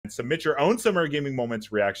and submit your own Summer of Gaming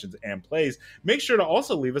moments, reactions, and plays. Make sure to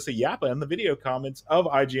also leave us a yappa in the video comments of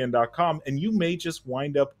IGN.com, and you may just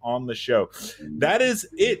wind up on the show. That is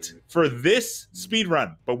it for this speed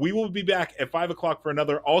run, but we will be back at 5 o'clock for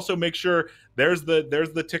another. Also, make sure there's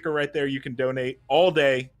the ticker right there. You can donate all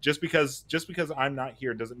day. Just because I'm not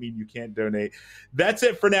here doesn't mean you can't donate. That's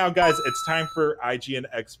it for now, guys. It's time for IGN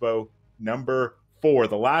Expo number 4,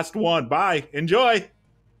 the last one. Bye. Enjoy.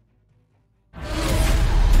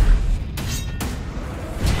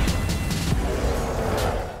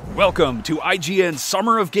 Welcome to IGN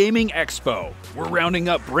Summer of Gaming Expo. We're rounding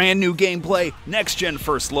up brand new gameplay, next-gen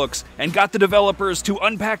first looks, and got the developers to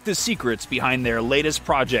unpack the secrets behind their latest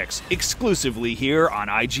projects exclusively here on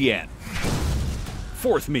IGN.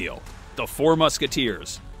 Fourth meal, The Four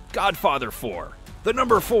Musketeers, Godfather 4. The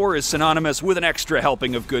number 4 is synonymous with an extra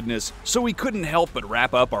helping of goodness, so we couldn't help but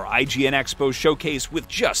wrap up our IGN Expo showcase with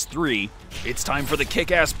just 3. It's time for the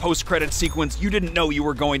kick-ass post-credit sequence you didn't know you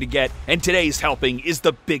were going to get, and today's helping is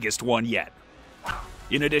the biggest one yet.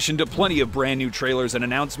 In addition to plenty of brand new trailers and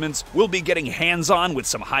announcements, we'll be getting hands-on with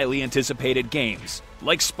some highly anticipated games,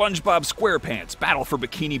 like SpongeBob SquarePants Battle for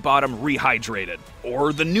Bikini Bottom Rehydrated,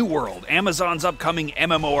 or The New World, Amazon's upcoming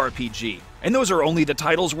MMORPG. And those are only the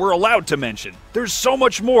titles we're allowed to mention. There's so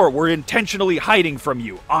much more we're intentionally hiding from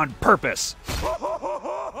you on purpose.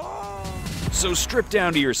 So strip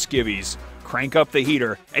down to your skivvies, crank up the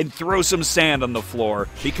heater, and throw some sand on the floor,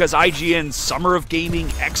 because IGN's Summer of Gaming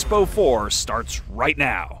Expo 4 starts right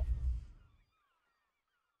now.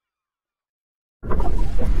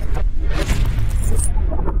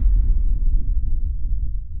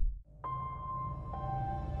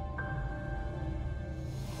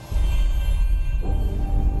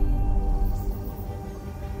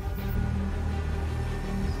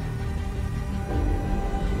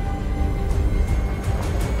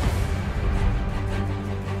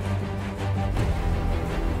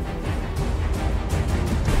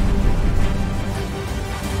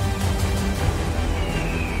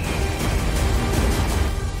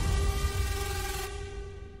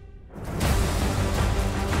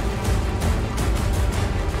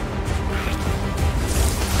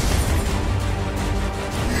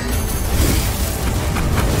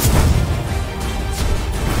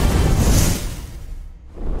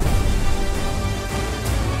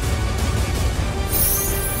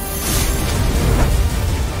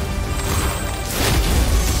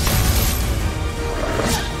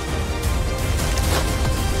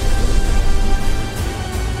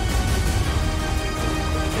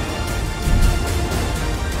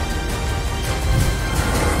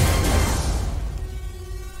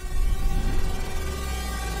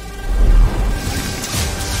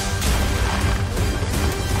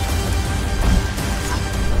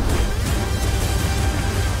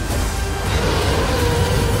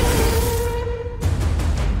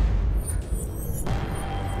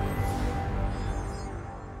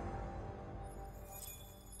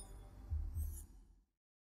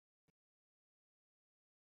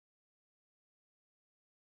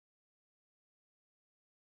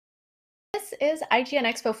 This is IGN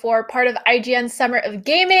Expo 4, part of IGN Summer of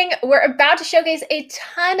Gaming. We're about to showcase a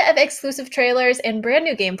ton of exclusive trailers and brand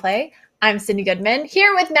new gameplay. I'm Cindy Goodman,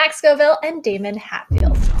 here with Max Scoville and Damon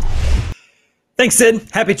Hatfield. Thanks, Sid.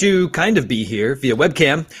 Happy to kind of be here via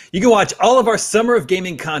webcam. You can watch all of our Summer of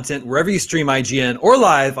Gaming content wherever you stream IGN or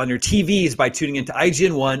live on your TVs by tuning into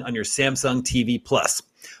IGN One on your Samsung TV Plus.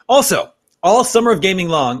 Also, all Summer of Gaming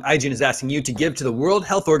long, IGN is asking you to give to the World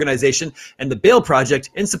Health Organization and the Bail Project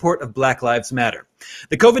in support of Black Lives Matter.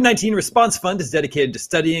 The COVID-19 Response Fund is dedicated to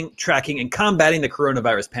studying, tracking, and combating the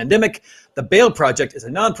coronavirus pandemic. The Bail Project is a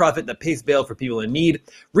nonprofit that pays bail for people in need,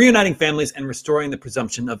 reuniting families and restoring the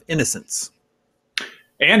presumption of innocence.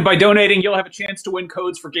 And by donating, you'll have a chance to win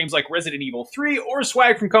codes for games like Resident Evil 3 or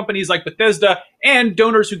swag from companies like Bethesda. And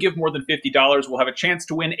donors who give more than $50 will have a chance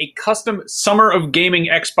to win a custom Summer of Gaming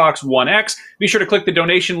Xbox One X. Be sure to click the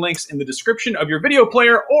donation links in the description of your video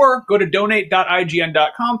player or go to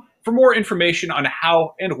donate.ign.com for more information on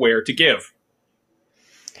how and where to give.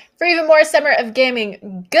 For even more Summer of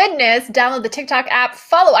Gaming goodness, download the TikTok app,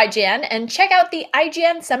 follow IGN, and check out the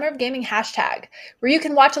IGN Summer of Gaming hashtag, where you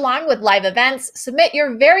can watch along with live events, submit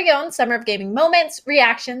your very own Summer of Gaming moments,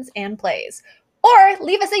 reactions, and plays. Or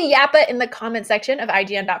leave us a yappa in the comment section of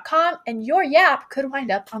IGN.com, and your yap could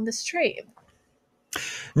wind up on the stream.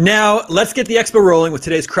 Now, let's get the expo rolling with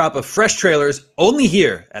today's crop of fresh trailers, only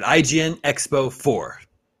here at IGN Expo 4.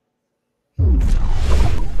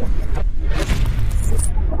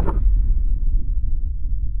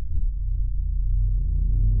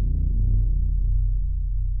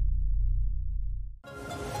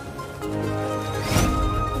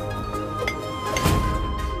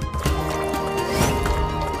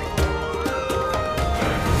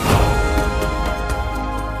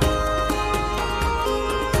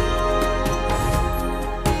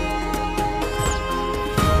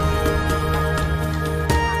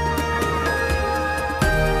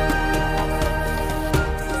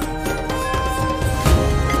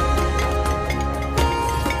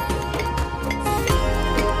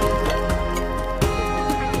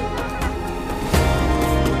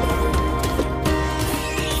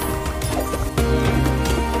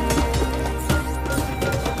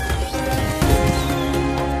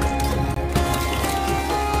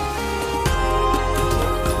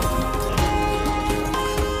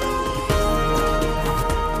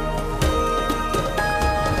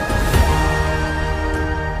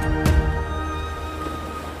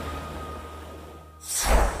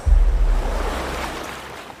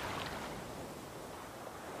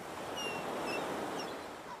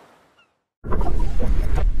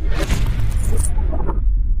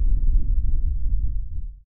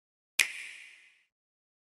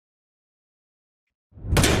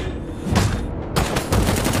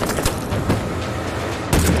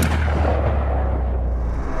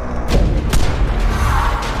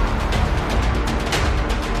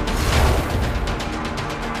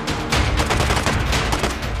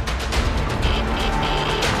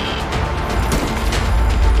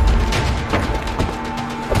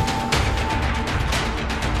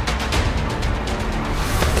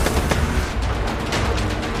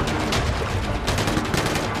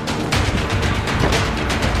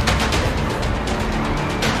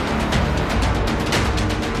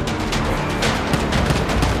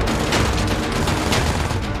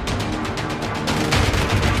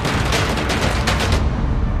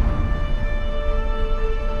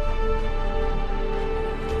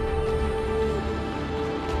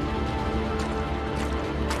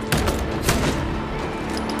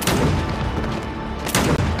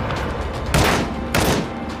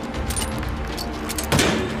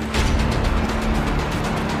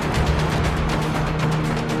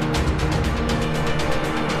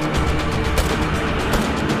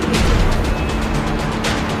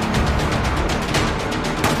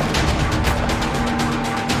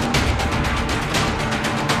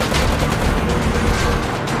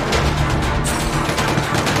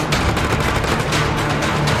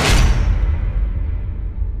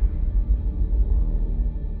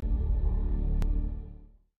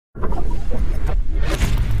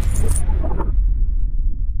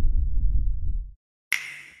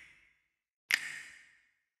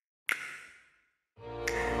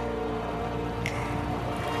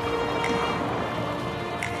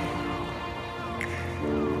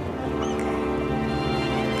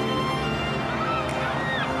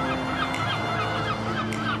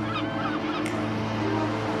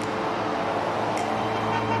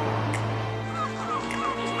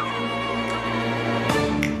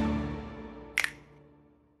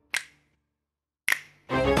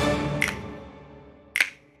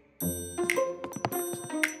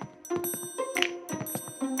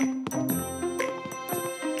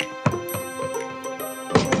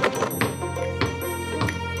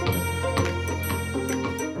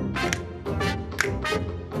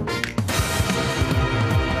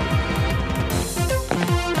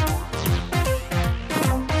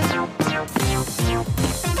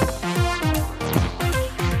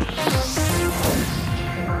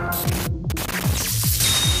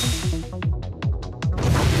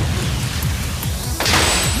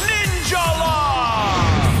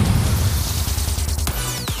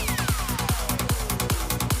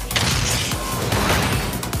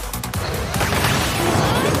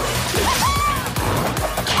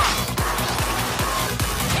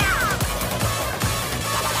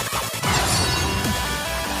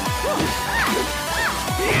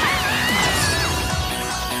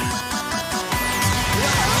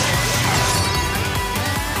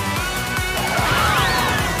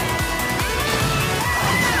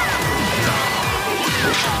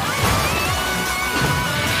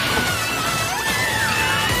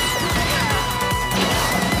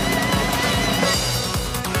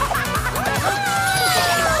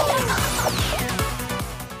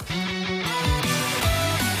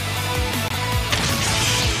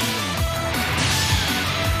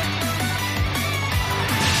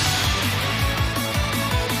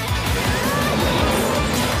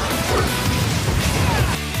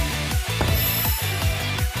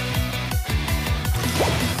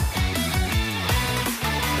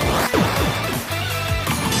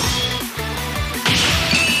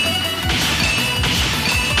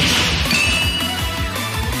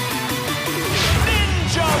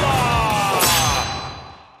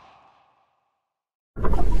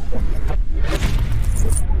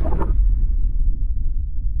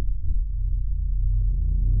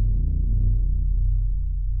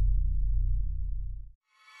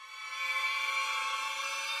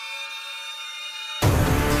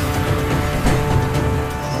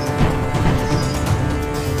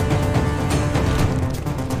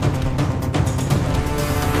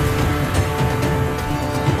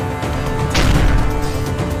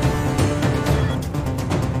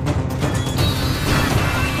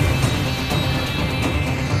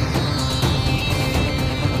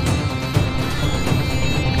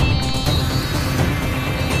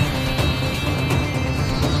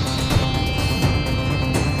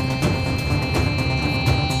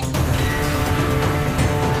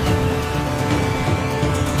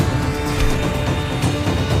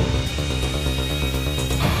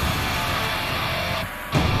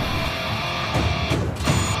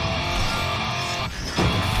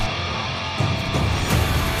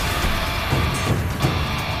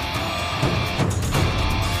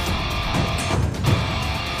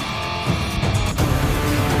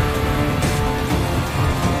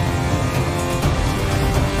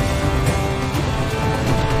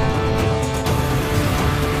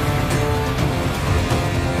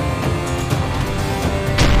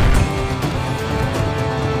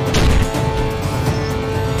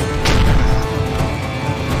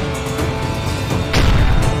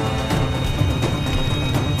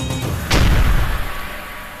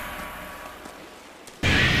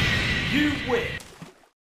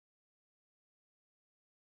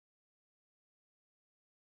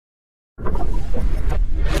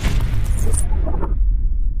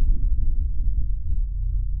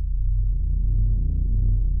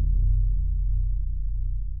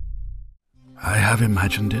 have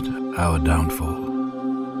imagined it, our downfall,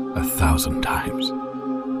 1,000 times,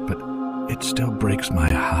 but it still breaks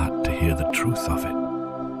my heart to hear the truth of it.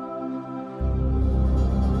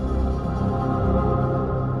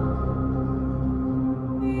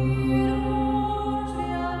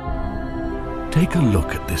 Take a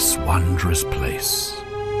look at this wondrous place.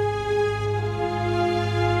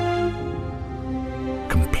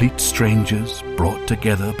 Complete strangers brought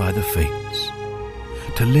together by the fates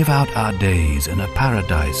to live out our days in a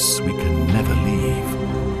paradise we can never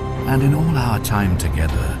leave. And in all our time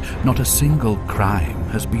together, not a single crime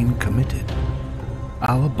has been committed.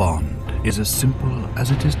 Our bond is as simple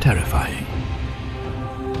as it is terrifying.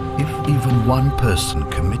 If even one person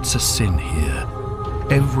commits a sin here,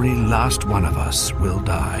 every last one of us will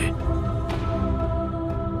die.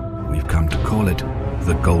 We've come to call it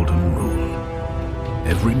the Golden Rule.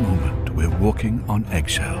 Every moment we're walking on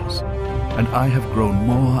eggshells, and I have grown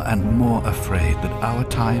more and more afraid that our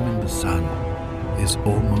time in the sun is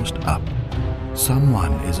almost up.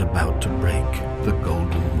 Someone is about to break the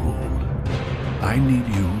Golden Rule. I need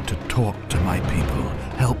you to talk to my people,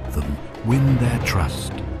 help them win their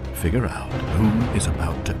trust, figure out who is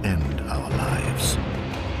about to end our lives.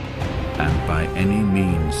 And by any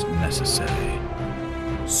means necessary,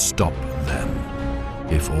 stop them.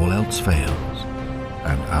 If all else fails,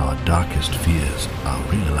 and our darkest fears are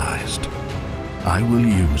realized, I will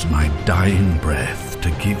use my dying breath to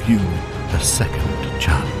give you a second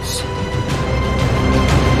chance.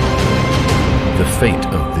 The fate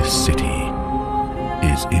of this city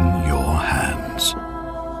is in your hands.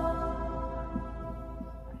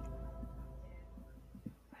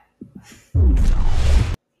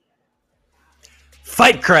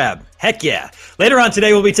 Fight Crab! Heck yeah! Later on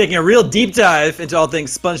today, we'll be taking a real deep dive into all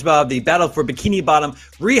things SpongeBob, the Battle for Bikini Bottom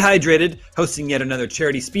Rehydrated, hosting yet another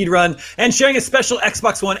charity speedrun, and sharing a special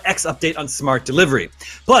Xbox One X update on smart delivery.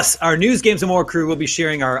 Plus, our News, Games, and More crew will be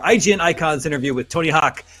sharing our IGN Icons interview with Tony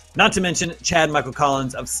Hawk, not to mention Chad Michael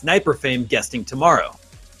Collins of Sniper fame guesting tomorrow.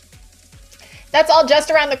 That's all just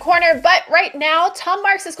around the corner, but right now, Tom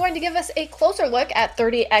Marks is going to give us a closer look at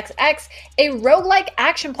 30XX, a roguelike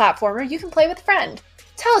action platformer you can play with a friend.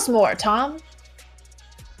 Tell us more, Tom.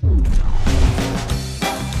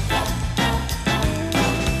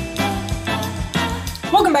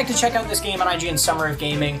 Welcome back to check out this game on IGN Summer of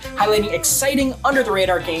Gaming, highlighting exciting,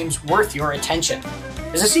 under-the-radar games worth your attention.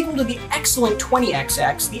 As a sequel to the excellent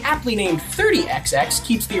 20XX, the aptly named 30XX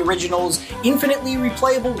keeps the original's infinitely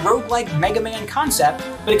replayable roguelike Mega Man concept,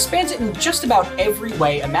 but expands it in just about every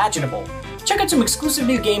way imaginable. Check out some exclusive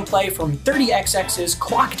new gameplay from 30XX's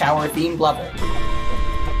Clock Tower themed level.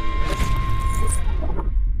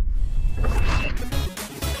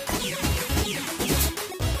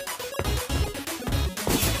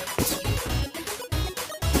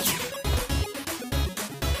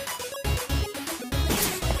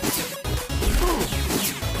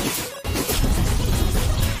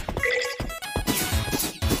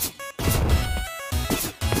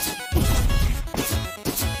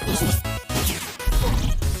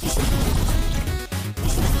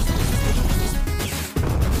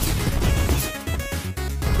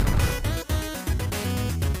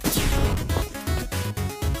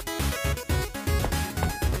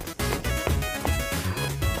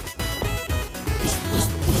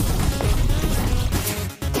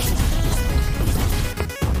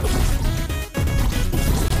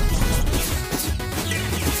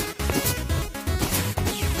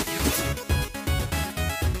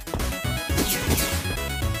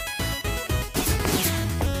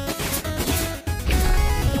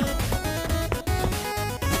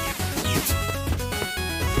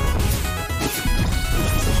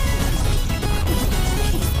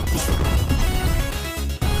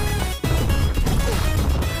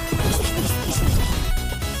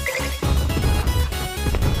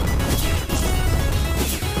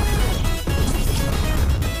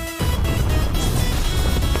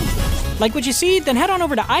 Like what you see? Then head on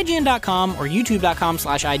over to IGN.com or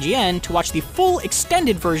YouTube.com/IGN to watch the full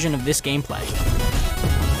extended version of this gameplay.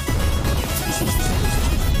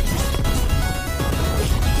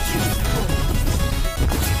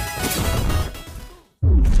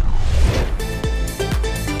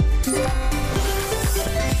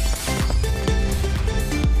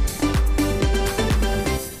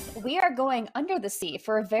 Going under the sea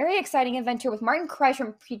for a very exciting adventure with Martin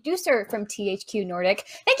Kreischer, producer from THQ Nordic.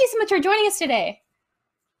 Thank you so much for joining us today.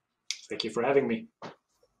 Thank you for having me.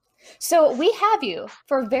 So we have you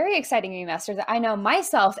for a very exciting remaster that I know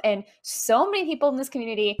myself and so many people in this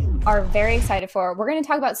community are very excited for. We're going to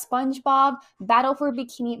talk about SpongeBob Battle for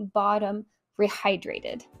Bikini Bottom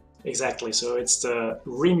Rehydrated. Exactly. So it's the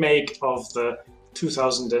remake of the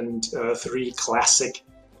 2003 classic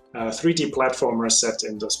 3D platformer set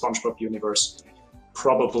in the SpongeBob universe.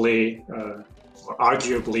 Probably, or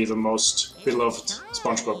arguably, the most beloved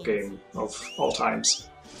SpongeBob game of all times.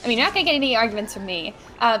 I mean, you're not going to get any arguments from me.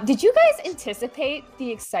 Did you guys anticipate the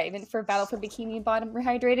excitement for Battle for Bikini Bottom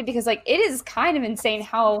Rehydrated? Because, like, it is kind of insane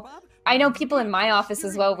how... I know people in my office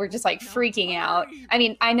as well were just, like, freaking out. I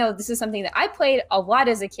mean, I know this is something that I played a lot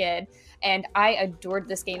as a kid, and I adored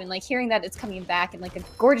this game. And, like, hearing that it's coming back in, like, a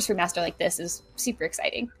gorgeous remaster like this is super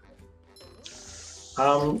exciting.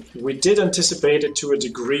 We did anticipate it to a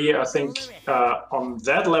degree. I think on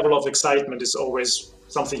that level of excitement is always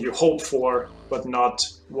something you hope for, but not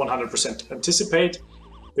 100% anticipate,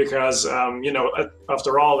 because you know,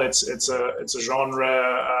 after all, it's a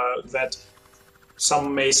genre that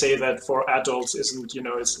some may say that for adults isn't, you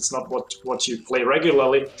know, it's not what you play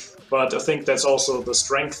regularly. But I think that's also the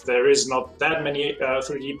strength. There is not that many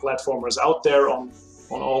 3D platformers out there on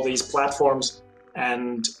all these platforms,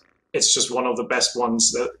 and it's just one of the best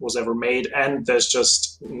ones that was ever made. And there's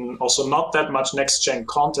just also not that much next-gen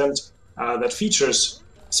content that features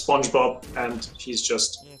SpongeBob, and he's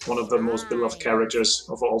just one of the most beloved characters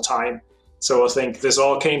of all time. So I think this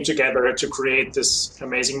all came together to create this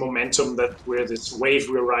amazing momentum this wave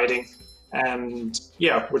we're riding. And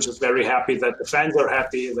yeah, we're just very happy that the fans are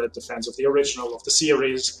happy, that the fans of the original, of the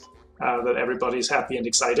series, that everybody's happy and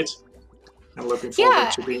excited, and looking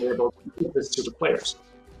forward to being able to give this to the players.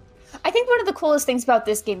 I think one of the coolest things about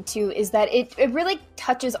this game, too, is that it really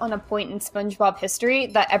touches on a point in SpongeBob history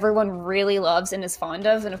that everyone really loves and is fond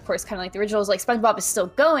of. And, of course, kind of like the originals, like, SpongeBob is still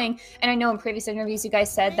going. And I know in previous interviews you guys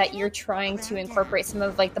said that you're trying to incorporate some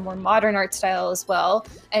of, like, the more modern art style as well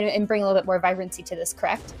and bring a little bit more vibrancy to this,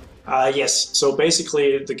 correct? Yes. So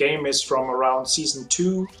basically, the game is from around Season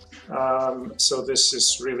 2. So this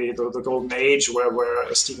is really the golden age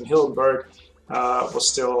where Steven Hillenburg was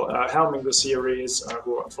still helming the series,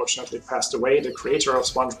 who unfortunately passed away, the creator of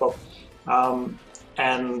SpongeBob.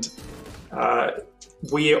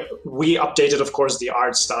 We updated, of course, the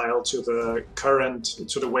art style to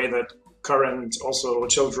the way that current also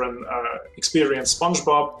children experience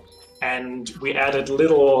SpongeBob, and we added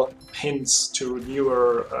little hints to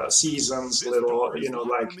newer seasons, little, you know,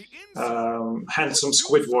 like handsome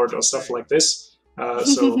Squidward or stuff like this.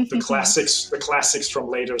 So the classics from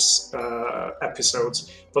later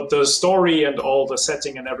episodes, but the story and all the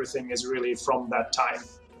setting and everything is really from that time.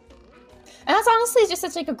 And that's honestly just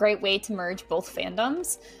such like a great way to merge both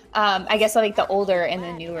fandoms. I guess like the older and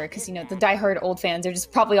the newer, because you know the diehard old fans are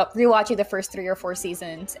just probably rewatching the first 3 or 4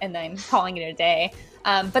 seasons and then calling it a day.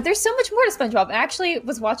 But there's so much more to SpongeBob. I actually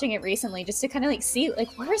was watching it recently just to kind of like see like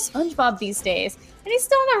where's SpongeBob these days, and he's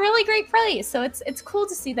still in a really great place. So it's cool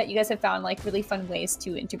to see that you guys have found like really fun ways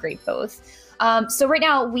to integrate both. So right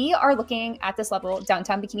now we are looking at this level,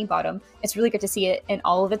 Downtown Bikini Bottom. It's really good to see it in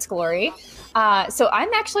all of its glory. So I'm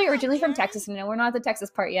actually originally from Texas, and I know we're not at the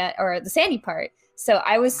Texas part yet, or the sandy part. So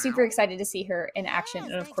I was super excited to see her in action,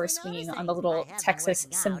 and of course swinging on the little Texas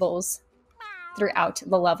symbols throughout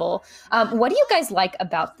the level. What do you guys like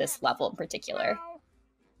about this level in particular?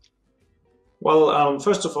 Well,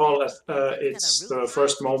 first of all, it's the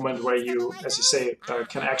first moment where you, as you say,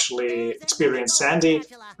 can actually experience Sandy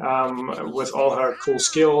with all her cool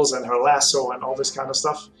skills and her lasso and all this kind of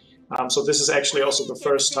stuff. So this is actually also the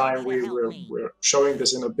first time we're showing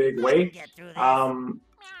this in a big way.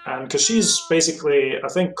 And because she's basically, I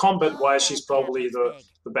think combat-wise, she's probably the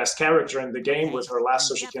best character in the game. With her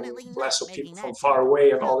lasso, she can lasso people from far away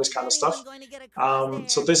and all this kind of stuff.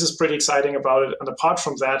 So this is pretty exciting about it. And apart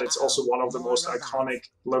from that, it's also one of the most iconic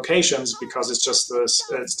locations because it's just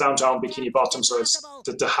it's downtown Bikini Bottom. So it's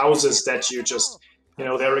the houses that you just, you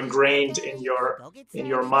know, they're ingrained in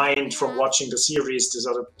your mind from watching the series. These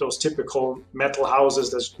are those typical metal houses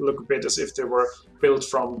that look a bit as if they were built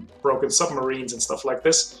from broken submarines and stuff like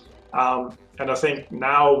this. And I think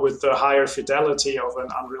now with the higher fidelity of an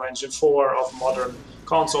Unreal Engine 4, of modern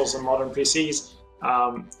consoles and modern PCs,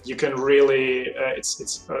 you can really,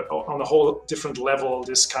 it's on a whole different level,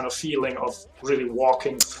 this kind of feeling of really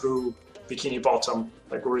walking through Bikini Bottom,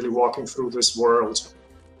 like really walking through this world.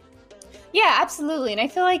 Yeah, absolutely. And I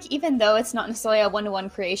feel like even though it's not necessarily a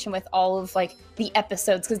one-to-one creation with all of like the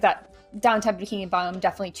episodes, because that Downtown Bikini Bottom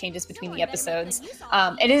definitely changes between the episodes,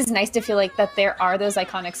 it is nice to feel like that there are those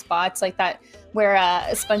iconic spots like that where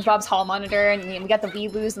SpongeBob's hall monitor, and we got the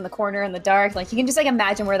Weeboos in the corner in the dark. Like you can just like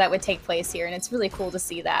imagine where that would take place here, and it's really cool to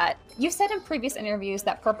see that. You've said in previous interviews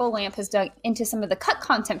that Purple Lamp has dug into some of the cut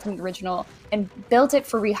content from the original and built it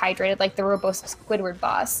for Rehydrated, like the robust Squidward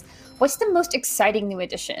boss. What's the most exciting new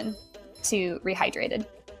addition to Rehydrated?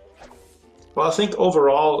 Well, I think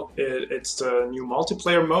overall it's the new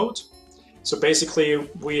multiplayer mode. So basically,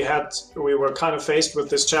 we were kind of faced with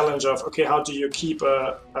this challenge of, okay, how do you keep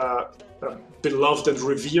a beloved and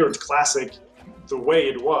revered classic the way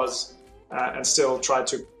it was, and still try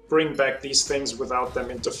to bring back these things without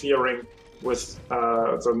them interfering with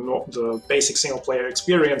the basic single-player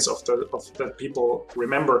experience that people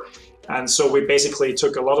remember. And so we basically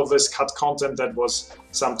took a lot of this cut content that was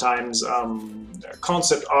sometimes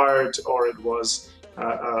concept art, or it was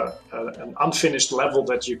an unfinished level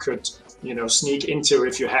that you could, sneak into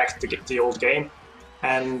if you hacked the old game.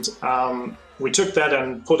 And we took that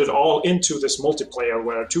and put it all into this multiplayer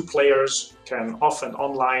where 2 players can often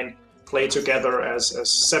online play together as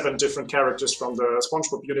 7 different characters from the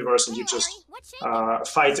SpongeBob universe, and you just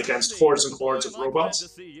fight against hordes and hordes of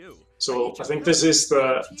robots. So I think this is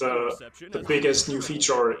the biggest new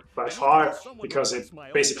feature by far, because it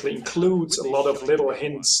basically includes a lot of little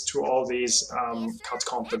hints to all these cut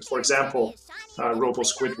content. For example, Robo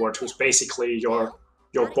Squidward, who's basically your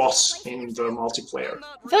boss in the multiplayer.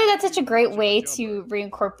 I feel like that's such a great way to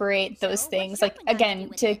reincorporate those things, like, again,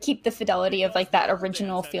 to keep the fidelity of like that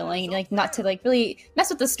original feeling, like not to like really mess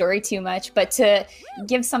with the story too much, but to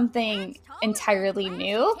give something entirely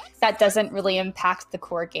new that doesn't really impact the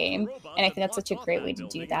core game. And I think that's such a great way to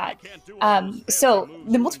do that. So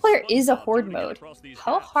the multiplayer is a horde mode.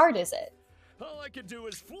 How hard is it?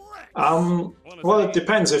 Well, it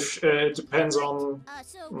depends. It depends on.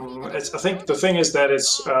 I think the thing is that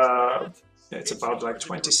it's about like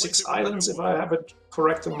 26 islands, if I have it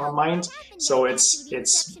correct in my mind. So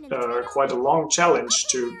it's quite a long challenge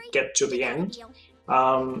to get to the end,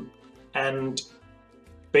 and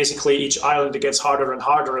basically each island, it gets harder and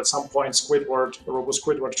harder. At some point, Robo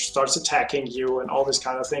Squidward starts attacking you and all these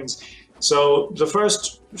kind of things. So the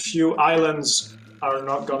first few islands are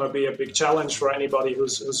not going to be a big challenge for anybody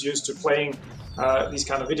who's used to playing these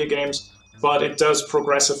kind of video games, but it does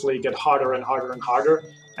progressively get harder and harder and harder.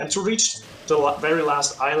 And to reach the very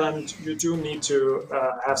last island, you do need to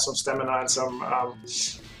have some stamina and some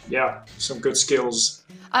good skills.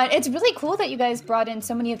 It's really cool that you guys brought in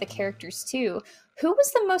so many of the characters too. Who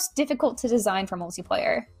was the most difficult to design for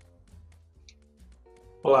multiplayer?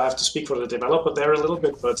 Well, I have to speak for the developer there a little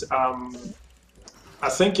bit, but I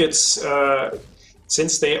think it's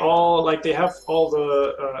since they have all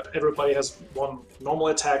the everybody has one normal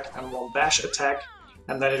attack and one dash attack,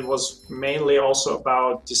 and then it was mainly also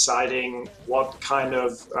about deciding what kind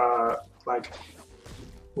of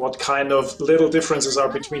little differences are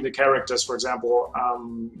between the characters. For example,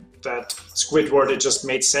 that Squidward, it just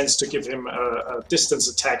made sense to give him a distance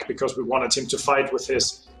attack because we wanted him to fight with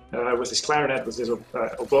his clarinet, with his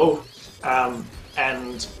oboe,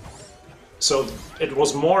 and so it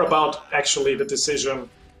was more about actually the decision,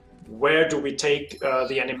 where do we take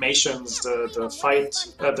the animations, the fight,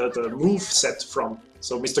 the move set from.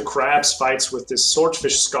 So Mr. Krabs fights with this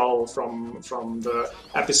swordfish skull from the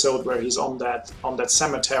episode where he's on that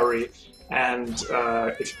cemetery. And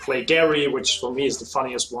if you play Gary, which for me is the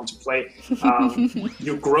funniest one to play,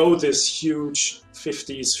 you grow this huge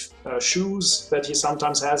 50s shoes that he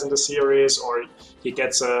sometimes has in the series, or he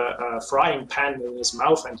gets a frying pan in his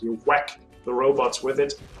mouth and you whack the robots with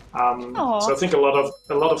it. So I think a lot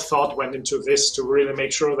of thought went into this to really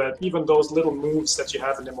make sure that even those little moves that you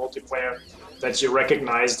have in the multiplayer, that you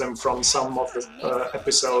recognize them from some of the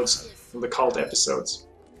episodes, from the cult episodes.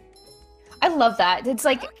 I love that. It's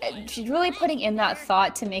like she's really putting in that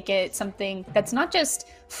thought to make it something that's not just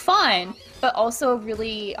fun, but also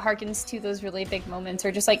really harkens to those really big moments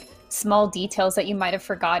or just like small details that you might have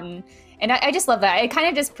forgotten. And I just love that. It kind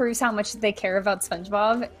of just proves how much they care about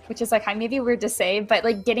SpongeBob, which is like maybe weird to say, but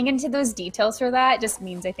like getting into those details for that just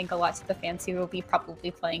means I think a lot to the fans who will be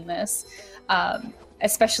probably playing this.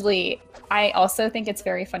 Especially, I also think it's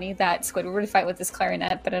very funny that Squidward would fight with his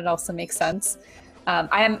clarinet, but it also makes sense.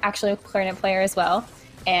 I am actually a clarinet player as well,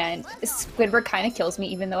 and Squidward kind of kills me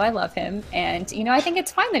even though I love him. And, you know, I think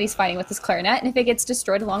it's fine that he's fighting with his clarinet, and if it gets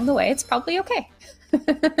destroyed along the way, it's probably okay.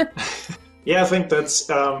 Yeah, I think that's,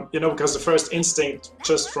 because the first instinct,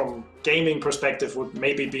 just from gaming perspective, would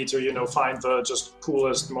maybe be to, find the just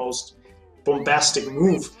coolest, most bombastic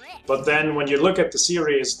move. But then when you look at the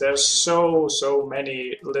series, there's so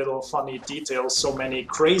many little funny details, so many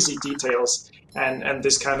crazy details, and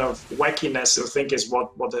this kind of wackiness, I think, is what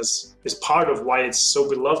is part of why it's so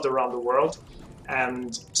beloved around the world.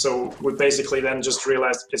 And so we basically then just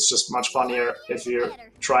realized it's just much funnier if you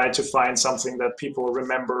try to find something that people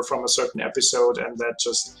remember from a certain episode, and that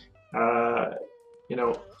just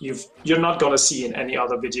you're not gonna see in any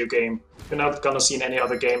other video game. You're not gonna see in any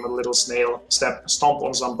other game a little snail stomp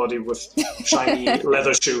on somebody with shiny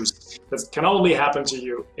leather shoes. That can only happen to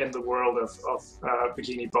you in the world of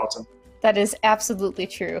Bikini Bottom. That is absolutely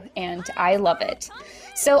true, and I love it.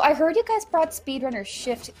 So I heard you guys brought speedrunner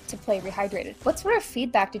Shift to play Rehydrated. What sort of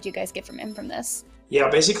feedback did you guys get from him from this? Yeah,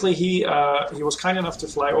 basically he was kind enough to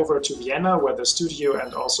fly over to Vienna, where the studio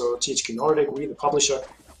and also THQ Nordic, we the publisher,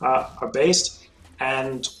 are based,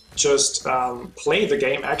 and just play the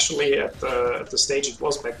game actually at the stage it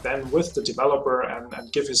was back then with the developer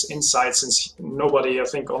and give his insights, since nobody, I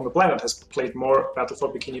think, on the planet has played more Battle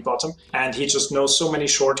for Bikini Bottom. And he just knows so many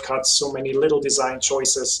shortcuts, so many little design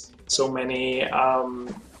choices, so many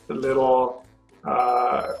little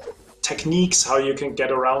techniques how you can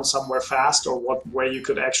get around somewhere fast, or what way you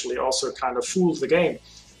could actually also kind of fool the game.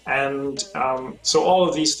 And so all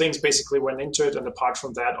of these things basically went into it. And apart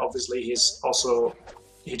from that, obviously, he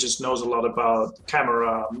just knows a lot about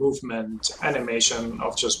camera, movement, animation,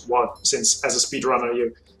 of just what, since as a speedrunner,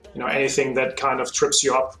 you know, anything that kind of trips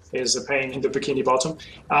you up is a pain in the Bikini Bottom.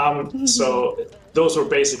 So those were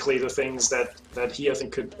basically the things that he, I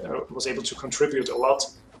think, was able to contribute a lot.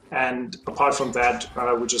 And apart from that,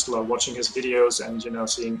 we just love watching his videos and, you know,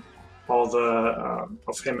 seeing all the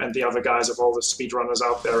of him and the other guys, of all the speedrunners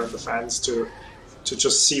out there and the fans, to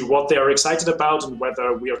just see what they are excited about and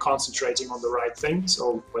whether we are concentrating on the right things,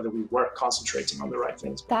 or whether we were concentrating on the right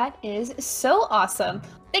things. That is so awesome.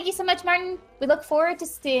 Thank you so much, Martin. We look forward to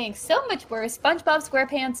seeing so much more SpongeBob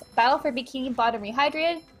SquarePants Battle for Bikini Bottom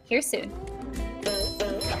Rehydrated here soon.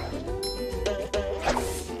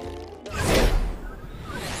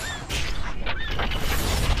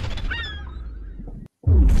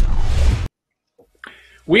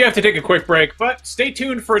 We have to take a quick break, but stay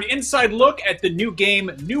tuned for an inside look at the new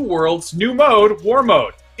game, New World's new mode, War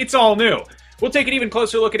Mode. It's all new. We'll take an even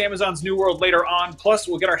closer look at Amazon's New World later on, plus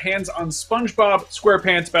we'll get our hands on SpongeBob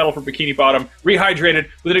SquarePants Battle for Bikini Bottom Rehydrated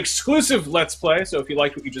with an exclusive Let's Play, so if you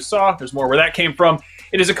liked what you just saw, there's more where that came from.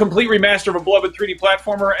 It is a complete remaster of a beloved 3D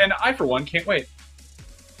platformer, and I, for one, can't wait.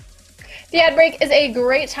 The ad break is a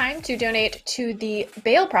great time to donate to the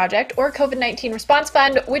Bail Project or COVID-19 Response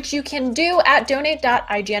Fund, which you can do at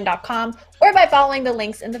donate.ign.com or by following the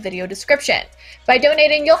links in the video description. By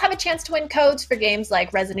donating, you'll have a chance to win codes for games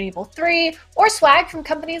like Resident Evil 3 or swag from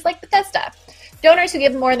companies like Bethesda. Donors who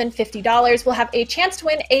give more than $50 will have a chance to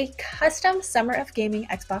win a custom Summer of Gaming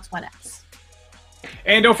Xbox One S.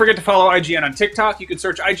 And don't forget to follow IGN on TikTok. You can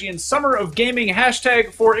search IGN Summer of Gaming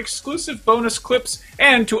hashtag for exclusive bonus clips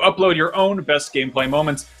and to upload your own best gameplay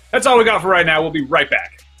moments. That's all we got for right now. We'll be right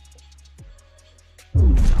back.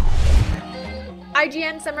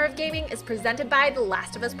 IGN Summer of Gaming is presented by The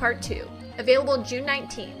Last of Us Part 2, available June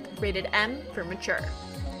 19th, rated M for mature.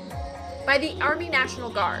 By the Army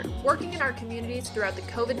National Guard, working in our communities throughout the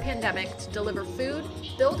COVID pandemic to deliver food,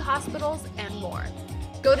 build hospitals, and more.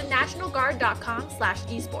 Go to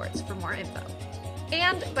nationalguard.com/esports for more info.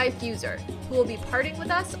 And by Fuser, who will be partying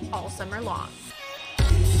with us all summer long.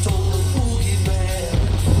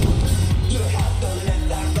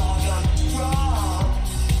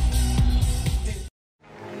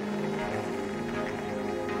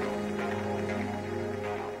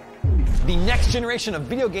 The next generation of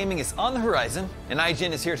video gaming is on the horizon, and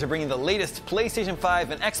IGN is here to bring you the latest PlayStation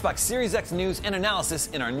 5 and Xbox Series X news and analysis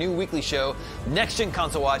in our new weekly show, Next Gen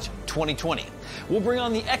Console Watch 2020. We'll bring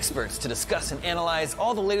on the experts to discuss and analyze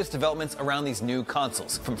all the latest developments around these new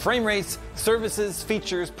consoles. From frame rates, services,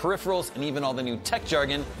 features, peripherals, and even all the new tech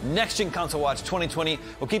jargon, Next Gen Console Watch 2020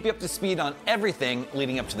 will keep you up to speed on everything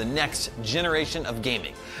leading up to the next generation of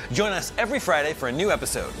gaming. Join us every Friday for a new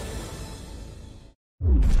episode.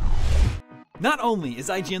 Not only is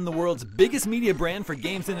IGN the world's biggest media brand for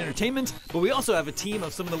games and entertainment, but we also have a team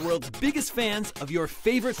of some of the world's biggest fans of your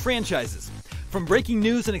favorite franchises. From breaking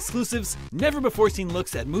news and exclusives, never-before-seen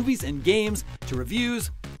looks at movies and games, to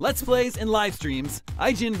reviews, Let's Plays, and live streams,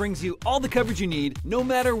 IGN brings you all the coverage you need, no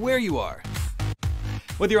matter where you are.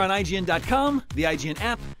 Whether you're on IGN.com, the IGN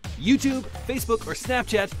app, YouTube, Facebook, or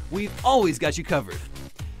Snapchat, we've always got you covered.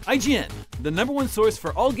 IGN, the #1 source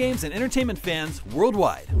for all games and entertainment fans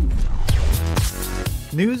worldwide.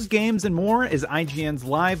 News, games, and more is IGN's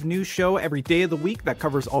live news show every day of the week that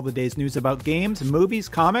covers all the day's news about games, movies,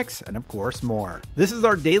 comics, and of course more. This is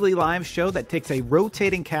our daily live show that takes a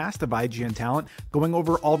rotating cast of IGN talent going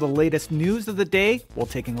over all the latest news of the day while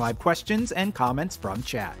taking live questions and comments from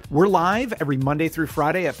chat. We're live every Monday through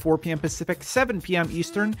Friday at 4 p.m. Pacific, 7 p.m.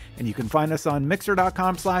 Eastern, and you can find us on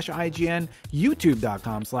mixer.com/IGN,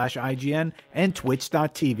 youtube.com/IGN, and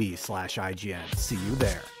twitch.tv/IGN. See you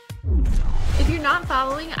there. If you're not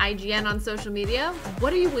following IGN on social media,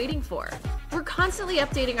 what are you waiting for? We're constantly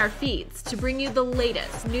updating our feeds to bring you the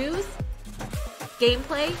latest news,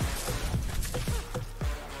 gameplay,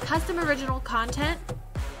 custom original content,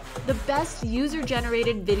 the best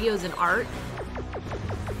user-generated videos and art,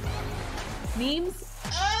 memes,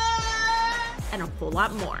 and a whole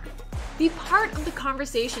lot more. Be part of the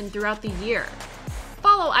conversation throughout the year.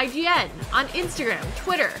 Follow IGN on Instagram,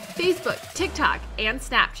 Twitter, Facebook, TikTok, and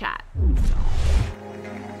Snapchat.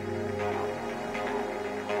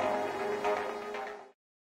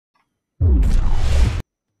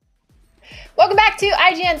 Welcome back to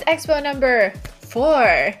IGN's Expo number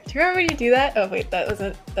 4. Do you remember when you do that? Oh wait,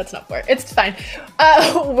 that's not 4. It's fine.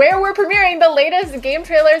 Where we're premiering the latest game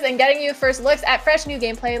trailers and getting you first looks at fresh new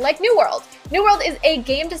gameplay like New World. New World is a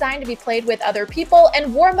game designed to be played with other people,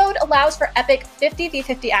 and War Mode allows for epic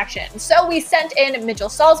 50v50 action. So we sent in Mitchell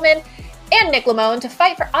Salzman and Nick Lamone to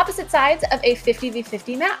fight for opposite sides of a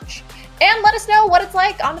 50v50 match. And let us know what it's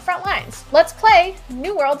like on the front lines. Let's play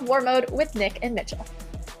New World War Mode with Nick and Mitchell.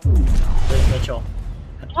 Where's Mitchell?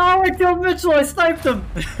 Oh, I killed Mitchell! I sniped him!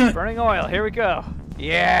 Burning oil, here we go.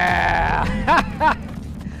 Yeah!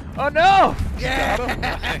 Oh no! Yeah!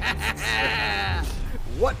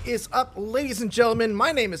 What is up, ladies and gentlemen?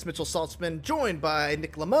 My name is Mitchell Saltzman, joined by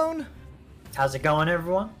Nick Lamone. How's it going,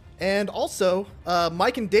 everyone? And also,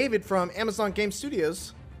 Mike and David from Amazon Game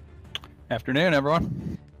Studios. Afternoon,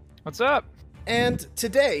 everyone. What's up? And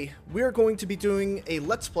today, we're going to be doing a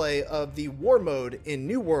Let's Play of the War Mode in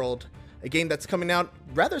New World, a game that's coming out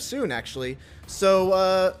rather soon, actually.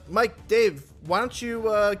 So, Mike, Dave, why don't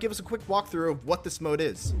you give us a quick walkthrough of what this mode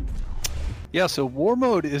is? Yeah, so War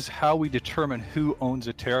Mode is how we determine who owns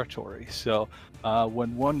a territory. So,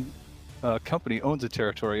 when one company owns a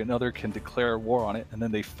territory, another can declare war on it, and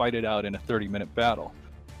then they fight it out in a 30-minute battle.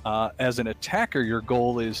 As an attacker, your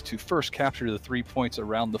goal is to first capture the 3 points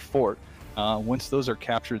around the fort. Once those are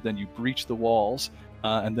captured, then you breach the walls,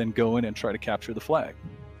 and then go in and try to capture the flag.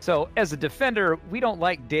 So as a defender, we don't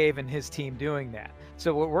like Dave and his team doing that.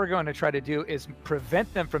 So what we're going to try to do is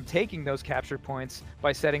prevent them from taking those capture points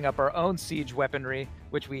by setting up our own siege weaponry,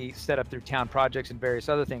 which we set up through town projects and various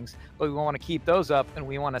other things. But we want to keep those up, and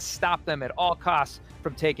we want to stop them at all costs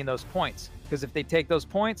from taking those points. Because if they take those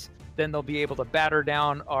points, then they'll be able to batter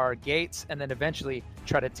down our gates and then eventually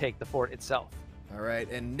try to take the fort itself. All right,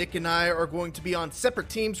 and Nick and I are going to be on separate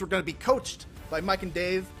teams. We're going to be coached by Mike and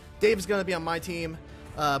Dave. Dave is going to be on my team.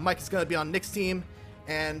 Mike is going to be on Nick's team.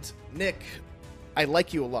 And Nick, I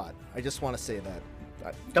like you a lot. I just want to say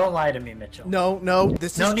that. Don't lie to me, Mitchell. No,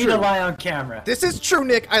 this is true. No need to lie on camera. This is true,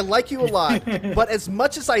 Nick. I like you a lot. But as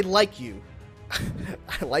much as I like you,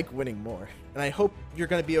 I like winning more. And I hope you're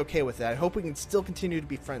going to be okay with that. I hope we can still continue to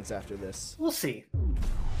be friends after this. We'll see.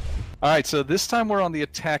 All right, so this time we're on the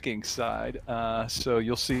attacking side. So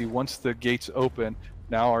you'll see once the gates open,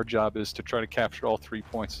 now our job is to try to capture all 3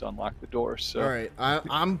 points to unlock the doors. So. All right,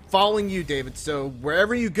 I'm following you, David. So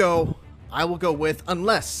wherever you go, I will go with,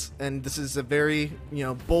 unless, and this is a very,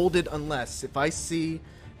 bolded unless, if I see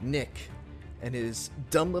Nick and his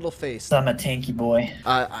dumb little face. I'm a tanky boy.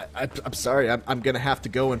 I'm sorry. I'm going to have to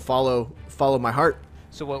go and follow my heart.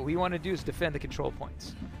 So what we want to do is defend the control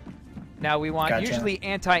points. Now we want usually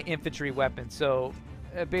anti-infantry weapons. So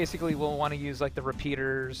basically we'll want to use like the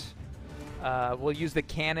repeaters. We'll use the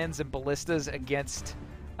cannons and ballistas against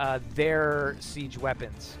their siege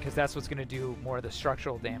weapons, because that's what's going to do more of the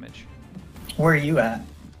structural damage. Where are you at?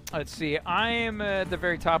 Let's see. I am at the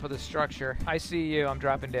very top of the structure. I see you. I'm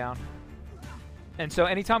dropping down. And so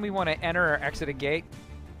anytime we want to enter or exit a gate,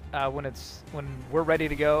 when we're ready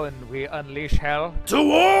to go and we unleash hell, to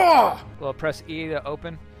war, we'll press E to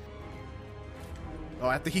open. Oh,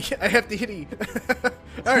 I have to hit E.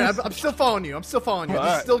 All right, I'm still following you. This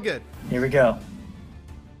is still good. Here we go.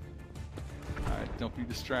 All right, don't be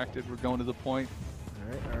distracted. We're going to the point.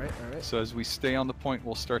 All right. So as we stay on the point,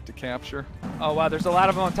 we'll start to capture. Oh, wow, there's a lot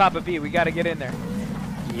of them on top of B. We got to get in there.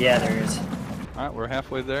 Yeah, there is. All right, we're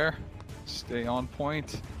halfway there. Stay on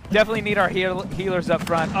point. Definitely need our healers up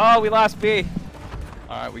front. Oh, we lost B.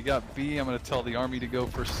 All right, we got B. I'm going to tell the army to go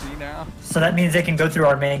for C now. So that means they can go through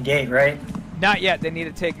our main gate, right? Not yet. They need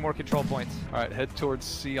to take more control points. All right, head towards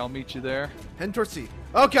C. I'll meet you there. Head towards C.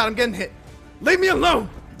 Oh, God, I'm getting hit. Leave me alone.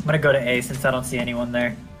 I'm going to go to A since I don't see anyone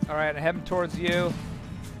there. All right, I'm heading towards you.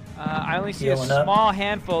 I only see a small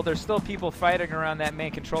handful. There's still people fighting around that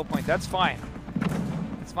main control point. That's fine.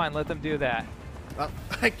 It's fine. Let them do that.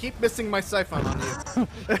 I keep missing my siphon on you.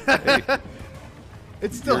 Hey,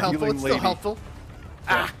 it's still helpful.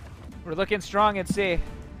 Ah. We're looking strong at C.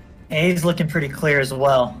 A's looking pretty clear as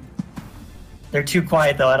well. They're too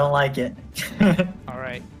quiet, though. I don't like it. All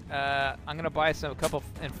right. I'm gonna buy a couple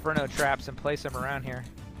Inferno traps and place them around here.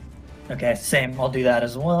 Okay, same. I'll do that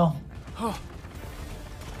as well.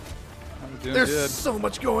 There's so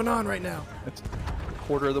much going on right now. It's a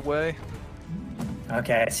quarter of the way.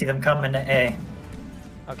 Okay, I see them coming to A.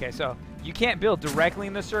 Okay, so you can't build directly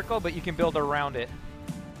in the circle, but you can build around it.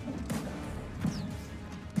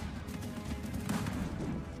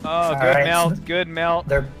 Oh, good right, melt, so good melt.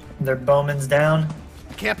 Their bowman's down.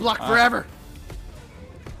 I can't block forever.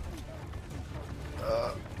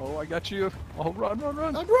 Oh, I got you. Oh, run. I'm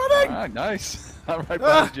running. Ah, nice. I'm right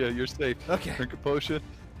behind you. You're safe. Okay. Drink a potion.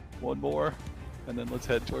 One more. And then let's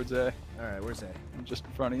head towards A. All right, where's A? I'm just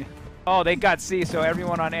in front of you. Oh, they got C, so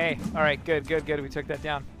everyone on A. All right, good. We took that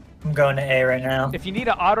down. I'm going to A right now. If you need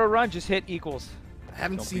an auto run, just hit equals. I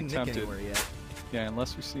haven't Don't seen be Nick tempted. anywhere yet. Yeah,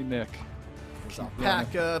 unless we see Nick.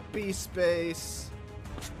 Alpaca, B-Space,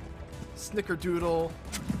 Snickerdoodle.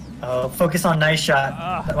 Oh, focus on nice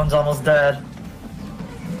shot. That one's almost dead.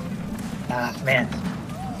 Ah, man.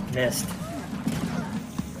 Missed.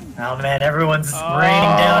 Oh, man, everyone's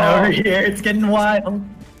raining down over here. It's getting wild.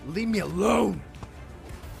 Leave me alone.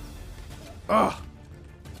 Ugh.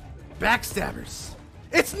 Backstabbers.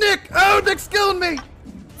 It's Nick! Oh, Nick's killing me!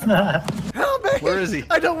 Help me! Where is he?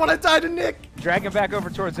 I don't want to die to Nick! Drag him back over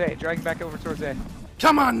towards A.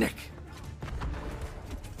 Come on, Nick!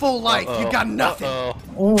 Full life, you got nothing!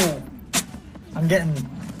 Ooh. I'm getting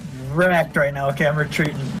wrecked right now. Okay, I'm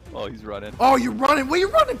retreating. Oh, he's running. Oh, you're running? Where you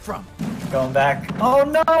running from? Going back. Oh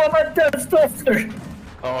no, I'm a dead spider.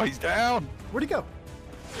 Oh, he's down. Where'd he go?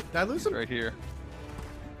 Did I lose him? Right here.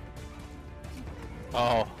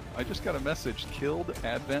 Oh, I just got a message. Killed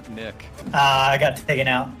Advent Nick. I got taken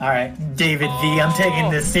out. All right, David V. I'm taking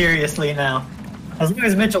this seriously now. As long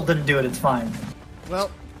as Mitchell didn't do it, it's fine.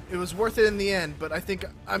 Well, it was worth it in the end, but I think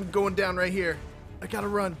I'm going down right here. I gotta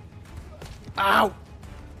run. Ow!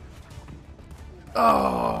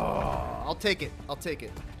 Oh, I'll take it.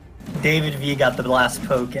 David V. got the last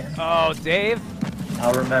poke in. Oh, Dave?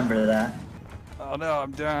 I'll remember that. Oh no,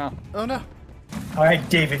 I'm down. Oh no. All right,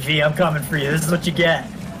 David V. I'm coming for you. This is what you get.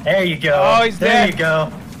 There you go. Oh, he's there dead. you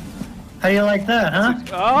go. How do you like that,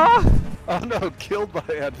 huh? Oh no, killed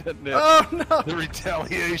by Advent Nick. Oh no. The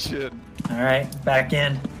retaliation. All right, back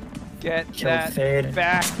in. Get Kill that fade.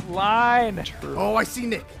 back line. Oh, I see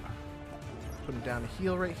Nick. Put him down a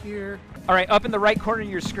heal right here. All right, up in the right corner of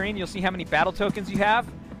your screen, you'll see how many battle tokens you have.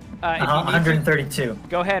 If you need 132.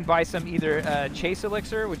 go ahead and buy some either Chase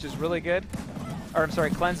Elixir, which is really good, or I'm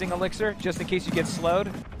sorry, Cleansing Elixir, just in case you get slowed.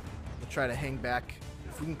 We'll try to hang back.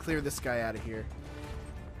 If we can clear this guy out of here,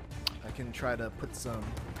 I can try to put some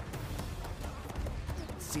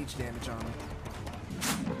siege damage on him.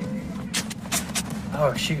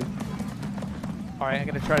 Oh, shoot. All right, I'm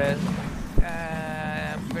going to try to...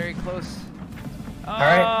 very close. All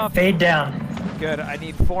right, fade down. Good. I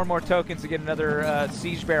need 4 more tokens to get another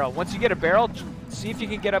siege barrel. Once you get a barrel, see if you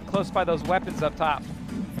can get up close by those weapons up top.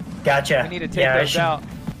 Gotcha. We need to take those out.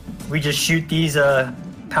 We just shoot these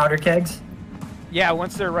powder kegs? Yeah,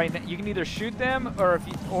 once they're right, you can either shoot them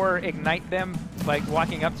or ignite them, like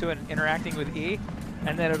walking up to and interacting with E,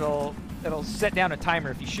 and then it'll set down a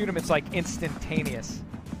timer. If you shoot them, it's like instantaneous.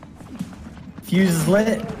 Fuse is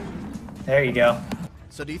lit. There you go.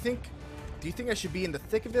 So do you think I should be in the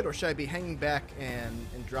thick of it, or should I be hanging back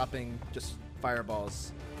and dropping just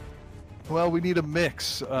fireballs? Well, we need a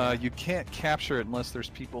mix. You can't capture it unless there's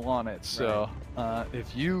people on it. So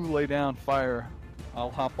if you lay down fire, I'll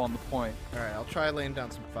hop on the point. All right, I'll try laying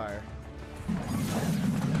down some fire.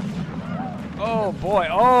 Oh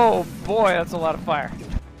boy, that's a lot of fire.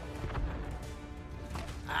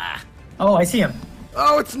 Oh, I see him.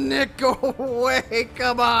 Oh, it's Nick. Go away.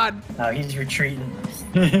 Come on. Oh, he's retreating.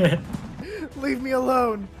 Leave me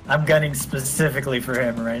alone. I'm gunning specifically for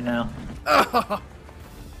him right now.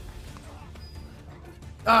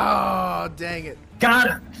 Oh, dang it.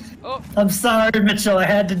 Got him. Oh. I'm sorry, Mitchell. I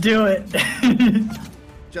had to do it.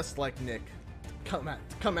 Just like Nick.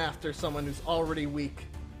 Come after someone who's already weak.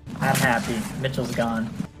 I'm happy. Mitchell's gone.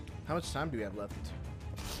 How much time do we have left?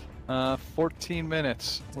 14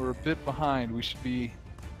 minutes. We're a bit behind. We should be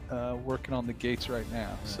working on the gates right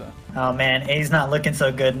now. So. Oh man, A's not looking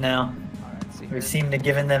so good now. We seem to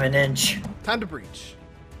giving them an inch. Time to breach.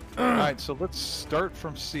 Alright, so let's start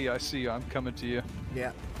from C. I see you. I'm coming to you.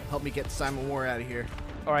 Yeah, help me get Simon War out of here.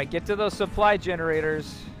 Alright, get to those supply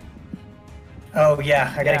generators. Oh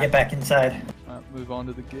yeah, I gotta get back inside. Move on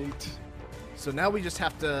to the gate. So now we just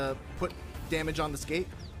have to put damage on this gate?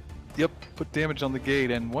 Yep, put damage on the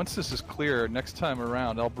gate, and once this is clear, next time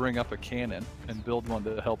around, I'll bring up a cannon and build one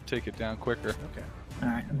to help take it down quicker. Okay.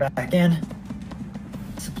 Alright, I'm back in.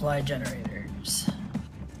 Supply generators.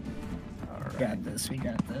 got this. We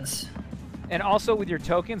got this. And also with your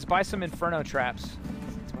tokens, buy some Inferno traps.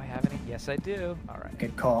 Do I have any? Yes, I do. All right.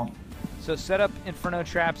 Good call. So set up Inferno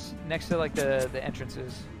traps next to like the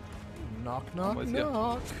entrances. Knock, knock,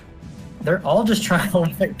 knock. They're all just trying. Oh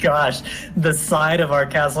my gosh, the side of our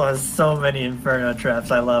castle has so many Inferno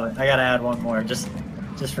traps. I love it. I gotta add one more just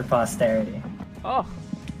for posterity. Oh.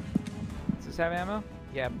 Does this have ammo?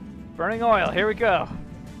 Yeah. Burning oil. Here we go.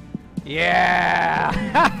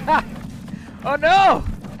 Yeah. Oh no!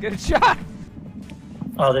 Good shot.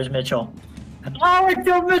 Oh, there's Mitchell. Oh, I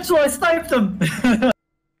killed Mitchell. I sniped him.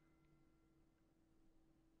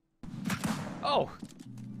 Oh.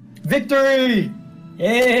 Victory!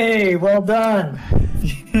 Yay! Well done.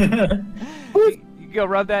 You go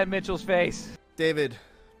rub that in Mitchell's face. David,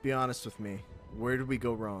 be honest with me. Where did we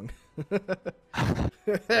go wrong?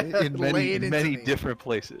 In many different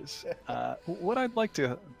places. What I'd like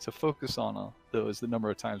to focus on, though, is the number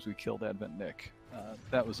of times we killed Advent Nick.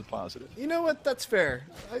 That was a positive. You know what? That's fair.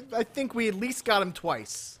 I think we at least got him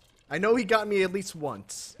twice. I know he got me at least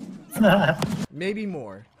once. Maybe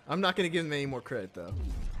more. I'm not going to give him any more credit, though.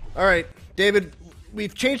 All right, David,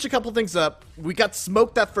 we've changed a couple things up. We got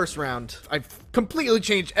smoked that first round. I've completely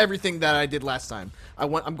changed everything that I did last time.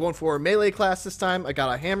 I'm going for a melee class this time. I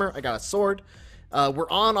got a hammer. I got a sword. We're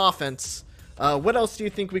on offense. What else do you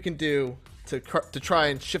think we can do to try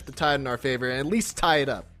and shift the tide in our favor and at least tie it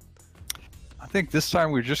up? I think this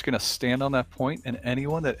time we're just going to stand on that point, and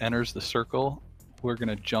anyone that enters the circle, we're going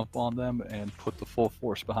to jump on them and put the full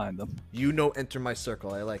force behind them. You know, enter my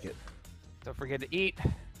circle. I like it. Don't forget to eat.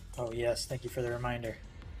 Oh yes, thank you for the reminder.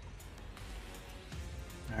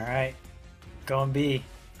 All right, going B.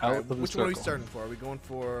 Which one are we starting for? Are we going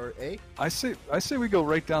for A? I say we go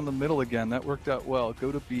right down the middle again. That worked out well.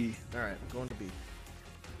 Go to B. All right, I'm going to B.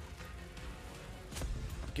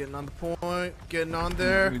 Getting on the point. Getting on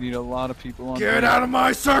there. We need a lot of people on. Get out of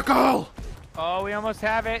my circle! Oh, we almost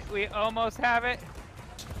have it. We almost have it.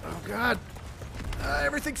 Oh God!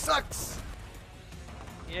 Everything sucks.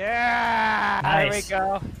 Yeah. Nice. There we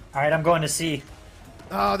go. All right, I'm going to C.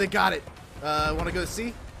 Oh, they got it. Want to go to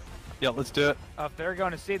C? Yeah, let's do it. If they're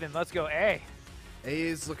going to C, then let's go A. A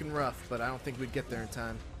is looking rough, but I don't think we'd get there in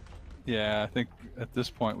time. Yeah, I think at this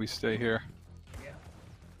point we stay here.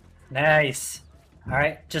 Nice. All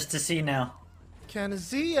right, just to C now.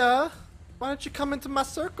 Canizia, why don't you come into my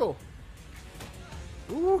circle?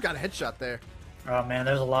 Ooh, got a headshot there. Oh man,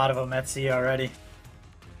 there's a lot of them at C already.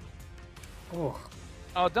 Ooh.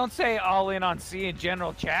 Oh, don't say all in on C in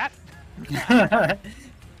general chat. Trying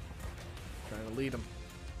to lead him.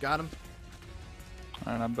 Got him.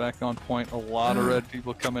 All right, I'm back on point. A lot of red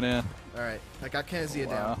people coming in. All right, I got Canizia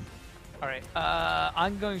down. All right,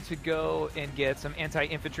 I'm going to go and get some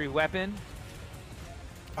anti-infantry weapon.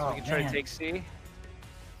 So we can try to take C.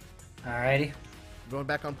 Alrighty. Going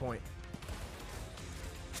back on point.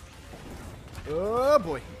 Oh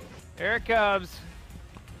boy. Here it comes.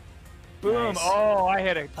 Boom. Nice. Oh, I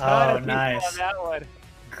hit a ton of people nice. on that one.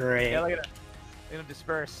 Great. Yeah, look at him. Look at him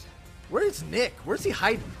disperse. Where's Nick? Where's he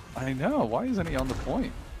hiding? I know. Why isn't he on the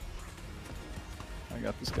point? I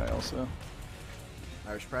got this guy also.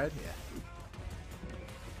 Irish Pride? Yeah.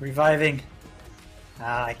 Reviving.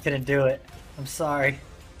 I couldn't do it. I'm sorry.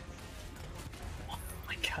 Oh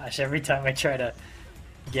my gosh, every time I try to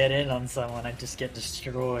get in on someone, I just get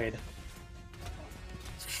destroyed.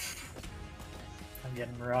 I'm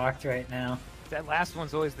getting rocked right now. That last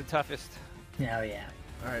one's always the toughest. Oh yeah.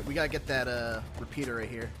 Alright, we gotta get that repeater right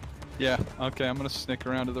here. Yeah, okay, I'm gonna sneak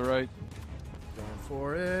around to the right. Going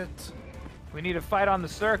for it. We need to fight on the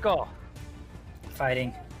circle.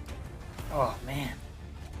 Fighting. Oh man.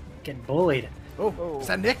 Getting bullied. Oh, is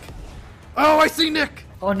that Nick? Oh, I see Nick!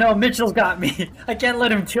 Oh no, Mitchell's got me. I can't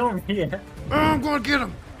let him kill me. Oh, I'm gonna get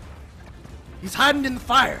him. He's hiding in the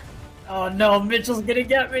fire. Oh no, Mitchell's gonna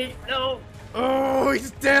get me. No. Oh,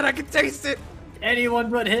 he's dead. I can taste it. Anyone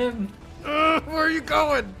but him. Where are you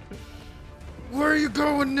going? Where are you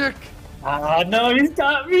going, Nick? Oh no, he's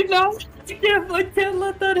got me. No, I can't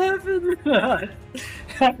let that happen.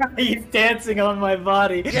 He's dancing on my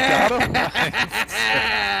body. Yeah.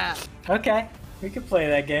 Okay, we can play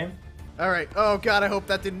that game. All right. Oh God, I hope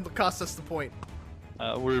that didn't cost us the point.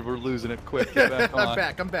 We're losing it quick. Get back on.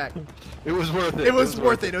 I'm back. It was worth it. It was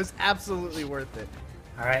worth it. It was absolutely worth it.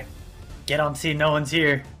 All right, get on C. No one's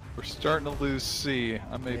here. We're starting to lose C.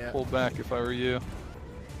 I may pull back if I were you.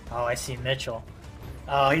 Oh, I see Mitchell.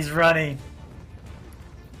 Oh, he's running.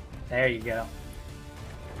 There you go.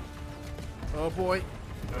 Oh boy.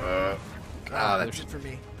 Oh, that's it for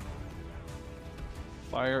me.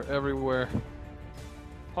 Fire everywhere.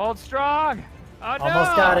 Hold strong. Oh no.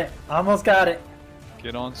 Almost got it. Almost got it.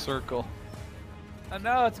 Get on circle. Oh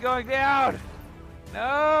no, it's going down!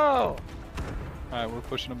 No! Alright, we're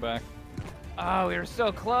pushing them back. Oh, we were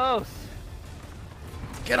so close.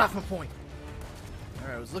 Get off my point. All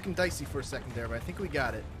right, I was looking dicey for a second there, but I think we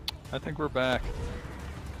got it. I think we're back.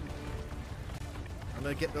 I'm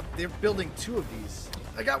gonna get. They're building 2 of these.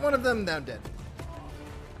 I got one of them down dead.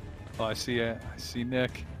 Oh, I see it. I see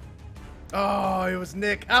Nick. Oh, it was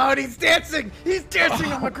Nick. Oh, and he's dancing. He's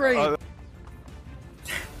dancing on my grave.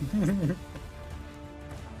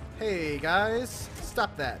 Hey guys,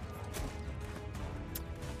 stop that.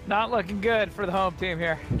 Not looking good for the home team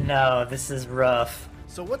here. No, this is rough.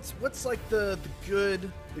 So what's like the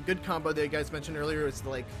good combo that you guys mentioned earlier? Is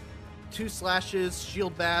like 2 slashes,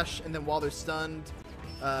 shield bash, and then while they're stunned,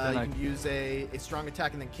 you can use a strong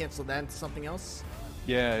attack and then cancel that into something else?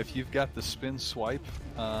 Yeah, if you've got the spin swipe,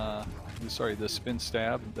 sorry, the spin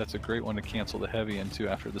stab, that's a great one to cancel the heavy into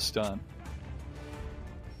after the stun.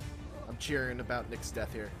 I'm cheering about Nick's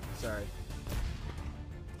death here. Sorry.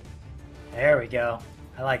 There we go.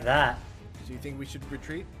 I like that. Do you think we should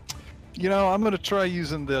retreat? You know, I'm going to try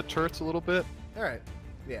using the turrets a little bit. All right.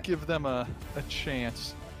 Yeah. Give them a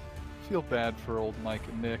chance. Feel bad for old Mike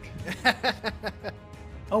and Nick.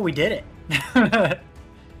 Oh, we did it.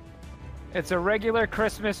 It's a regular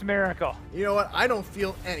Christmas miracle. You know what? I don't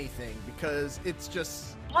feel anything because it's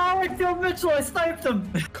just... Oh, I feel Mitchell. I sniped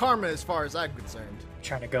him. Karma as far as I'm concerned.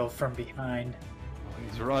 Trying to go from behind. Oh,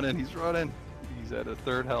 he's running. He's running. He's at a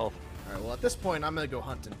 3rd health. All right, well, at this point, I'm going to go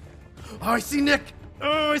hunting. Oh, I see Nick.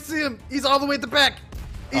 Oh, I see him. He's all the way at the back.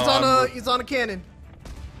 He's on a cannon.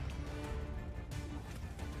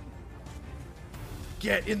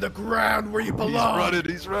 Get in the ground where you belong. He's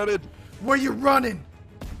running. He's running. Where you running?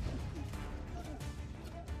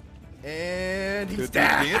 And he's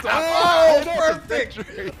down. Oh, perfect.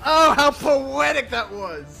 Oh, how poetic that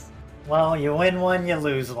was. Well, you win one, you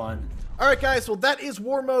lose one. All right, guys. Well, that is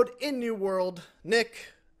War Mode in New World. Nick,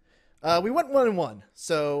 we went 1-1.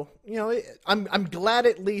 So, you know, I'm glad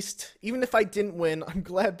at least, even if I didn't win, I'm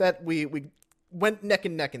glad that we went neck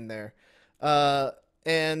and neck in there.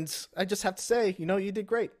 And I just have to say, you know, you did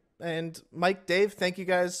great. And Mike, Dave, thank you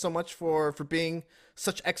guys so much for being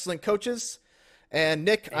such excellent coaches. And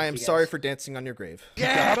Nick, I am sorry for dancing on your grave.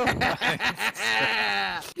 Yeah!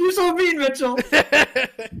 You're so mean, Mitchell!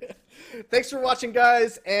 Thanks for watching,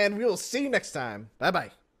 guys, and we will see you next time.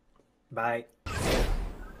 Bye-bye. Bye.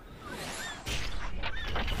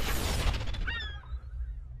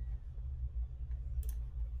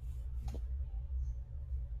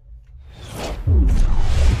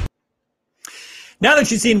 Now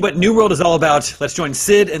that you've seen what New World is all about, let's join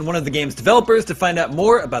Sid and one of the game's developers to find out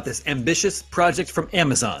more about this ambitious project from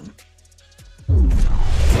Amazon.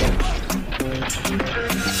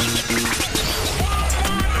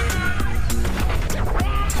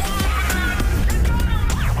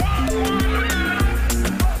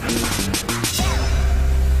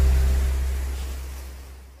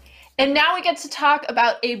 And now we get to talk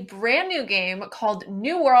about a brand new game called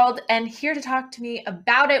New World. And here to talk to me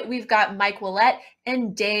about it, we've got Mike Willett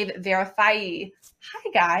and Dave Verifai.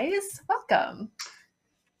 Hi, guys. Welcome.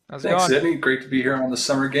 How's it Thanks, going? Sydney. Great to be here on the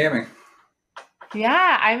Summer Gaming.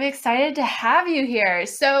 Yeah, I'm excited to have you here.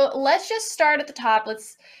 So let's just start at the top.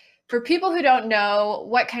 For people who don't know,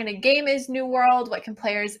 what kind of game is New World? What can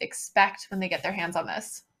players expect when they get their hands on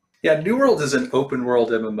this? Yeah, New World is an open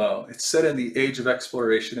world MMO. It's set in the age of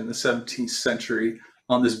exploration in the 17th century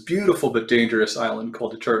on this beautiful but dangerous island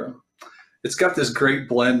called Eternum. It's got this great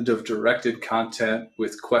blend of directed content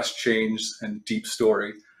with quest chains and deep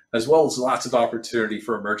story, as well as lots of opportunity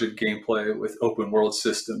for emergent gameplay with open world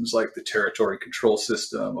systems like the territory control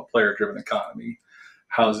system, a player-driven economy,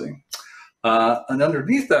 housing. And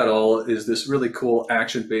underneath that all is this really cool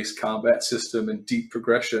action-based combat system and deep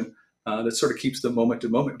progression that sort of keeps the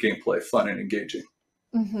moment-to-moment gameplay fun and engaging.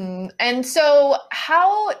 Mm-hmm. And so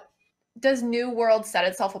how does New World set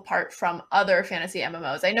itself apart from other fantasy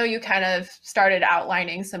MMOs? I know you kind of started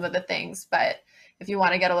outlining some of the things, but if you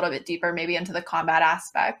want to get a little bit deeper, maybe into the combat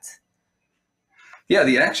aspect. Yeah,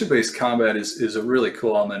 the action-based combat is a really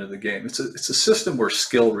cool element of the game. It's a system where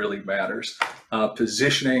skill really matters.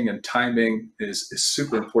 Positioning and timing is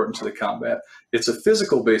super important to the combat. It's a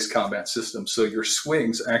physical-based combat system, so your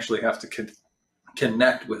swings actually have to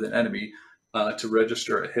connect with an enemy to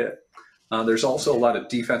register a hit. There's also a lot of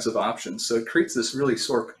defensive options, so it creates this really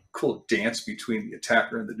sort of cool dance between the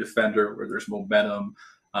attacker and the defender, where there's momentum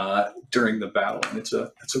during the battle. And it's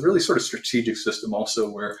a really sort of strategic system also,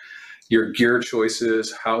 where your gear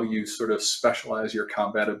choices, how you sort of specialize your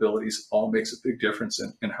combat abilities, all makes a big difference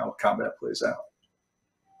in how combat plays out.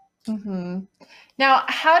 Now,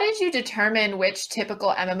 how did you determine which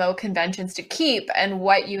typical MMO conventions to keep and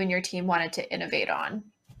what you and your team wanted to innovate on?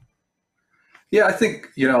 Yeah, I think,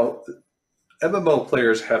 MMO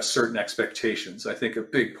players have certain expectations. I think a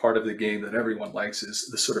big part of the game that everyone likes is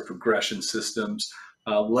the sort of progression systems,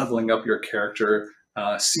 leveling up your character,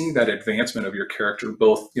 seeing that advancement of your character,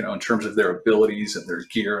 both in terms of their abilities and their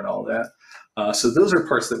gear and all that. So those are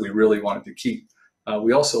parts that we really wanted to keep.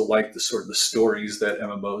 We also like the sort of the stories that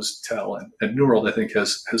MMOs tell, and New World I think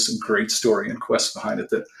has some great story and quests behind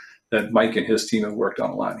it that Mike and his team have worked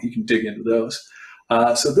on a lot. He can dig into those.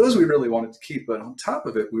 So those we really wanted to keep, but on top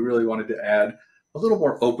of it, we really wanted to add a little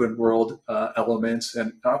more open world elements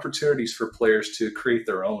and opportunities for players to create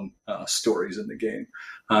their own stories in the game.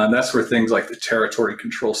 And that's where things like the territory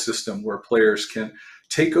control system, where players can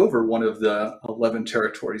take over one of the 11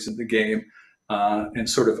 territories in the game and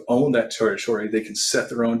sort of own that territory. They can set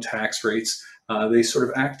their own tax rates. They sort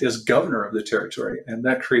of act as governor of the territory, and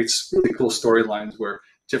that creates really cool storylines where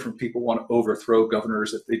different people want to overthrow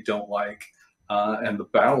governors that they don't like. And the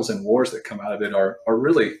battles and wars that come out of it are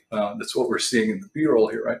really, that's what we're seeing in the B-roll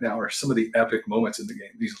here right now, are some of the epic moments in the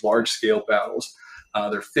game, these large-scale battles.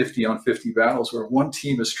 They're 50-on-50 battles where one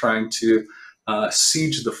team is trying to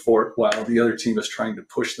siege the fort while the other team is trying to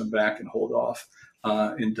push them back and hold off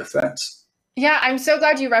in defense. Yeah, I'm so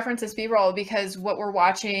glad you referenced this B-roll, because what we're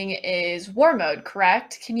watching is War Mode,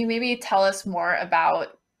 correct? Can you maybe tell us more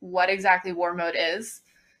about what exactly War Mode is?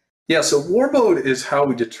 Yeah, so War Mode is how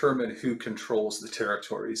we determine who controls the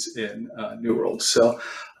territories in New World. So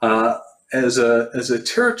as a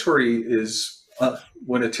territory is,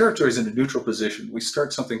 when a territory is in a neutral position, we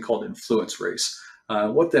start something called influence race.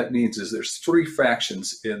 What that means is there's 3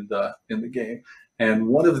 factions in the game. And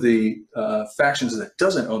one of the factions that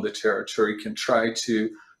doesn't own the territory can try to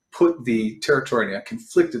put the territory in a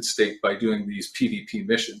conflicted state by doing these PvP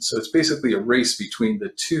missions. So it's basically a race between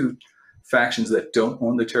the 2 factions that don't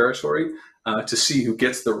own the territory to see who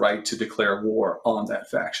gets the right to declare war on that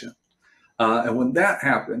faction. And when that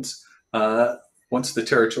happens, once the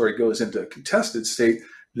territory goes into a contested state,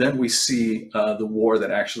 then we see the war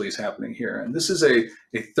that actually is happening here. And this is a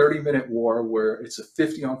 30-minute war where it's a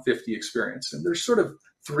 50-on-50 experience. And there's sort of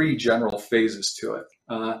 3 general phases to it.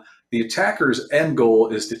 The attacker's end goal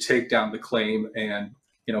is to take down the claim and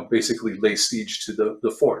basically lay siege to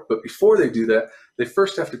the fort. But before they do that, they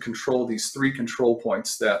first have to control these 3 control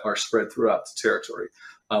points that are spread throughout the territory.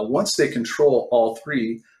 Once they control all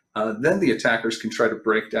 3, then the attackers can try to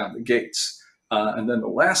break down the gates. And then the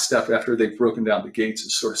last step after they've broken down the gates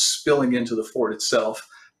is sort of spilling into the fort itself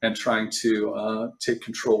and trying to take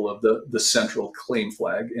control of the central claim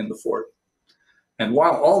flag in the fort. And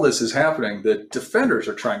while all this is happening, the defenders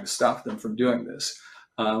are trying to stop them from doing this.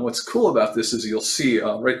 What's cool about this is you'll see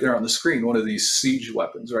right there on the screen one of these siege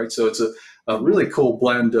weapons, right? So it's a really cool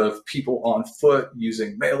blend of people on foot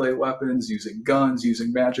using melee weapons, using guns,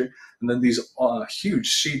 using magic, and then these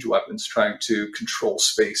huge siege weapons trying to control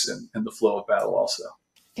space and the flow of battle also.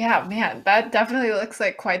 Yeah, man, that definitely looks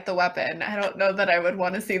like quite the weapon. I don't know that I would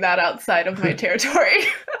want to see that outside of my territory.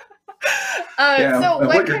 So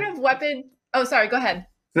what kind of weapon? Oh, sorry, go ahead.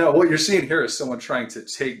 No, what you're seeing here is someone trying to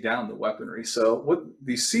take down the weaponry. So what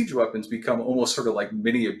these siege weapons become almost sort of like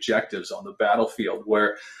mini objectives on the battlefield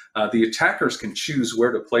where the attackers can choose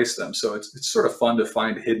where to place them. So it's sort of fun to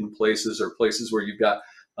find hidden places or places where you've got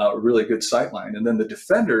a really good sightline. And then the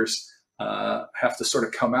defenders have to sort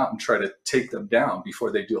of come out and try to take them down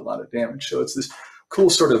before they do a lot of damage. So it's this cool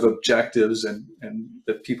sort of objectives and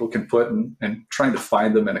that people can put and trying to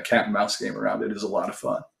find them in a cat and mouse game around it is a lot of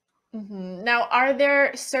fun. Mm-hmm. Now, are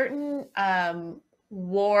there certain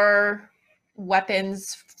war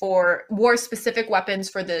specific weapons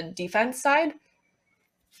for the defense side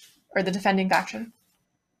or the defending faction?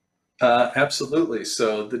 Absolutely.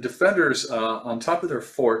 So the defenders on top of their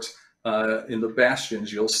fort in the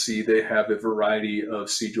bastions, you'll see they have a variety of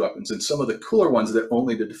siege weapons. And some of the cooler ones that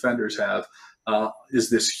only the defenders have is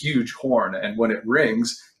this huge horn. And when it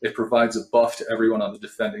rings, it provides a buff to everyone on the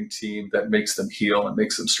defending team that makes them heal and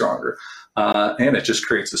makes them stronger. And it just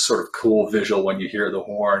creates this sort of cool visual when you hear the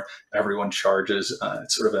horn, everyone charges.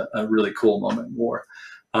 It's sort of a really cool moment in war.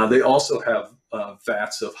 They also have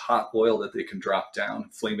vats of hot oil that they can drop down,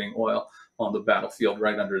 flaming oil, on the battlefield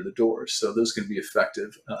right under the doors. So those can be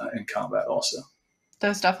effective in combat also.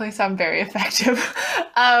 Those definitely sound very effective.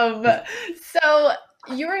 So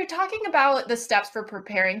you were talking about the steps for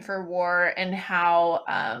preparing for war and how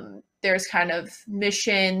there's kind of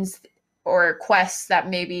missions or quests that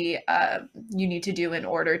maybe you need to do in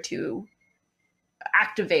order to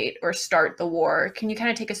activate or start the war. Can you kind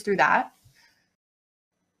of take us through that?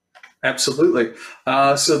 Absolutely.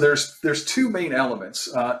 So there's two main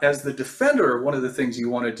elements. As the defender, one of the things you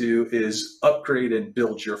want to do is upgrade and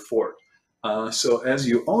build your fort. So as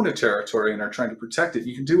you own a territory and are trying to protect it,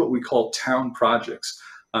 you can do what we call town projects,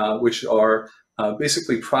 which are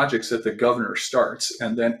basically projects that the governor starts,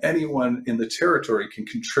 and then anyone in the territory can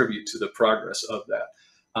contribute to the progress of that.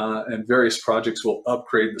 And various projects will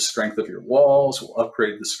upgrade the strength of your walls, will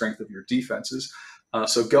upgrade the strength of your defenses.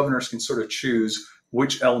 So governors can sort of choose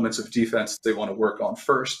which elements of defense they want to work on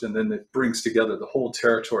first, and then it brings together the whole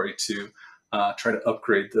territory to try to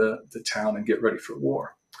upgrade the town and get ready for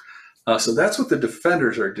war. So that's what the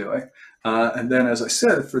defenders are doing. And then, as I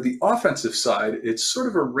said, for the offensive side, it's sort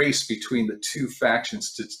of a race between the two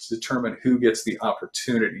factions to determine who gets the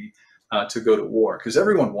opportunity to go to war, because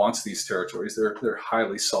everyone wants these territories. They're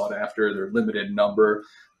highly sought after, they're limited in number,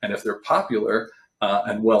 and if they're popular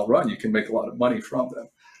and well run, you can make a lot of money from them.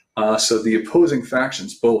 So the opposing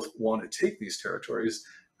factions both want to take these territories,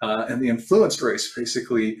 and the influence race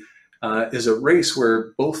basically is a race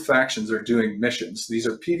where both factions are doing missions. These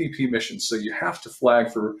are PvP missions, so you have to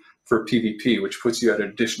flag for PvP, which puts you at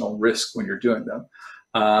additional risk when you're doing them.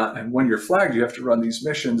 And when you're flagged, you have to run these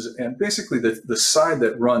missions, and basically the side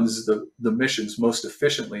that runs the missions most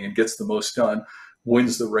efficiently and gets the most done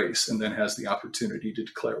wins the race and then has the opportunity to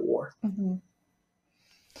declare war. Mm-hmm.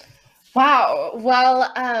 Wow.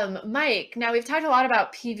 Well, Mike, now we've talked a lot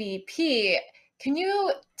about PvP. Can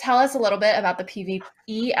you tell us a little bit about the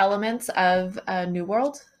PvE elements of New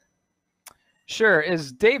World? Sure.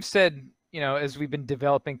 As Dave said, as we've been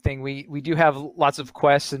developing things, we do have lots of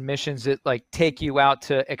quests and missions that take you out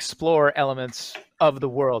to explore elements of the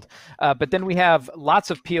world. But then we have lots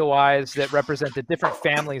of POIs that represent the different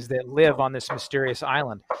families that live on this mysterious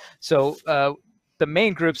island. So the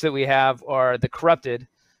main groups that we have are the Corrupted,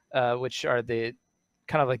 which are the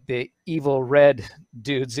kind of like the evil red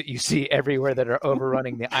dudes that you see everywhere that are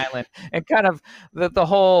overrunning the island, and kind of the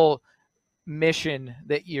whole mission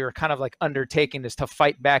that you're kind of undertaking is to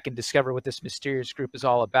fight back and discover what this mysterious group is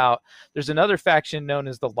all about. There's another faction known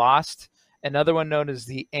as the Lost, another one known as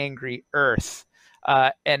the Angry Earth,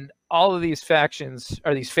 and all of these factions,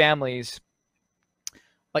 or these families,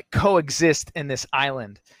 coexist in this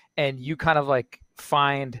island, and you kind of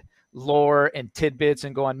find lore and tidbits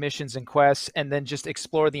and go on missions and quests, and then just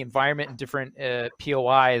explore the environment and different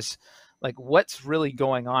POIs, what's really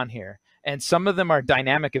going on here. And some of them are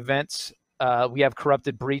dynamic events. We have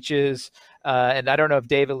Corrupted Breaches, and I don't know if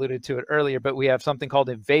Dave alluded to it earlier, but we have something called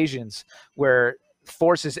invasions, where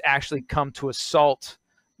forces actually come to assault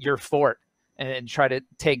your fort and try to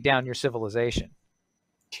take down your civilization.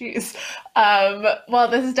 Jeez. Well,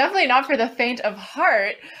 this is definitely not for the faint of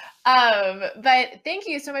heart. But thank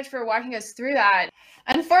you so much for walking us through that.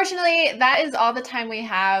 Unfortunately, that is all the time we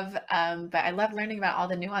have, but I love learning about all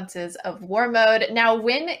the nuances of War Mode. Now,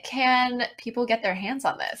 when can people get their hands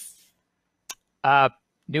on this?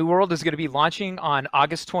 New World is going to be launching on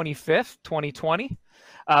August 25th, 2020.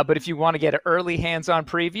 But if you want to get an early hands-on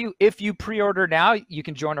preview, if you pre-order now, you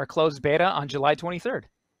can join our closed beta on July 23rd.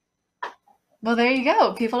 Well, there you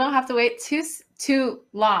go. People don't have to wait too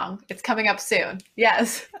long. It's coming up soon.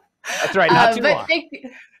 Yes. That's right. Not too long.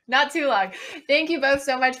 Not too long. Thank you both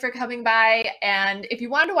so much for coming by. And if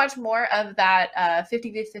you want to watch more of that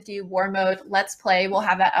 50v50 War Mode Let's Play, we'll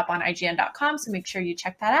have that up on IGN.com. So make sure you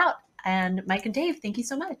check that out. And Mike and Dave, thank you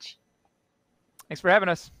so much. Thanks for having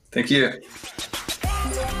us. Thank you.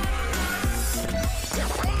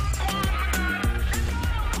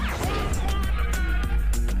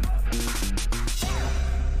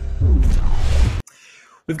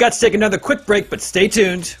 We've got to take another quick break, but stay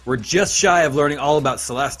tuned. We're just shy of learning all about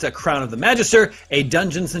Celesta Crown of the Magister, a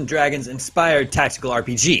Dungeons & Dragons-inspired tactical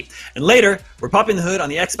RPG. And later, we're popping the hood on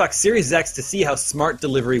the Xbox Series X to see how smart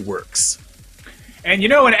delivery works. And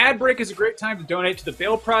an ad break is a great time to donate to the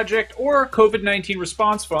Bail Project or COVID-19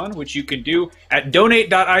 Response Fund, which you can do at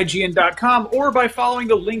donate.ign.com or by following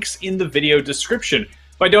the links in the video description.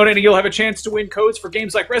 By donating, you'll have a chance to win codes for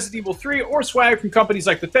games like Resident Evil 3 or swag from companies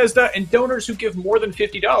like Bethesda, and donors who give more than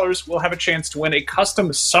 $50 will have a chance to win a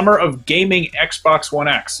custom Summer of Gaming Xbox One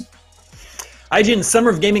X. IGN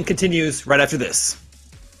Summer of Gaming continues right after this.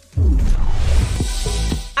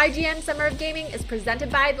 IGN Summer of Gaming is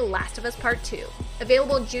presented by The Last of Us Part 2,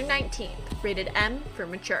 available June 19th, rated M for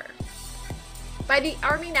mature. By the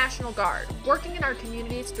Army National Guard, working in our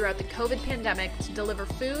communities throughout the COVID pandemic to deliver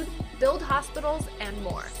food, build hospitals, and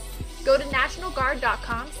more. Go to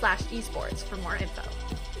nationalguard.com/esports for more info.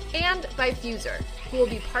 And by Fuser, who will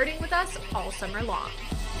be partying with us all summer long.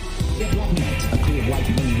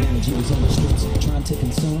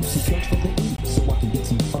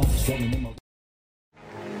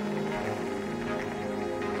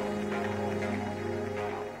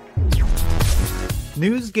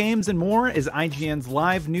 News, games, and more is IGN's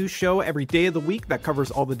live news show every day of the week that covers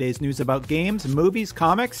all the day's news about games, movies,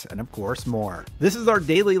 comics, and of course more. This is our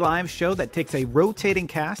daily live show that takes a rotating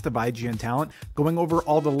cast of IGN talent, going over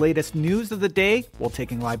all the latest news of the day while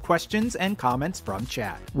taking live questions and comments from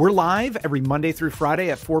chat. We're live every Monday through Friday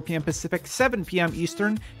at 4 p.m. Pacific, 7 p.m.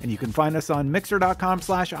 Eastern, and you can find us on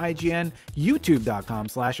mixer.com/IGN,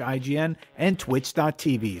 youtube.com/IGN, and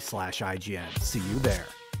twitch.tv/IGN. See you there.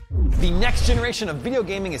 The next generation of video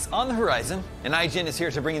gaming is on the horizon, and IGN is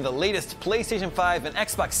here to bring you the latest PlayStation 5 and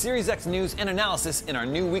Xbox Series X news and analysis in our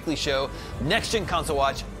new weekly show, Next Gen Console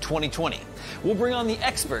Watch 2020. We'll bring on the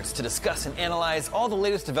experts to discuss and analyze all the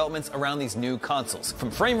latest developments around these new consoles.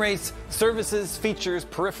 From frame rates, services, features,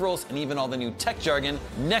 peripherals, and even all the new tech jargon,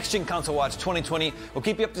 Next Gen Console Watch 2020 will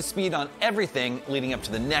keep you up to speed on everything leading up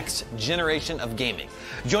to the next generation of gaming.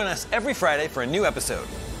 Join us every Friday for a new episode.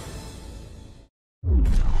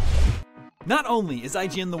 Not only is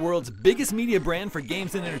IGN the world's biggest media brand for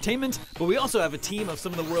games and entertainment, but we also have a team of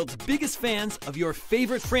some of the world's biggest fans of your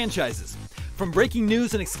favorite franchises. From breaking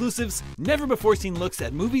news and exclusives, never-before-seen looks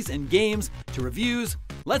at movies and games, to reviews,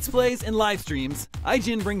 let's plays, and live streams,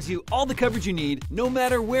 IGN brings you all the coverage you need, no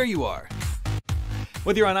matter where you are.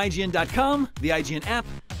 Whether you're on IGN.com, the IGN app,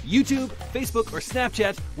 YouTube, Facebook, or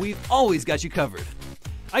Snapchat, we've always got you covered.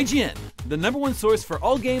 IGN, the #1 source for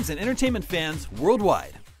all games and entertainment fans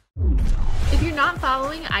worldwide. If you're not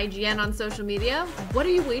following IGN on social media, what are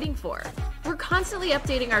you waiting for? We're constantly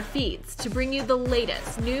updating our feeds to bring you the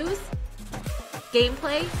latest news,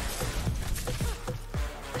 gameplay,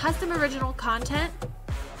 custom original content,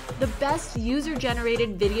 the best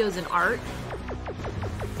user-generated videos and art,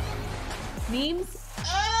 memes,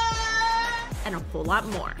 and a whole lot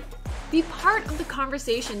more. Be part of the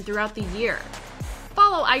conversation throughout the year.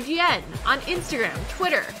 Follow IGN on Instagram,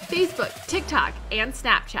 Twitter, Facebook, TikTok, and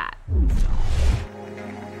Snapchat.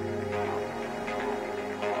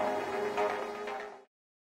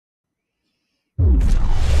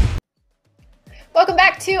 Welcome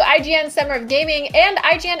back to IGN Summer of Gaming and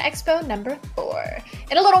IGN Expo number 4.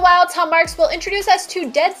 In a little while, Tom Marks will introduce us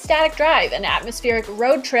to Dead Static Drive, an atmospheric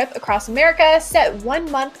road trip across America set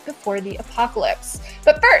 1 month before the apocalypse.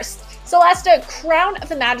 But first, Solasta Crown of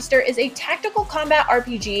the Magister is a tactical combat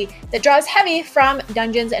RPG that draws heavy from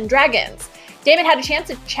Dungeons & Dragons. Damon had a chance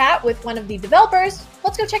to chat with one of the developers.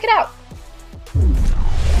 Let's go check it out.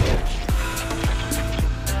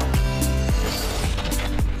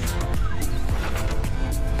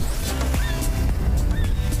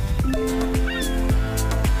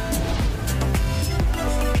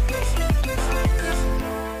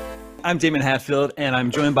 I'm Damon Hatfield, and I'm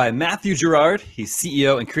joined by Matthew Gerard. He's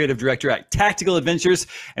CEO and Creative Director at Tactical Adventures,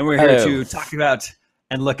 and we're here to talk about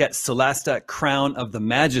and look at Solasta Crown of the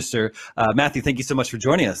Magister. Matthew, thank you so much for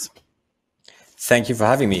joining us. Thank you for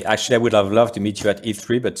having me. Actually, I would have loved to meet you at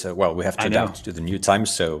E3, but well, we have to adapt to the new time,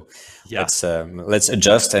 so yeah. Let's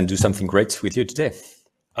adjust and do something great with you today.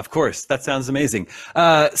 Of course, that sounds amazing.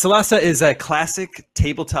 Solasta is a classic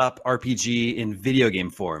tabletop RPG in video game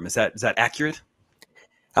form. Is that accurate?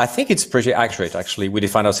 I think it's pretty accurate, actually. We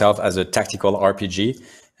define ourselves as a tactical RPG,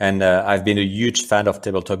 and I've been a huge fan of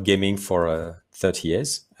tabletop gaming for 30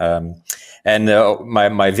 years.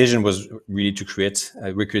 My vision was really to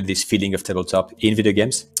recreate this feeling of tabletop in video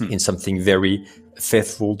games in something very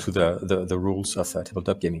faithful to the rules of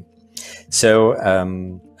tabletop gaming. So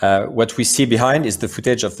what we see behind is the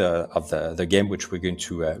footage of the game, which we're going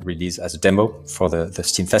to release as a demo for the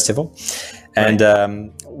Steam Festival. And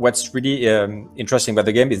what's really interesting about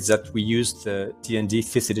the game is that we used the D&D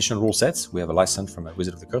 5th edition rule sets. We have a license from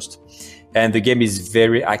Wizard of the Coast. And the game is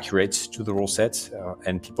very accurate to the rule set.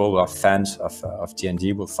 And people who are fans of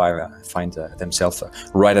D&D will find themselves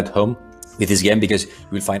right at home with this game, because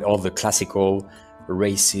you will find all the classical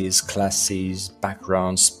races, classes,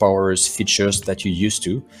 backgrounds, powers, features that you're used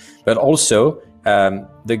to. But also,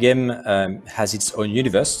 the game has its own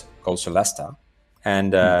universe called Solasta.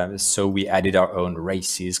 And so we added our own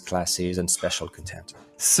races, classes, and special content.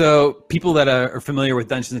 So people that are familiar with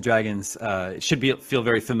Dungeons & Dragons should feel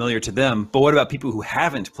very familiar to them. But what about people who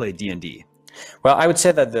haven't played D&D? Well, I would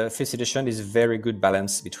say that the 5th edition is a very good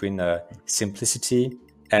balance between simplicity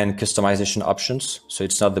and customization options. So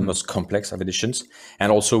it's not the most complex of editions.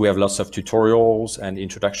 And also we have lots of tutorials and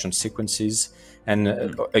introduction sequences.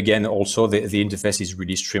 And again, also the interface is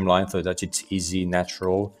really streamlined so that it's easy,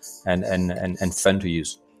 natural, and fun to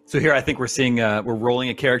use. So here I think we're seeing, we're rolling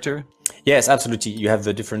a character. Yes, absolutely. You have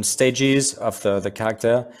the different stages of the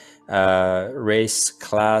character, race,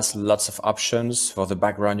 class, lots of options. For the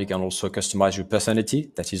background, you can also customize your personality.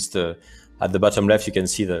 That is at the bottom left, you can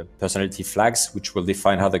see the personality flags, which will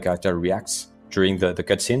define how the character reacts during the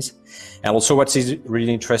cutscenes. And also what is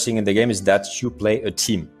really interesting in the game is that you play a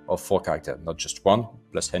team of 4 characters, not just one,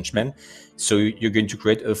 plus henchmen. So you're going to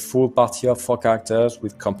create a full party of 4 characters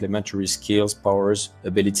with complementary skills, powers,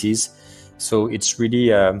 abilities. So it's really,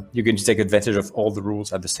 you're going to take advantage of all the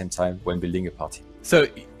rules at the same time when building a party. So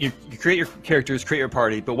you create your characters, create your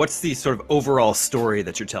party, but what's the sort of overall story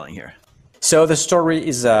that you're telling here? So the story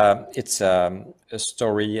is it's a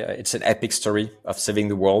story. It's an epic story of saving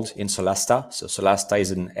the world in Solasta. So Solasta is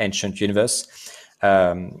an ancient universe.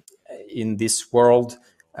 In this world,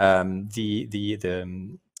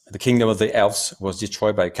 the kingdom of the elves was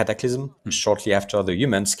destroyed by a cataclysm. Shortly after, the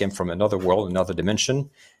humans came from another world, another dimension,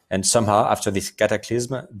 and somehow after this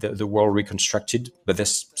cataclysm, the world reconstructed. But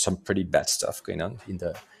there's some pretty bad stuff going on in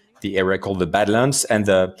the area called the Badlands, and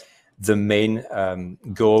the main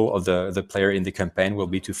goal of the player in the campaign will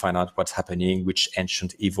be to find out what's happening, which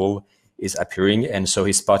ancient evil is appearing. And so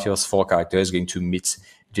his party of 4 characters is going to meet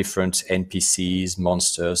different NPCs,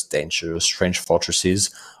 monsters, dangers, strange fortresses,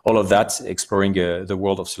 all of that, exploring the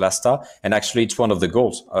world of Solasta. And actually, it's one of the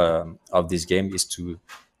goals of this game is to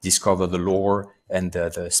discover the lore and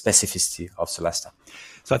the specificity of Solasta.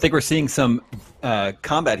 So I think we're seeing some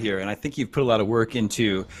combat here, and I think you've put a lot of work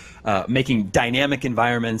into making dynamic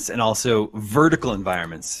environments and also vertical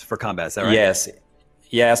environments for combat. Is that right?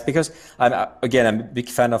 Yes, because I'm a big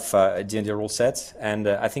fan of D&D rule set, and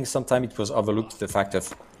I think sometimes it was overlooked the fact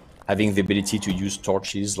of having the ability to use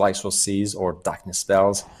torches, light sources, or darkness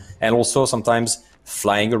spells, and also sometimes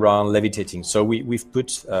flying around, levitating. So we've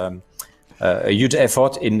put a huge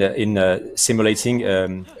effort in simulating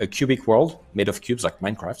a cubic world made of cubes, like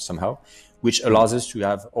Minecraft somehow, which allows us to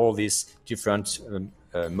have all these different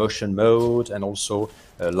motion mode and also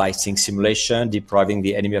lighting simulation, depriving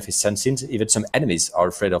the enemy of his senses. Even some enemies are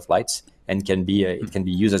afraid of light and can be it can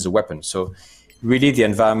be used as a weapon. So really, the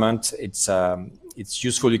environment it's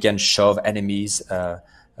useful. You can shove enemies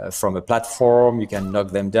from a platform. You can knock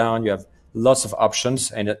them down. You have lots of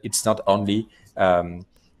options, and it's not only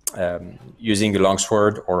using a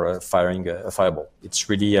longsword or firing a fireball. It's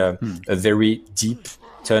really a very deep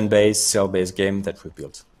turn-based, cell-based game that we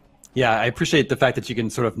built. Yeah, I appreciate the fact that you can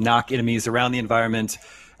sort of knock enemies around the environment.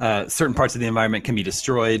 Certain parts of the environment can be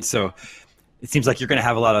destroyed. So it seems like you're going to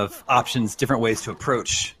have a lot of options, different ways to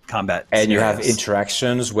approach combat. And scenarios. you have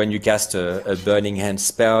interactions. When you cast a burning hand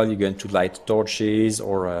spell, you're going to light torches,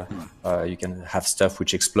 or you can have stuff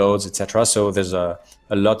which explodes, etc. So there's a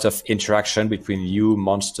lot of interaction between you,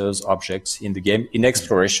 monsters, objects in the game, in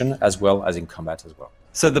exploration as well as in combat as well.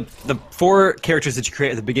 So the 4 characters that you create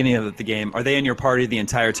at the beginning of the game, are they in your party the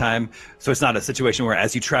entire time? So it's not a situation where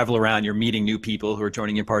as you travel around, you're meeting new people who are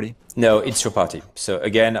joining your party? No, it's your party. So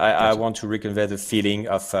again, I want to reconvey the feeling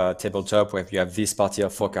of tabletop where you have this party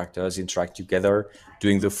of 4 characters interact together,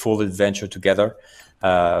 doing the full adventure together.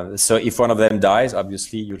 So if one of them dies,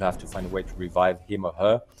 obviously you'll have to find a way to revive him or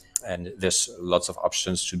her. And there's lots of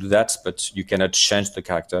options to do that, but you cannot change the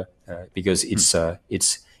character because it's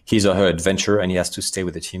his or her adventure, and he has to stay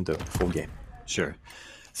with the team the full game. Sure.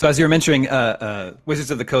 So as you were mentioning, Wizards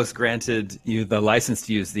of the Coast granted you the license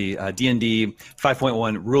to use the D&D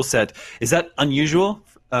 5.1 rule set. Is that unusual?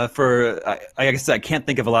 I guess I can't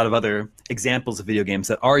think of a lot of other examples of video games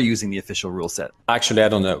that are using the official rule set. Actually, I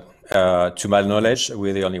don't know. To my knowledge,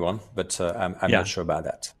 we're the only one, but I'm not sure about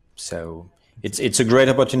that. So it's a great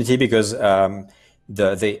opportunity because the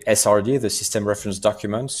SRD, the system reference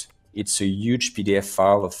documents, it's a huge PDF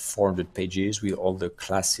file of 400 pages with all the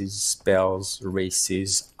classes, spells,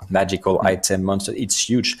 races, magical item, monster. It's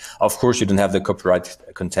huge. Of course, you don't have the copyright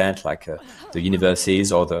content like the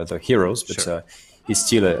universes or the heroes, but it's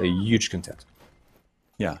still a huge content.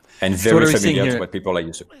 Yeah. And very familiar to what people are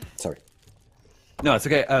used to. Sorry. No, it's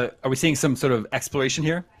okay. Are we seeing some sort of exploration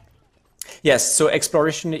here? Yes, so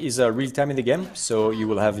exploration is real time in the game. So you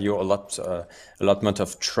will have your allotment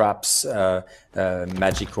of traps,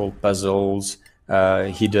 magical puzzles,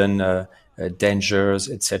 hidden dangers,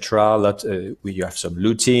 etc. You have some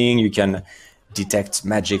looting. You can detect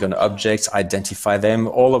magic on objects, identify them.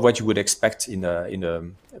 All of what you would expect in a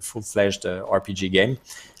full-fledged RPG game.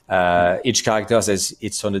 Each character has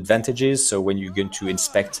its own advantages. So when you're going to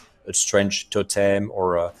inspect a strange totem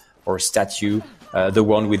or statue, the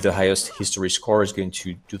one with the highest history score is going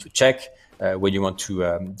to do the check. When you want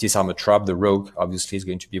to disarm a trap, the rogue obviously is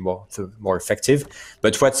going to be more effective.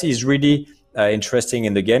 But what is really interesting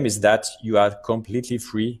in the game is that you are completely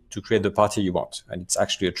free to create the party you want. And it's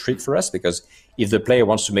actually a treat for us, because if the player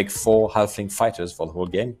wants to make 4 halfling fighters for the whole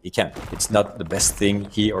game, he can. It's not the best thing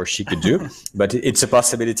he or she could do, but it's a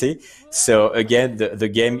possibility. So again, the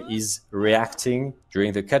game is reacting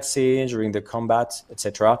during the cutscenes, during the combat,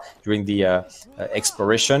 etc., during the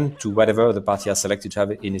exploration to whatever the party has selected to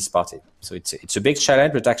have in his party. So it's a big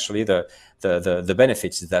challenge, but actually the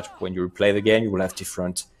benefits is that when you play the game, you will have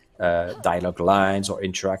different dialogue lines or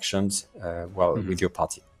interactions with your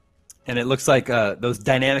party. And it looks like those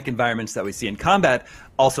dynamic environments that we see in combat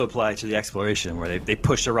also apply to the exploration, where they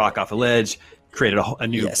push a rock off a ledge, created a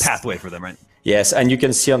new pathway for them, right? Yes, and you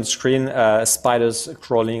can see on the screen spiders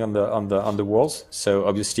crawling on the walls. So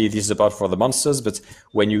obviously this is about for the monsters, but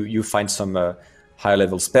when you find some high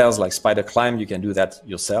level spells like spider climb, you can do that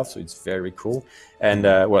yourself. So it's very cool. And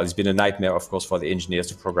well, it's been a nightmare, of course, for the engineers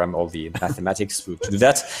to program all the mathematics to do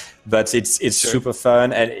that. But it's super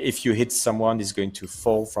fun. And if you hit someone, it's going to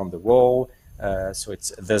fall from the wall. So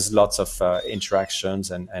there's lots of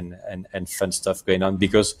interactions and fun stuff going on,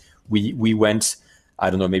 because we went,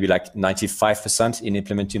 I don't know, maybe like 95% in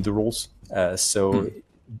implementing the rules.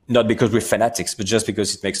 Not because we're fanatics, but just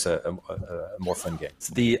because it makes a more fun game.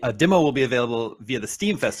 So the demo will be available via the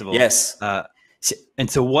Steam Festival. Yes.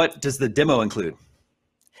 And so what does the demo include?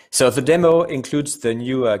 So the demo includes the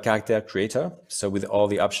new character creator. So with all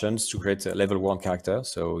the options to create a level 1 character.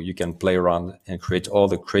 So you can play around and create all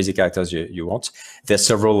the crazy characters you want. There's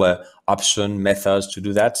several option methods to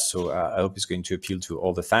do that. So I hope it's going to appeal to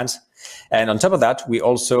all the fans. And on top of that, we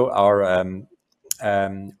also are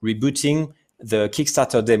rebooting the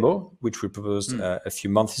Kickstarter demo, which we proposed a few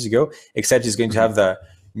months ago, except it's going to have the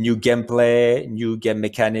new gameplay, new game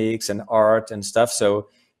mechanics and art and stuff. So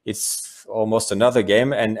it's almost another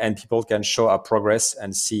game, and people can show our progress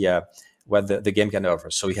and see what the game can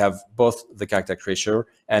offer. So we have both the character creator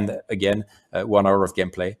and, again, 1 hour of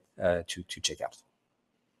gameplay to check out.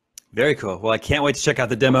 Very cool. Well, I can't wait to check out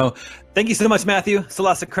the demo. Thank you so much, Matthew.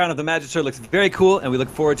 Solasta Crown of the Magister looks very cool, and we look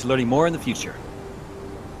forward to learning more in the future.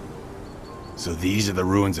 So these are the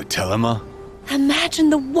ruins of Telema?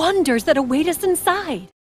 Imagine the wonders that await us inside.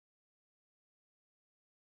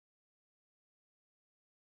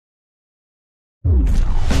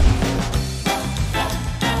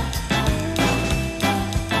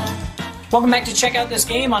 Welcome back to Check Out This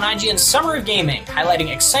Game on IGN Summer of Gaming,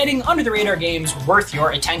 highlighting exciting under-the-radar games worth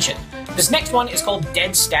your attention. This next one is called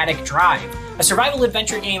Dead Static Drive, a survival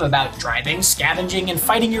adventure game about driving, scavenging, and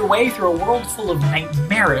fighting your way through a world full of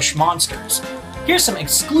nightmarish monsters. Here's some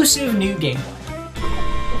exclusive new gameplay.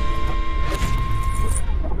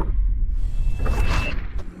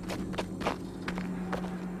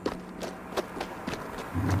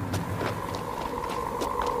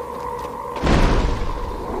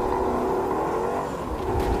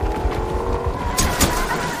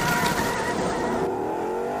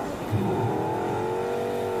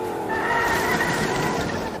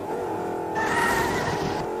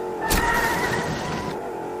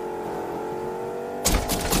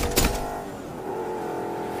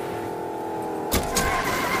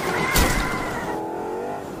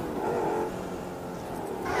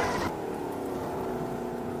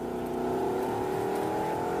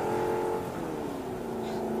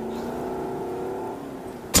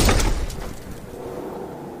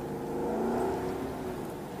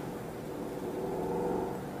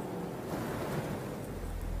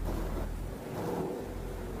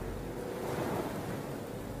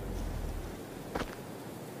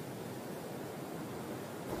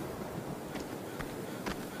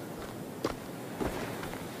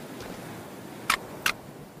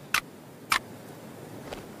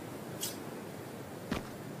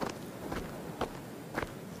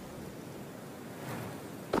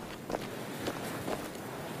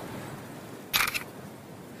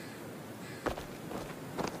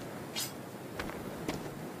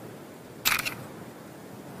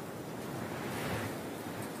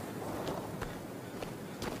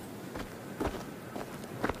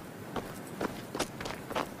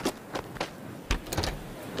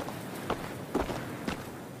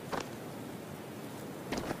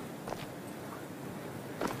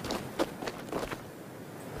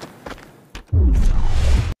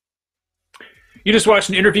 You just watched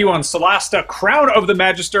an interview on Solasta, Crown of the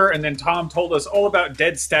Magister, and then Tom told us all about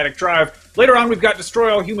Dead Static Drive. Later on, we've got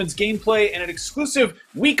Destroy All Humans gameplay and an exclusive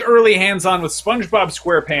week-early hands-on with SpongeBob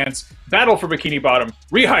SquarePants, Battle for Bikini Bottom,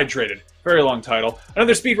 Rehydrated. Very long title.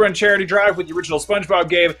 Another speedrun charity drive with the original SpongeBob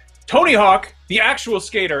game, Tony Hawk, the actual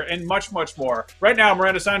skater, and much, much more. Right now,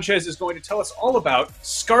 Miranda Sanchez is going to tell us all about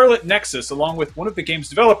Scarlet Nexus, along with one of the game's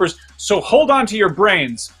developers, so hold on to your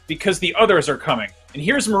brains, because the others are coming. And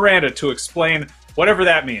here's Miranda to explain whatever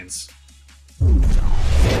that means.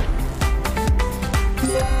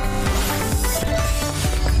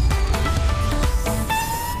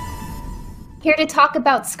 Here to talk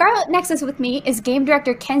about Scarlet Nexus with me is game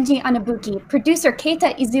director Kenji Anabuki, producer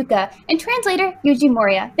Keita Izuka, and translator Yuji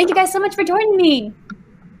Moria. Thank you guys so much for joining me.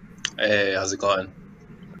 Hey, how's it going?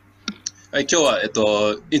 はい、今日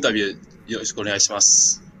はインタビューよろしくお願いしま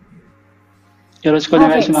す。よろしくお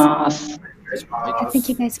願いします。Thank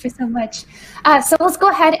you guys for so much. So let's go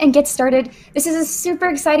ahead and get started. This is a super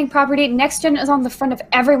exciting property. Next Gen is on the front of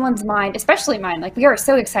everyone's mind, especially mine. Like, we are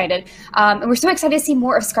so excited. And we're so excited to see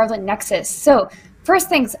more of Scarlet Nexus. So first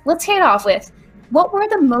things, let's hit it off with, what were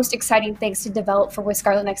the most exciting things to develop for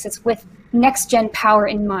Scarlet Nexus with Next Gen power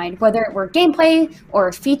in mind? Whether it were gameplay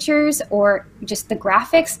or features or just the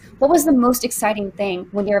graphics, what was the most exciting thing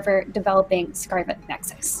when you're ever developing Scarlet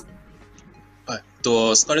Nexus?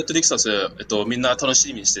 スカーレット・ネクサス、みんな楽し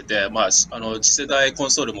みにしてて、次世代コ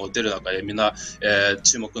ンソールも出る中でみんな、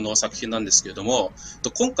注目の作品なんですけれども、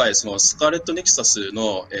今回そのスカーレット・ネクサス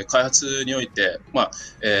の、開発において、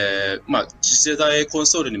次世代コン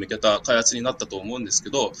ソールに向けた開発になったと思うんです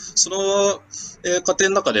けど、その、過程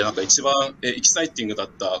の中でなんか一番、エキサイティングだっ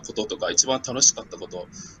たこととか、一番楽しかったこと、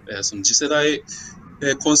その次世代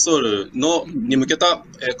コンソールに向けた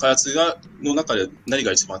開発の中で何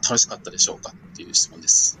が一番楽しかったでしょうかっていう質問で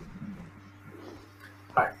す。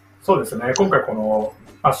はい、そうですね。今回この、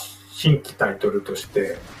新規タイトルとし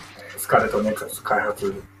てスカーレット・ネクサス開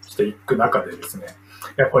発していく中でですね、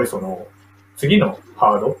やっぱりその次の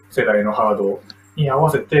世代のハードに合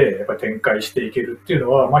わせてやっぱり展開していけるっていうの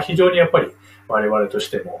は、非常にやっぱり我々とし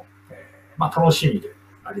ても、楽しみで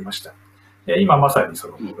ありました。今まさにそ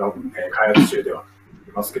の、開発中では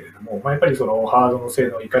いますけれども、やっぱりそのハードの性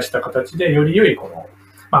能を生かした形でより良いこの、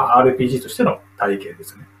RPG としての体験で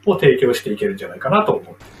すね、を提供していけるんじゃないかなと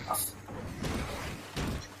思っています。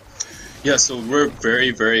Yeah, so we're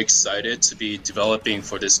very, very excited to be developing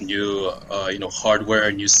for this new,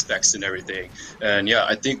 hardware, new specs and everything. And yeah,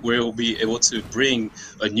 I think we'll be able to bring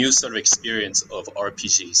a new sort of experience of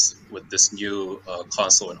RPGs with this new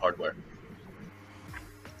console and hardware.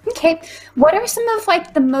 Okay, what are some of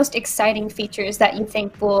the most exciting features that you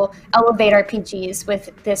think will elevate RPGs with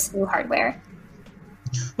this new hardware?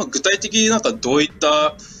 具体的になんかどういっ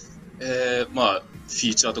た、フィ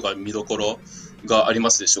ーチャーとか見どころがありま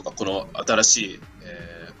すでしょうか。この新しい、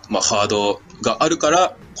ハードがあるか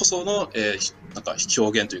らこその、なんか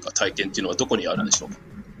表現というか体験っていうのはどこにあるんでしょう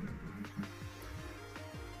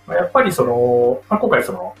か。やっぱりその、今回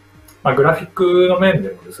その、グラフィックの面で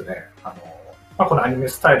もですね、このアニメ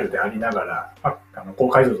スタイルでありながら、高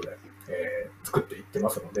解像度で、作っていってま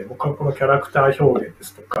すので、僕はこのキャラクター表現で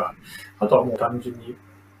すとか、あとはもう単純に、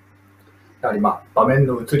やはり場面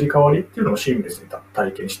の移り変わりっていうのをシームレスに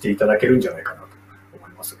体験していただけるんじゃないかなと思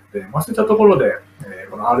いますので、そういったところで、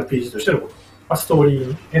この RPG としてのストーリ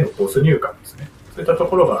ーへの没入感ですね、そういったと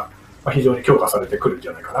ころが非常に強化されてくるんじ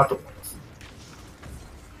ゃないかなと思います。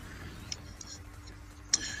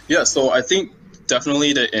Yeah, so I think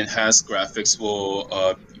definitely the enhanced graphics will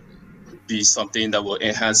be something that will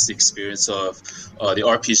enhance the experience of the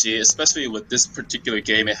RPG, especially with this particular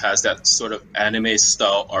game. It has that sort of anime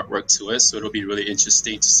style artwork to it, so it'll be really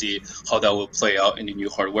interesting to see how that will play out in the new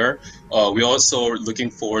hardware. We're also looking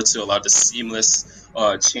forward to a lot of the seamless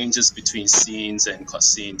changes between scenes and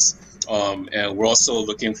cutscenes, and we're also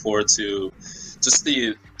looking forward to just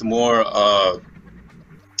the more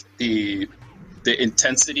the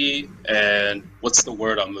intensity and what's the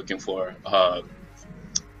word I'm looking for?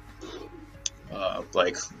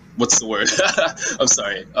 What's the word? I'm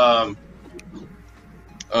sorry.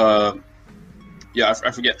 Yeah,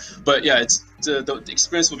 I forget. But yeah, it's the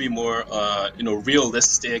experience will be more,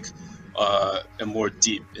 realistic and more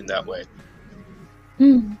deep in that way.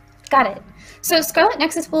 Got it. So Scarlet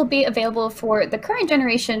Nexus will be available for the current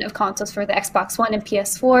generation of consoles for the Xbox One and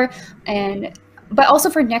PS4, but also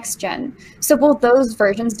for next gen. So will those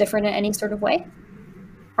versions differ in any sort of way?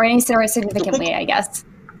 Or any sort of significant way, I guess?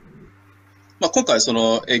 今回そ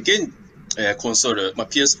の現コンソール、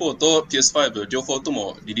PS4 と PS5 両方と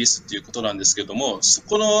もリリースっていうことなんですけども、そ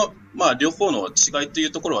この両方の違いとい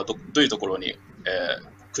うところはどういうところに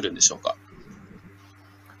来るんでしょうか。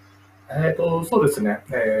そうですね。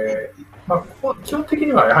基本的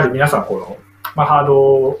にはやはり皆さんこのハー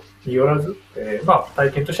ドによらず、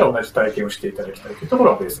体験としては同じ体験をしていただきたいというとこ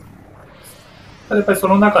ろがベースになります。ただやっぱりそ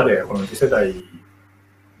の中でこの次世代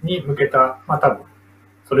に向けた多分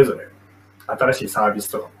それぞれ新しいサービス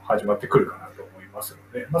とかも始まってくるかなと思います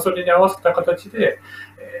ので、それに合わせた形で、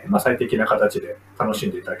最適な形で楽し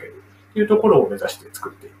んでいただけるというところを目指して作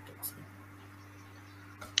っていってますね。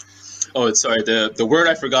Oh, sorry. The word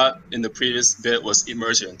I forgot in the previous bit was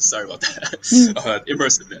immersion. Sorry about that.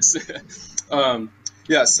 Immersiveness.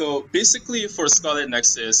 Yeah, so basically for Scarlet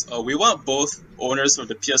Nexus, we want both owners of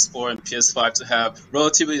the PS4 and PS5 to have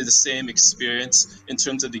relatively the same experience in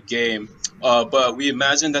terms of the game. But we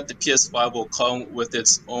imagine that the PS5 will come with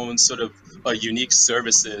its own sort of unique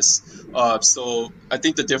services. So I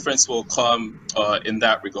think the difference will come in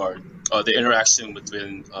that regard, the interaction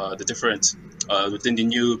between the different, within the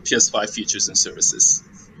new PS5 features and services.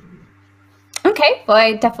 Okay, well,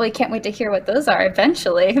 I definitely can't wait to hear what those are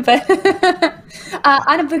eventually. But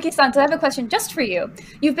Anabuki-san, so I have a question just for you.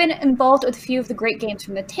 You've been involved with a few of the great games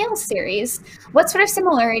from the Tales series. What sort of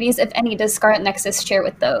similarities, if any, does Scarlet Nexus share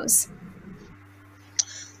with those?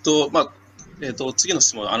 次の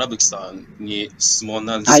質問、穴吹さんに質問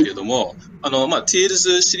なんですけれども、テイル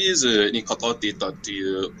ズシリーズに関わっていたってい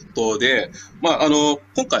うことで、今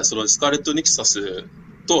回そのスカーレット・ニクサス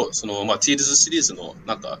とテイルズシリーズの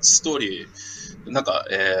ストーリー、同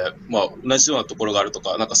じようなところがあると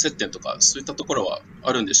か、接点とか、そういったところは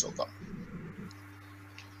あるんでしょうか？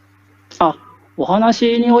お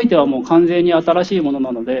話においてはもう完全に新しいもの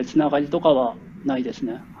なので、つながりとかはないです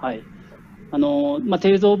ね。はい。テ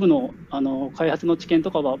イルズオブの、開発の知見と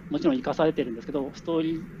かはもちろん生かされているんですけど、ストー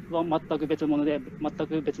リーは全く別物で、全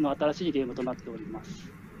く別の新しいゲームとなっております。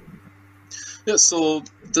Yeah, so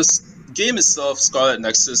this game itself, Scarlet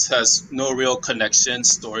Nexus, has no real connection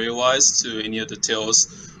story-wise to any of the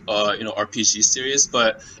Tales, RPG series,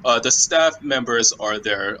 but the staff members are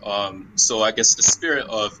there. So I guess the spirit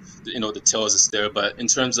of the Tales is there, but in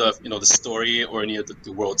terms of the story or any of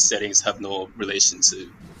the world settings, have no relation to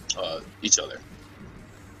each other.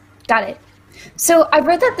 Got it. So I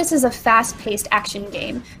read that this is a fast-paced action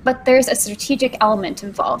game, but there's a strategic element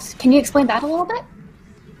involved. Can you explain that a little bit?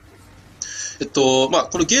 こ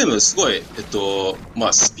のゲームすごい、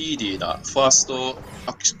スピーディーなファースト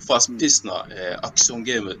ペースな、アクション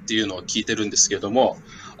ゲームっていうのを聞いてるんですけれども、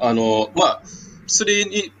それ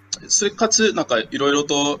かついろいろ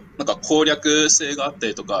と攻略性があった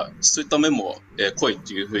りとか、そういった面も、濃いっ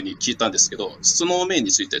ていうふうに聞いたんですけど、その面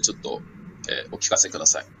についてちょっと、お聞かせくだ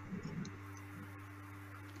さい。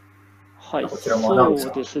はい、そ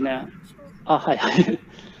うですね。はいはい。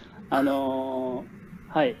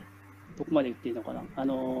はい。どこまで言っていいのかな。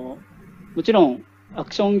もちろんア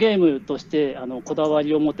クションゲームとしてこだわ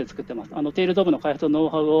りを持って作ってます。テイルズオブの開発のノウ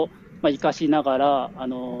ハウを活かしながら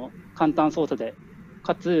簡単操作で、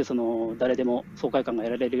かつ誰でも爽快感が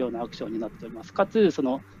得られるようなアクションになっております。かつ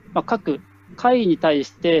各回に対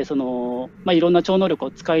していろんな超能力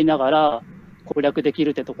を使いながら攻略でき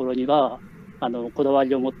るってところにはこだわ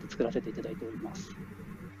りを持って作らせていただいております。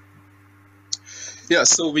Yeah,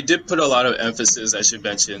 so we did put a lot of emphasis, as you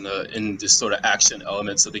mentioned, in the sort of action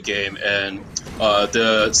elements of the game, and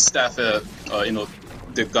the staff at,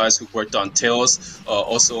 the guys who worked on Tales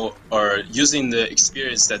also are using the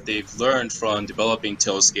experience that they've learned from developing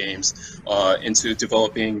Tales games into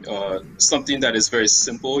developing something that is very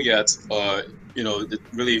simple, yet it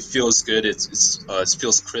really feels good. It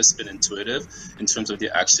feels crisp and intuitive in terms of the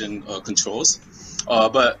action controls.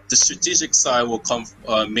 But the strategic side will come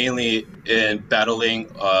mainly in battling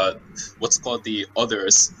what's called the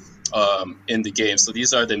others in the game. So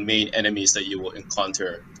these are the main enemies that you will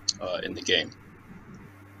encounter in the game.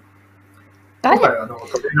 今回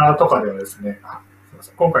トレーラーとかではですね、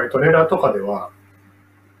今回トレーラーとかでは、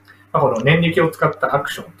この念力を使ったア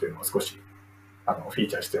クションっていうのを少しフィー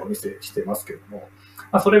チャーしてお見せしてますけれども、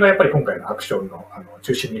それがやっぱり今回のアクションの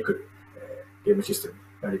中心に来るゲームシステムに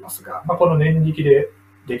なりますが、この念力で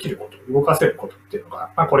できること、動かせることっていうの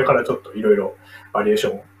が、これからちょっといろいろバリエーシ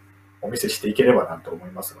ョンをお見せしていければなと思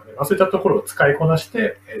いますので、そういったところを使いこなし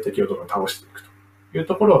て敵をどんどん倒していくという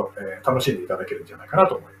ところを楽しんでいただけるんじゃないかな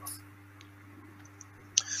と思います。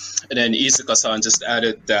And then Izuka-san just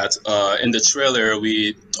added that in the trailer,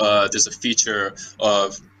 there's a feature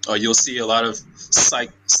of you'll see a lot of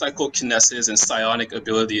psychokinesis and psionic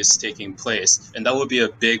abilities taking place, and that will be a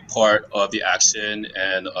big part of the action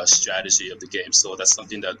and strategy of the game. So that's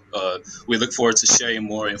something that we look forward to sharing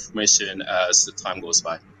more information as the time goes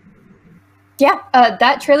by. Yeah,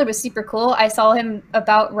 that trailer was super cool. I saw him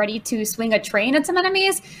about ready to swing a train at some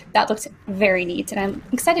enemies. That looked very neat, and I'm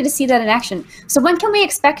excited to see that in action. So when can we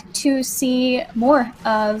expect to see more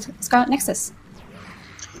of Scarlet Nexus?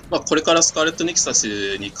 これからスカーレット・ニクサ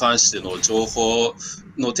スに関しての情報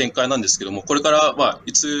の展開なんですけども、これから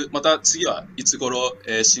また次はいつ頃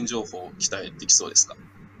新情報を期待できそうですか？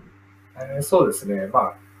そうですね。ま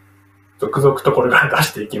あ、続々とこれから出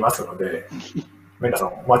していきますので、皆さん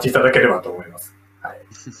お待ちいただければと思います。はい。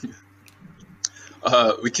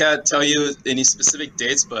We can't tell you any specific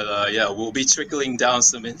dates, but yeah, we'll be trickling down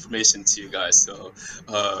some information to you guys. So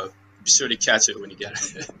be sure to catch it when you get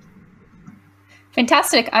it.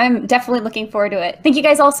 Fantastic. I'm definitely looking forward to it. Thank you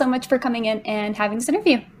guys all so much for coming in and having this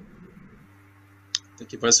interview.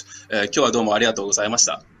 Thank you, Bruce. 今日はどうもありがとうございまし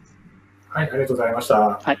た。はい、ありがとうございました。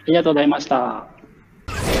はい、ありがとうございました。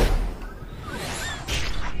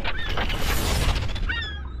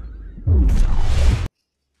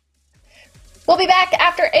We'll be back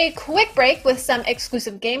after a quick break with some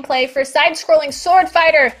exclusive gameplay for side-scrolling sword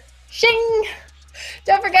fighter Shing!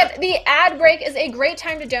 Don't forget, the ad break is a great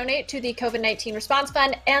time to donate to the COVID-19 Response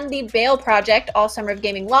Fund and the Bail Project all summer of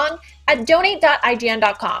gaming long at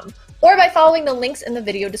donate.ign.com or by following the links in the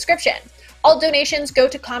video description. All donations go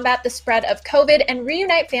to combat the spread of COVID and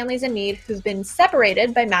reunite families in need who've been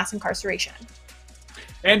separated by mass incarceration.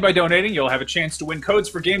 And by donating, you'll have a chance to win codes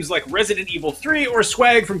for games like Resident Evil 3 or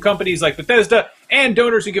swag from companies like Bethesda, and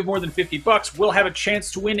donors who give more than $50 will have a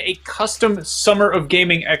chance to win a custom Summer of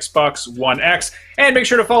Gaming Xbox One X. And make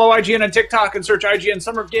sure to follow IGN on TikTok and search IGN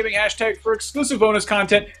Summer of Gaming hashtag for exclusive bonus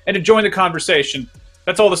content and to join the conversation.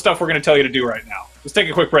 That's all the stuff we're going to tell you to do right now. Let's take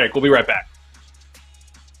a quick break. We'll be right back.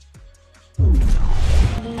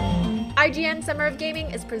 IGN Summer of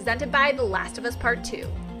Gaming is presented by The Last of Us Part 2,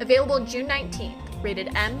 available June 19th.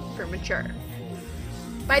 Rated M for mature.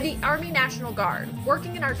 By the Army National Guard,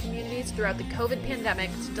 working in our communities throughout the COVID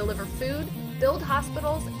pandemic to deliver food, build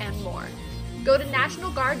hospitals, and more. Go to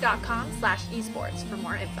nationalguard.com/esports for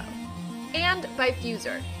more info. And by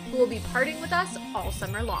Fuser, who will be partying with us all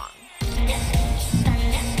summer long.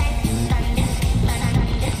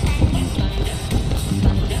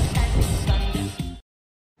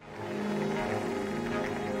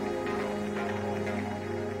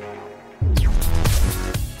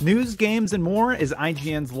 News, games, and more is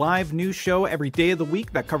IGN's live news show every day of the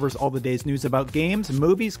week that covers all the day's news about games,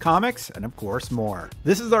 movies, comics, and of course more.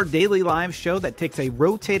 This is our daily live show that takes a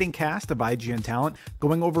rotating cast of IGN talent,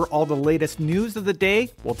 going over all the latest news of the day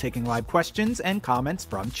while taking live questions and comments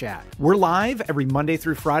from chat. We're live every Monday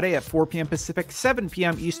through Friday at 4 p.m. Pacific, 7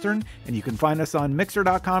 p.m. Eastern, and you can find us on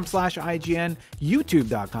mixer.com/IGN,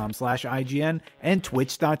 youtube.com/IGN, and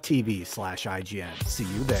twitch.tv/IGN. See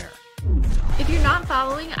you there. If you're not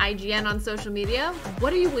following IGN on social media,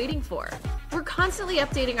 what are you waiting for? We're constantly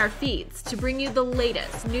updating our feeds to bring you the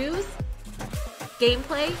latest news,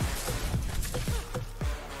 gameplay,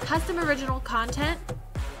 custom original content,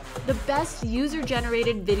 the best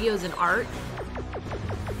user-generated videos and art,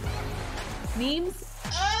 memes,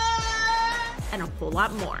 and a whole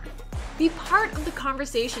lot more. Be part of the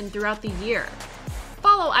conversation throughout the year.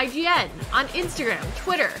 Follow IGN on Instagram,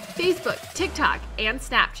 Twitter, Facebook, TikTok, and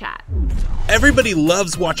Snapchat. Everybody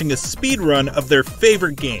loves watching a speedrun of their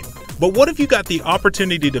favorite game. But what if you got the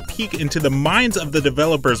opportunity to peek into the minds of the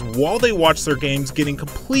developers while they watch their games getting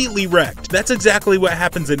completely wrecked? That's exactly what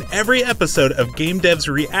happens in every episode of Game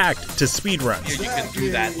Devs React to speedruns. You can do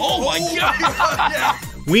that. Oh my god!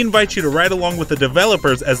 We invite you to ride along with the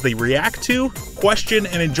developers as they react to, question,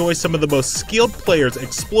 and enjoy some of the most skilled players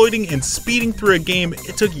exploiting and speeding through a game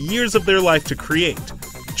it took years of their life to create.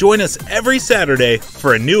 Join us every Saturday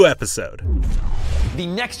for a new episode. The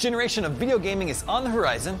next generation of video gaming is on the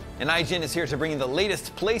horizon, and IGN is here to bring you the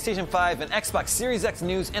latest PlayStation 5 and Xbox Series X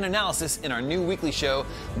news and analysis in our new weekly show,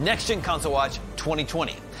 Next Gen Console Watch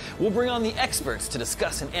 2020. We'll bring on the experts to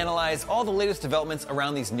discuss and analyze all the latest developments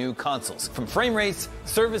around these new consoles. From frame rates,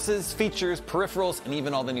 services, features, peripherals, and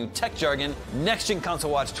even all the new tech jargon, Next Gen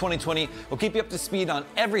Console Watch 2020 will keep you up to speed on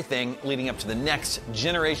everything leading up to the next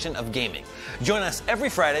generation of gaming. Join us every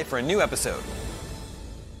Friday for a new episode.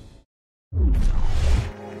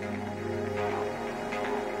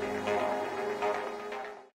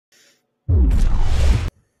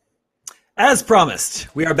 As promised,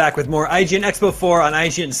 we are back with more IGN Expo 4 on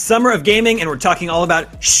IGN Summer of Gaming, and we're talking all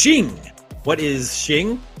about Shing. What is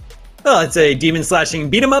Shing? Well, it's a demon-slashing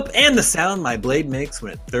beat-em-up and the sound my blade makes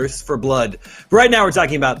when it thirsts for blood. But right now we're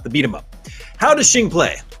talking about the beat-em-up. How does Shing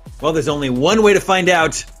play? Well, there's only one way to find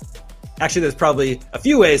out. Actually, there's probably a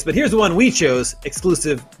few ways, but here's the one we chose,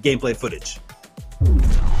 exclusive gameplay footage.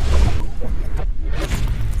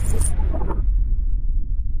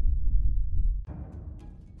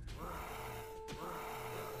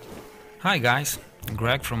 Hi guys,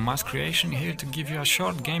 Greg from Mass Creation here to give you a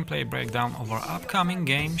short gameplay breakdown of our upcoming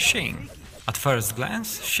game Shing. At first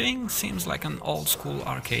glance, Shing seems like an old school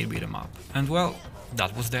arcade beat 'em up. And well,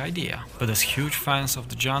 that was the idea. But as huge fans of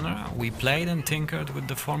the genre, we played and tinkered with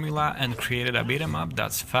the formula and created a beat 'em up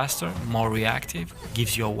that's faster, more reactive,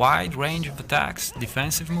 gives you a wide range of attacks,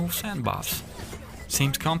 defensive moves and buffs.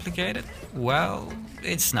 Seems complicated? Well,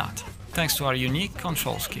 it's not, thanks to our unique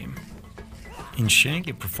control scheme. In Shing,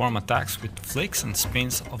 you perform attacks with flicks and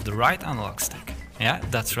spins of the right analog stick. Yeah,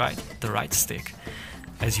 that's right, the right stick.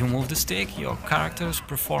 As you move the stick, your characters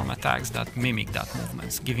perform attacks that mimic that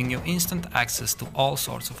movement, giving you instant access to all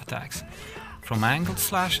sorts of attacks. From angled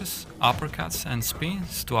slashes, uppercuts and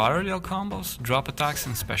spins to aerial combos, drop attacks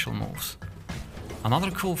and special moves.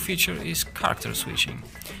 Another cool feature is character switching.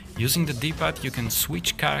 Using the D-pad, you can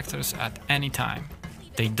switch characters at any time.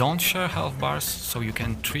 They don't share health bars, so you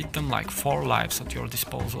can treat them like 4 lives at your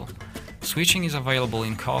disposal. Switching is available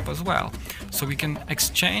in co-op as well, so we can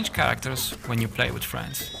exchange characters when you play with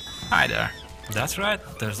friends. Hi there! That's right,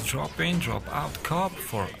 there's drop-in, drop-out co-op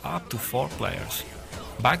for up to 4 players.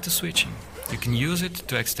 Back to switching. You can use it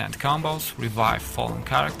to extend combos, revive fallen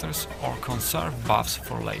characters, or conserve buffs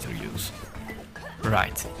for later use.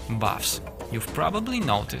 Right, buffs. You've probably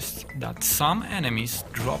noticed that some enemies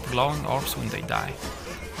drop glowing orbs when they die.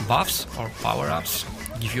 Buffs, or power-ups,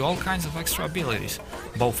 give you all kinds of extra abilities,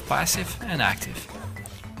 both passive and active.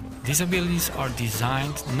 These abilities are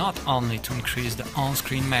designed not only to increase the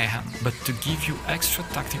on-screen mayhem, but to give you extra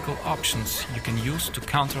tactical options you can use to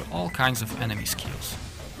counter all kinds of enemy skills.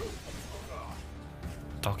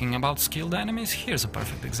 Talking about skilled enemies, here's a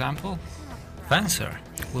perfect example. Fencer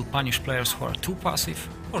will punish players who are too passive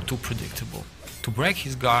or too predictable. To break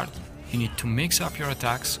his guard, you need to mix up your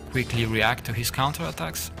attacks, quickly react to his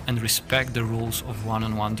counterattacks, and respect the rules of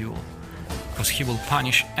one-on-one duel, because he will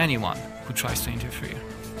punish anyone who tries to interfere.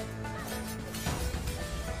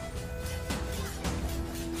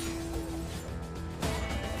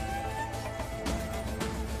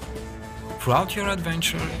 Throughout your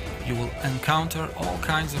adventure, you will encounter all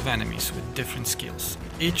kinds of enemies with different skills,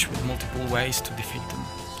 each with multiple ways to defeat them.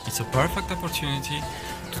 It's a perfect opportunity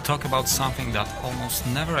to talk about something that almost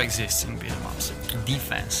never exists in beat-em-ups: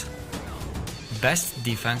 defense. Best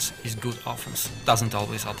defense is good offense. Doesn't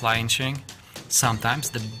always apply in Shing. Sometimes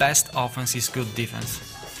the best offense is good defense.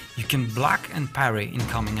 You can block and parry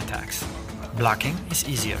incoming attacks. Blocking is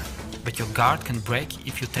easier, but your guard can break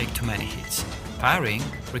if you take too many hits. Parrying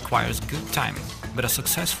requires good timing, but a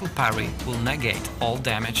successful parry will negate all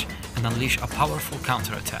damage and unleash a powerful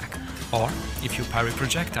counterattack. Or, if you parry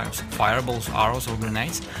projectiles, fireballs, arrows or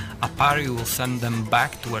grenades, a parry will send them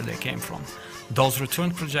back to where they came from. Those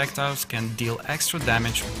returned projectiles can deal extra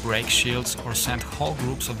damage, break shields or send whole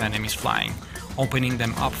groups of enemies flying, opening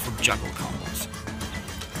them up for juggle combos.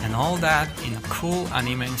 And all that in cool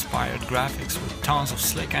anime-inspired graphics with tons of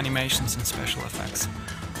slick animations and special effects.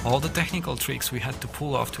 All the technical tricks we had to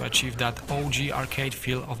pull off to achieve that OG arcade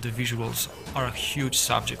feel of the visuals are huge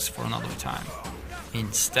subjects for another time.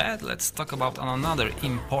 Instead, let's talk about another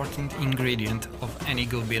important ingredient of any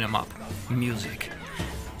good beat-em up: music.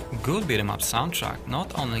 Good beat-em up soundtrack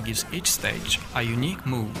not only gives each stage a unique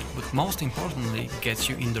mood, but most importantly gets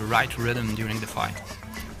you in the right rhythm during the fight.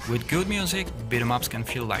 With good music, beat-em ups can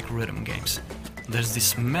feel like rhythm games. There's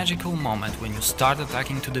this magical moment when you start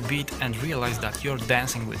attacking to the beat and realize that you're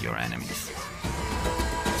dancing with your enemies.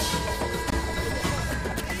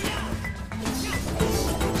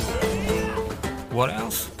 What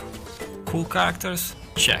else? Cool characters?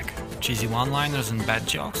 Check. Cheesy one-liners and bad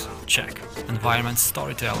jokes? Check. Environment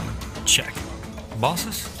storytelling? Check.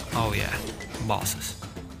 Bosses? Oh yeah, bosses.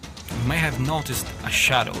 You may have noticed a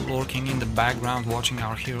shadow lurking in the background watching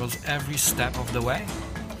our heroes every step of the way.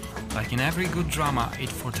 Like in every good drama, it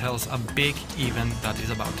foretells a big event that is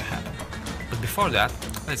about to happen. But before that,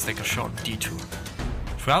 let's take a short detour.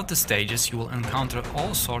 Throughout the stages, you will encounter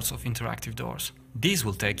all sorts of interactive doors. These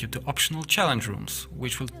will take you to optional challenge rooms,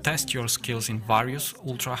 which will test your skills in various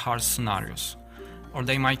ultra-hard scenarios. Or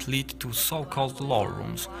they might lead to so-called lore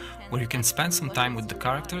rooms, where you can spend some time with the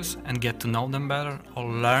characters and get to know them better or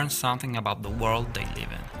learn something about the world they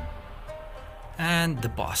live in. And the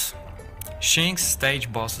boss. Shing's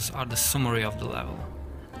stage bosses are the summary of the level.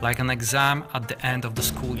 Like an exam at the end of the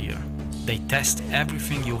school year. They test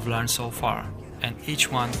everything you've learned so far, and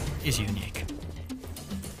each one is unique.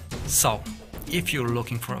 So, if you're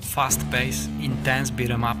looking for a fast-paced, intense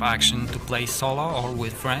beat-em-up action to play solo or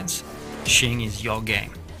with friends, Shing is your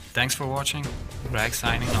game. Thanks for watching, Greg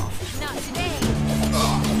signing off. Not today.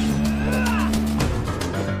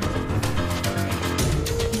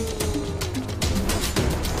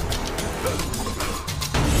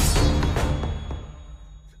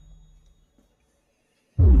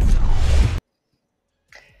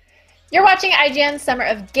 You're watching IGN Summer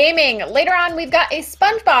of Gaming. Later on, we've got a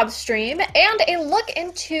SpongeBob stream and a look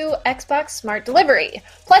into Xbox Smart Delivery,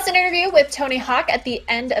 plus an interview with Tony Hawk at the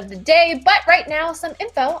end of the day. But right now, some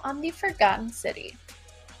info on the Forgotten City.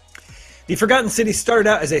 The Forgotten City started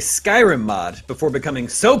out as a Skyrim mod before becoming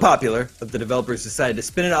so popular that the developers decided to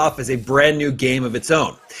spin it off as a brand new game of its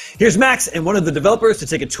own. Here's Max and one of the developers to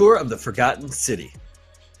take a tour of the Forgotten City.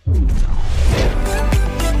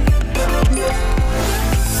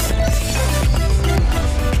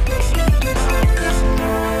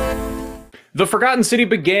 The Forgotten City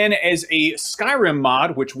began as a Skyrim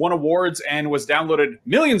mod, which won awards and was downloaded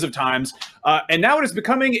millions of times, and now it is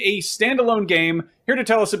becoming a standalone game. Here to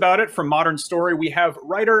tell us about it from Modern Story, we have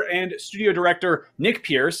writer and studio director Nick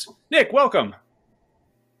Pierce. Nick, welcome.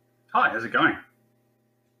 Hi, how's it going?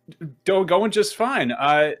 Going just fine.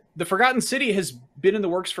 The Forgotten City has been in the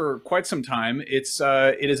works for quite some time. It is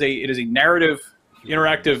a narrative,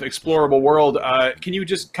 interactive, explorable world. Can you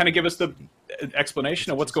just kind of give us the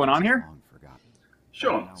explanation of what's going on here?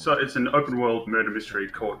 Sure. So it's an open world murder mystery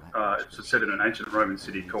caught, it's set in an ancient Roman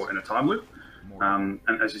city caught in a time loop. And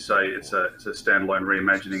as you say, it's a standalone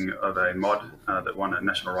reimagining of a mod that won a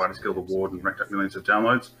National Writers Guild Award and racked up millions of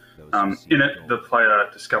downloads. In it, the player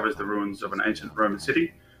discovers the ruins of an ancient Roman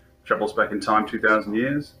city, travels back in time 2,000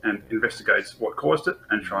 years, and investigates what caused it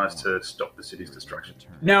and tries to stop the city's destruction.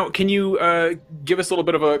 Now, can you give us a little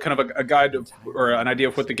bit of a guide or an idea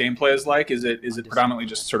of what the gameplay is like? Is it predominantly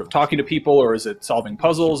just sort of talking to people, or is it solving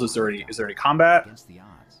puzzles? Is there any combat?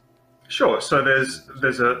 Sure. So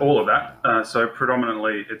there's all of that. So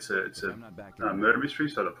predominantly it's a murder mystery.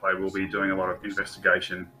 So the player will be doing a lot of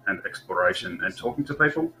investigation and exploration and talking to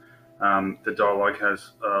people. The dialogue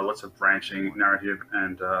has lots of branching narrative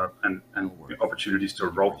and opportunities to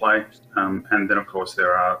roleplay, and then of course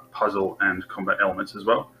there are puzzle and combat elements as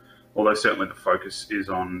well. Although certainly the focus is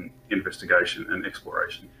on investigation and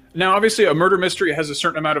exploration. Now, obviously, a murder mystery has a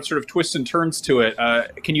certain amount of sort of twists and turns to it.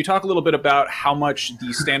 Can you talk a little bit about how much the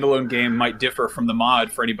standalone game might differ from the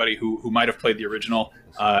mod for anybody who might have played the original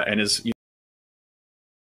and is?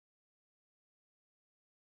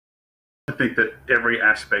 I think that every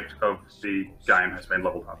aspect of the game has been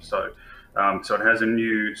leveled up. So it has a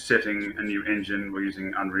new setting, a new engine. We're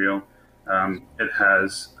using Unreal. It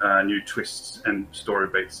has new twists and story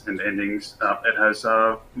beats and endings. It has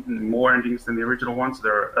more endings than the original one. So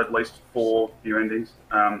there are at least 4 new endings,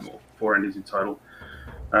 or 4 endings in total.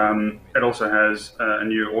 It also has a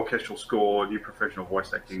new orchestral score, new professional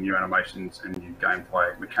voice acting, new animations, and new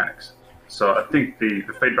gameplay mechanics. So I think the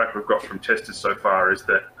feedback we've got from testers so far is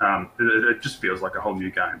that it just feels like a whole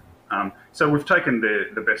new game. So we've taken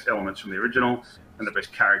the best elements from the original and the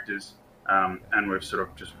best characters, and we've sort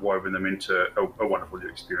of just woven them into a wonderful new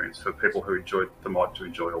experience for people who enjoyed the mod to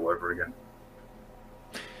enjoy it all over again.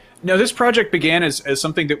 Now, this project began as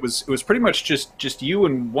something that was pretty much just you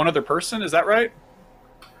and one other person. Is that right?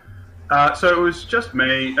 So it was just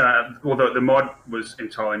me. Well, the mod was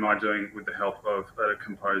entirely my doing with the help of a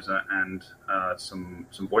composer and some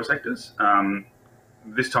voice actors.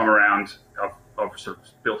 This time around, I've sort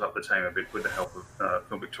of built up the team a bit with the help of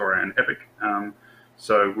Film Victoria and Epic.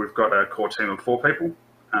 So we've got a core team of 4 people.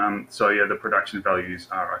 So yeah, the production values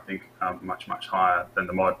are, I think, much higher than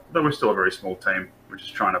the mod. Though we're still a very small team. We're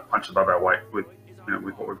just trying to punch above our weight with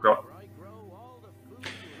what we've got.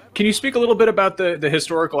 Can you speak a little bit about the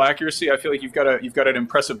historical accuracy? I feel like you've got an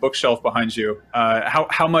impressive bookshelf behind you.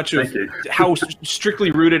 How much of how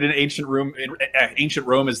strictly rooted in ancient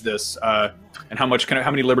Rome is this, and how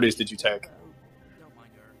many liberties did you take?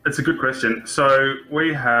 It's a good question. So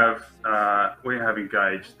we have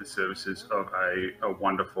engaged the services of a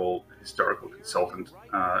wonderful historical consultant.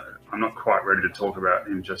 I'm not quite ready to talk about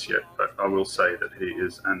him just yet, but I will say that he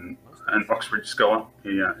is an Oxford scholar.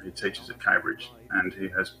 He teaches at Cambridge, and he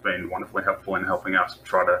has been wonderfully helpful in helping us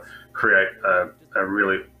try to create a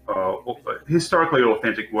really historically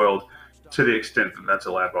authentic world to the extent that that's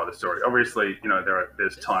allowed by the story. Obviously,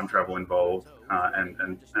 there's time travel involved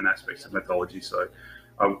and aspects of mythology, so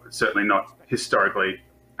certainly not historically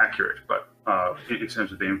accurate, but in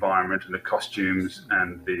terms of the environment and the costumes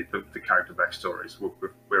and the character backstories,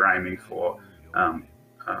 we're aiming for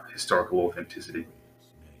historical authenticity.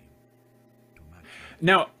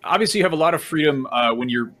 Now, obviously, you have a lot of freedom when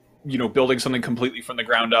you're, building something completely from the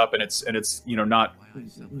ground up, and it's not,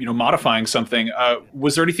 modifying something.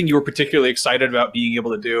 Was there anything you were particularly excited about being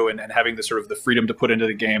able to do and having the sort of the freedom to put into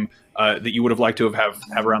the game that you would have liked to have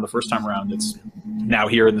around the first time around? That's now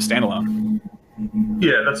here in the standalone.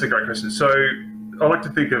 Yeah, that's a great question. So I like to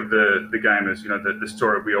think of the game as, the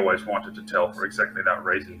story we always wanted to tell for exactly that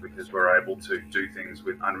reason, because we're able to do things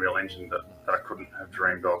with Unreal Engine that I couldn't have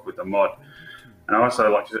dreamed of with a mod. And I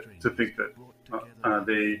also like to think that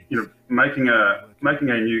making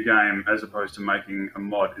a new game as opposed to making a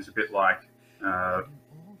mod is a bit like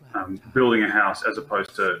building a house as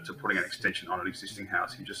opposed to putting an extension on an existing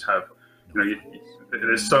house. You just have,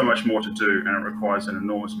 there's so much more to do, and it requires an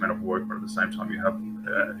enormous amount of work, but at the same time you have,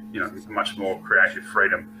 much more creative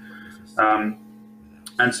freedom.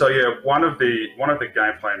 And so, yeah, one of the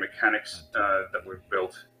gameplay mechanics that we've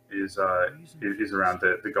built is around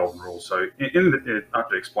the golden rule. So I have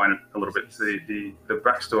to explain it a little bit. The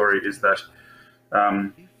backstory is that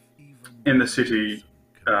in the city,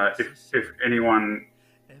 if anyone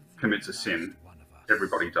commits a sin,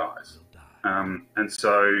 everybody dies. And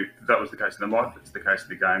so that was the case in the mod. It's the case of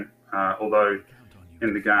the game. Although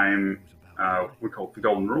in the game we call it the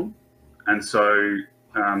golden rule. And so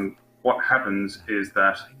what happens is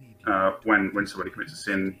that when somebody commits a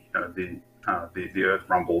sin, the earth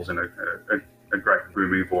rumbles and a great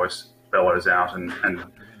booming voice bellows out, and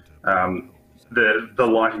the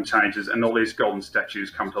lighting changes, and all these golden statues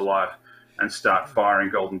come to life and start firing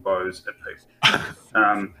golden bows at people.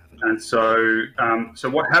 And so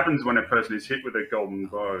what happens when a person is hit with a golden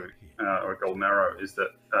bow or a golden arrow is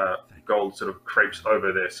that gold sort of creeps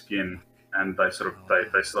over their skin, and they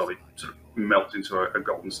slowly sort of melt into a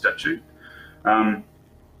golden statue.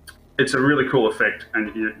 It's a really cool effect,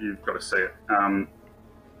 and you've got to see it.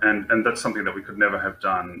 And that's something that we could never have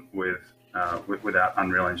done without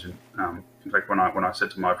Unreal Engine. In fact, when I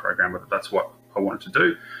said to my programmer that that's what I wanted to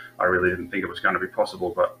do, I really didn't think it was going to be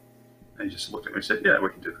possible. But he just looked at me and said, "Yeah, we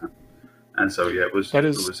can do that." And so, yeah, it was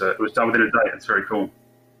done within a day. It's very cool.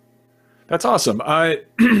 That's awesome.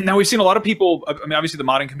 Now, we've seen a lot of people. I mean, obviously, the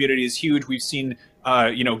modding community is huge. We've seen,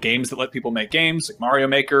 games that let people make games, like Mario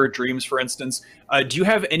Maker, Dreams, for instance. Do you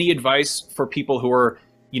have any advice for people who are,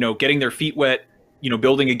 getting their feet wet,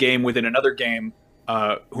 building a game within another game,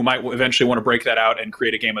 who might eventually want to break that out and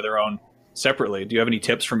create a game of their own separately? Do you have any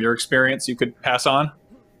tips from your experience you could pass on?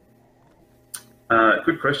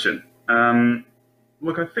 Good question.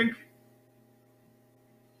 Look, I think.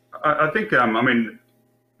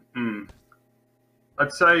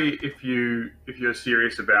 I'd say if you're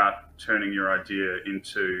serious about turning your idea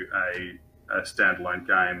into a standalone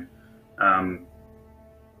game,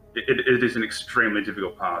 it is an extremely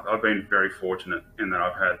difficult path. I've been very fortunate in that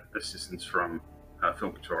I've had assistance from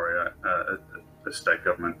Film Victoria, the state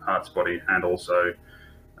government arts body, and also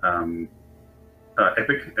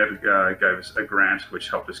Epic. Epic gave us a grant which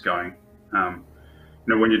helped us going.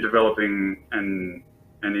 When you're developing an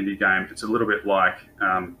indie game, it's a little bit like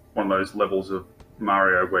one of those levels of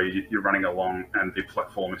Mario where you're running along and the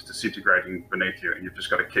platform is disintegrating beneath you, and you've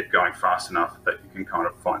just got to keep going fast enough that you can kind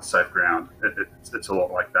of find safe ground. It's a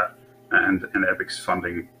lot like that, and Epic's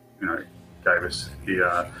funding, gave us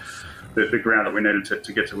the ground that we needed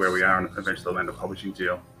to get to where we are, and eventually land a publishing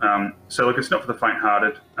deal. So look, it's not for the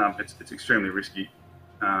faint-hearted. It's extremely risky,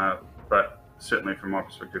 but certainly from my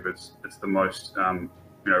perspective, it's the most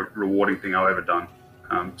rewarding thing I've ever done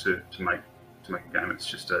to make a game. It's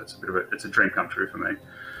just it's a dream come true for me.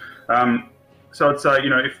 So I'd say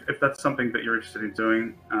if that's something that you're interested in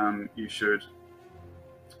doing, you should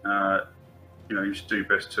you should do your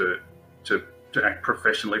best to act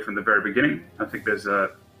professionally from the very beginning. I think there's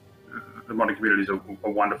the modding community is a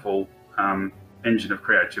wonderful engine of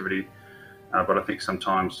creativity, but I think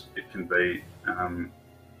sometimes it can be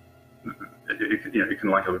it can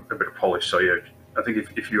lack a bit of polish. So yeah, I think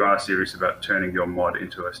if you are serious about turning your mod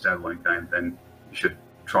into a standalone game, then you should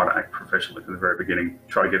try to act professionally from the very beginning.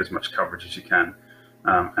 Try to get as much coverage as you can,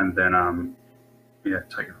 and then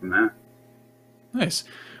take it from there. Nice.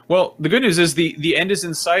 Well, the good news is the end is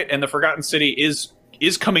in sight, and the Forgotten City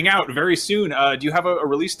is coming out very soon. Do you have a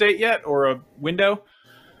release date yet, or a window?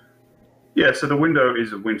 Yeah, so the window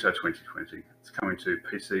is winter 2020. It's coming to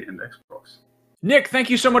PC and Xbox. Nick, thank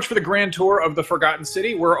you so much for the grand tour of the Forgotten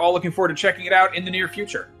City. We're all looking forward to checking it out in the near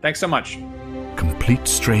future. Thanks so much. Complete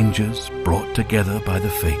strangers brought together by the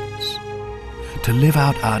fates to live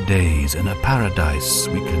out our days in a paradise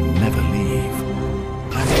we can never leave.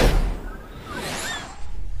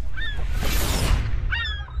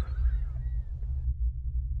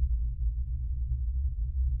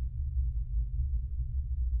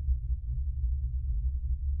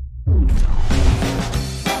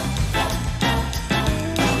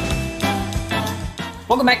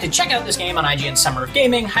 Welcome back to Check Out This Game on IGN Summer of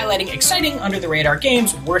Gaming, highlighting exciting under-the-radar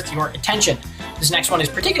games worth your attention. This next one is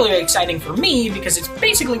particularly exciting for me because it's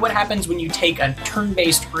basically what happens when you take a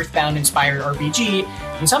turn-based Earthbound-inspired RPG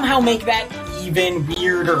and somehow make that even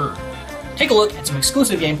weirder. Take a look at some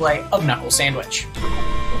exclusive gameplay of Knuckle Sandwich.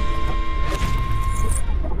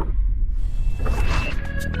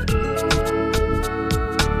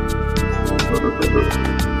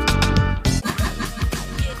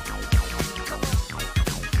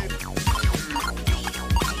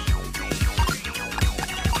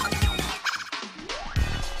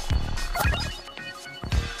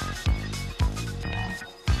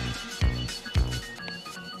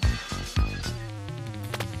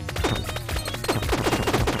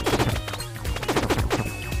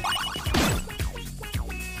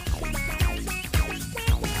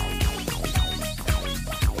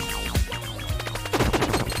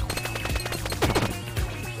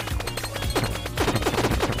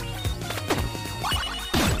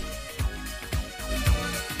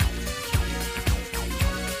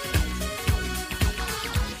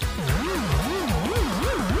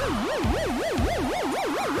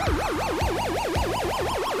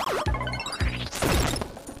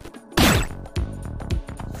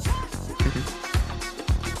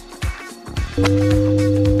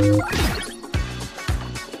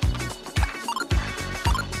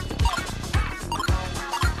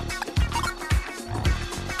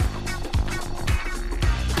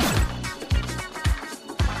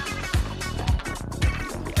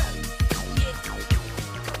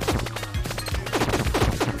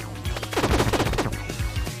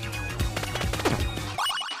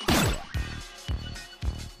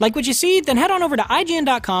 Like what you see? Then head on over to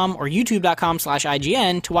IGN.com or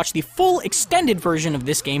YouTube.com/IGN to watch the full extended version of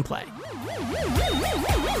this gameplay.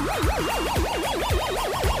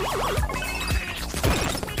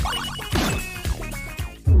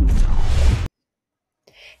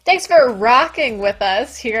 Thanks for rocking with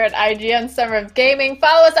us here at IGN Summer of Gaming.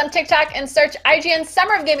 Follow us on TikTok and search IGN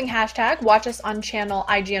Summer of Gaming hashtag. Watch us on channel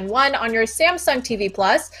IGN1 on your Samsung TV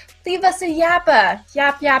Plus. Leave us a yappa.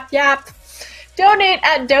 Yap, yap, yap. Donate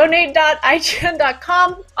at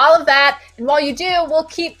donate.ign.com. All of that. And while you do, we'll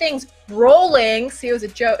keep things rolling. See, it was a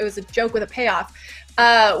joke. It was a joke with a payoff.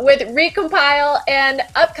 With Recompile and an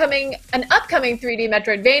upcoming 3D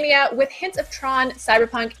Metroidvania with hints of Tron,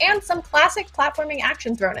 Cyberpunk, and some classic platforming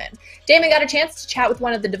action thrown in. Damon got a chance to chat with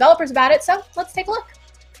one of the developers about it, so let's take a look.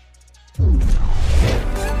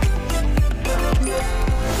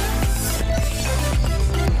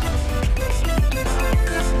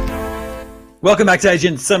 Welcome back to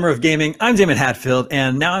IGN Summer of Gaming. I'm Damon Hatfield,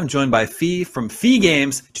 and now I'm joined by Fee from Fee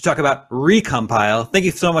Games to talk about Recompile. Thank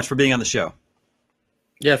you so much for being on the show.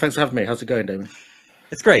 Yeah, thanks for having me. How's it going, Damon?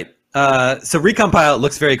 It's great. So Recompile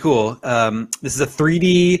looks very cool. This is a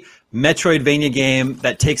 3D Metroidvania game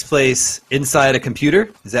that takes place inside a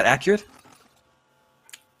computer. Is that accurate?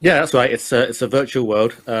 Yeah, that's right. It's a virtual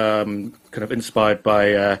world, kind of inspired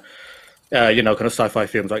by kind of sci-fi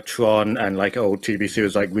films like Tron and like old TV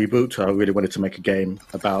series like Reboot. I really wanted to make a game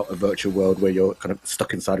about a virtual world where you're kind of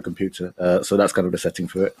stuck inside a computer. So that's kind of the setting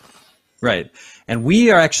for it. Right. And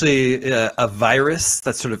we are actually a virus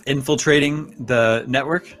that's sort of infiltrating the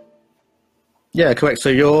network? Yeah, correct. So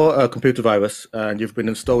you're a computer virus, and you've been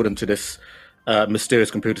installed into this mysterious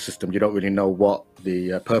computer system. You don't really know what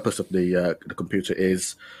the purpose of the computer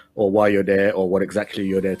is, or why you're there, or what exactly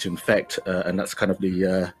you're there to infect. And that's kind of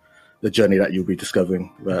the journey that you'll be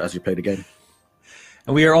discovering as you play the game.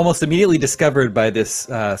 And we are almost immediately discovered by this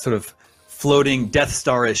sort of floating Death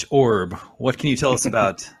Star-ish orb. What can you tell us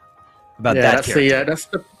about that character?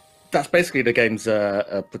 That's basically the game's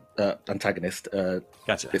antagonist.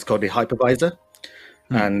 Gotcha. It's called the Hypervisor.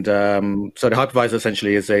 And so the Hypervisor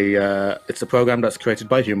essentially is it's a program that's created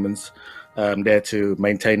by humans there to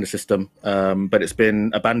maintain the system, but it's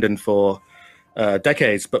been abandoned for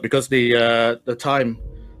decades. But because the time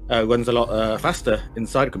runs a lot faster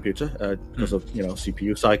inside a computer because of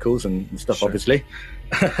CPU cycles and stuff. Sure. Obviously,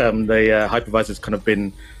 the Hypervisor's kind of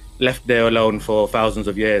been left there alone for thousands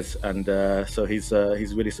of years, and so he's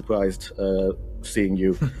really surprised seeing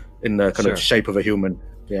you in the kind of shape of a human.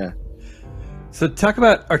 Yeah. So talk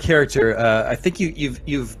about our character. I think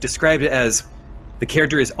you've described it as the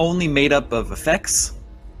character is only made up of effects.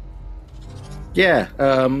 Yeah.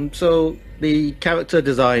 So the character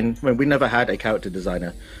design, we never had a character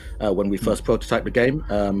designer when we first prototyped the game,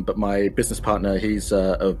 but my business partner, he's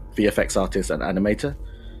a VFX artist and animator.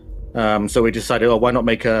 So we decided, why not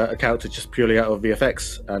make a character just purely out of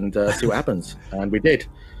VFX and see what happens? And we did.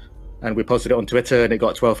 And we posted it on Twitter, and it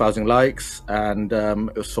got 12,000 likes. And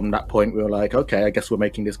it was from that point we were like, okay, I guess we're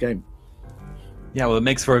making this game. Yeah, well, it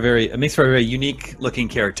makes for a very unique looking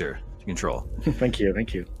character to control. Thank you,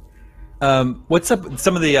 thank you. What's up with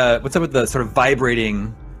the sort of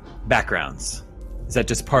vibrating backgrounds? Is that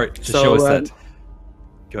just part to show us that?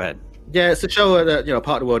 Go ahead. Yeah, it's to show that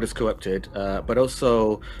part of the world is corrupted, but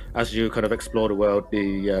also as you kind of explore the world,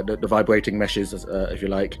 the vibrating meshes, if you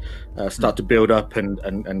like, start to build up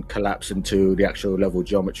and collapse into the actual level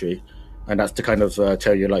geometry, and that's to kind of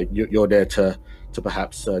tell you like you're there to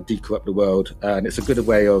perhaps decorrupt the world, and it's a good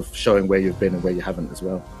way of showing where you've been and where you haven't as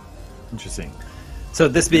well. Interesting. So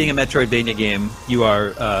this being a Metroidvania game, you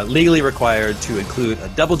are legally required to include a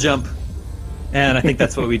double jump, and I think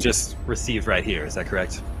that's what we just received right here. Is that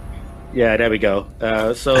correct? Yeah, there we go.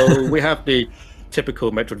 So we have the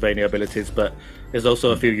typical Metroidvania abilities, but there's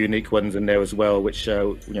also a few unique ones in there as well, which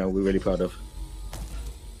we're really proud of.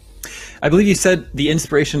 I believe you said the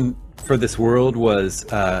inspiration for this world was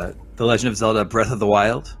The Legend of Zelda: Breath of the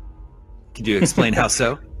Wild. Could you explain how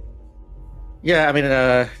so? Yeah, I mean,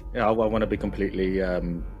 I want to be completely,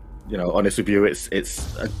 honest with you.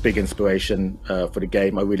 It's a big inspiration for the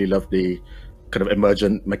game. I really love the kind of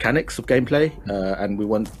emergent mechanics of gameplay, and we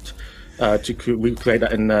want to recreate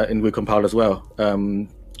that in Recompile as well.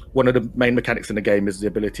 One of the main mechanics in the game is the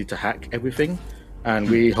ability to hack everything,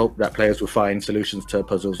 and we hope that players will find solutions to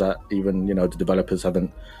puzzles that even the developers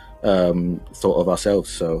haven't thought of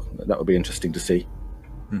ourselves. So that would be interesting to see.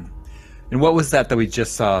 And what was that we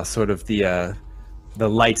just saw? Sort of the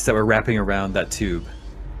lights that were wrapping around that tube.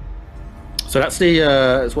 So that's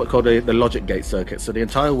it's what's called the logic gate circuit. So the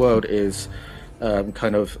entire world is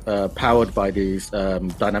kind of powered by these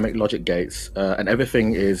dynamic logic gates, and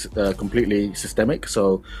everything is completely systemic.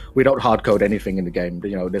 So we don't hard code anything in the game.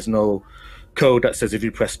 There's no code that says if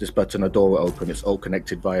you press this button a door will open. It's all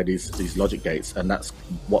connected via these logic gates, and that's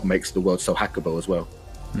what makes the world so hackable as well.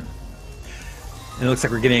 And it looks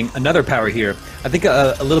like we're getting another power here. I think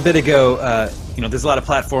a little bit ago, there's a lot of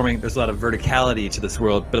platforming, there's a lot of verticality to this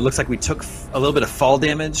world, but it looks like we took a little bit of fall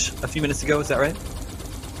damage a few minutes ago. Is that right?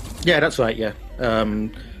 Yeah, that's right. Yeah,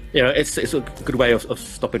 it's a good way of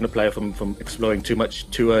stopping the player from exploring too much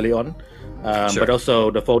too early on. Sure. But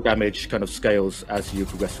also the fall damage kind of scales as you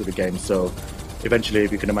progress through the game. So eventually,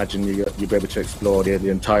 if you can imagine, you'll be able to explore the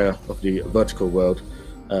entire of the vertical world,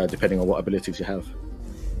 depending on what abilities you have.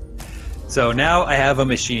 So now I have a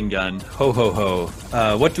machine gun. Ho ho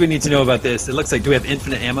ho. What do we need to know about this? It looks like, do we have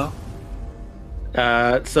infinite ammo?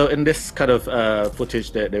 So in this kind of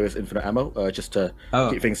footage, there is infinite ammo, just to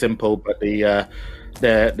keep things simple. But there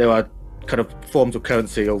are kind of forms of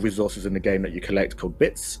currency or resources in the game that you collect called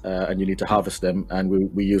bits, and you need to harvest them. And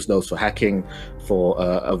we use those for hacking, for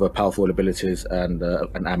other powerful abilities, and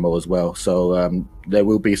ammo as well. So there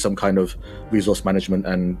will be some kind of resource management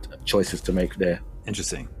and choices to make there.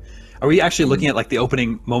 Interesting. Are we actually looking at like the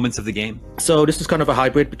opening moments of the game? So this is kind of a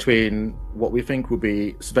hybrid between what we think would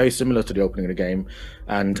be very similar to the opening of the game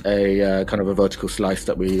and a kind of a vertical slice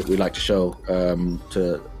that we like to show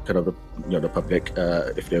to kind of the public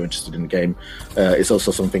if they're interested in the game. It's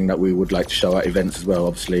also something that we would like to show at events as well.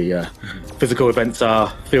 Obviously, physical events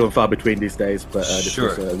are few and far between these days, but this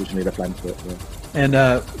was originally the plan for it. Yeah.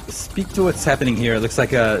 And speak to what's happening here. It looks like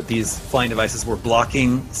these flying devices were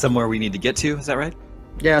blocking somewhere we need to get to. Is that right?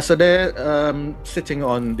 Yeah, so they're sitting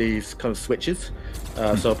on these kind of switches.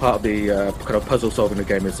 So part of the kind of puzzle solving the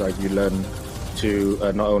game is like you learn to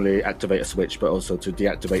not only activate a switch, but also to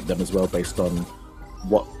deactivate them as well based on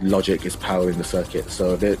what logic is powering the circuit.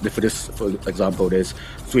 So for example, there's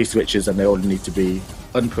 3 switches and they all need to be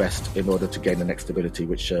unpressed in order to gain the next ability,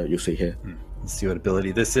 which you'll see here. Let's see what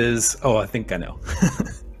ability this is. Oh, I think I know.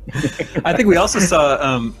 I think we also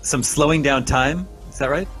saw some slowing down time. Is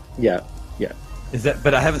that right? Yeah. Is that?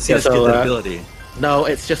 But I haven't seen us get that ability. No,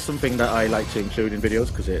 it's just something that I like to include in videos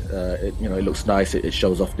because it looks nice. It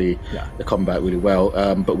shows off the combat really well.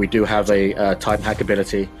 But we do have a time hack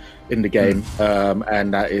ability in the game,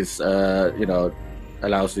 and that is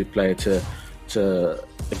allows the player to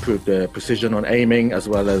improve the precision on aiming as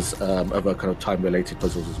well as other kind of time related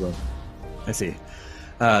puzzles as well. I see.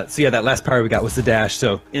 So yeah, that last power we got was the dash.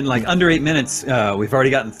 So in like under 8 minutes, we've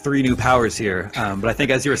already gotten 3 new powers here. But I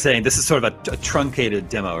think, as you were saying, this is sort of a truncated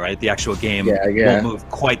demo, right? The actual game won't move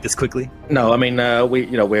quite this quickly. No, I mean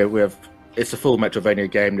it's a full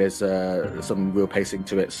Metroidvania game. There's some real pacing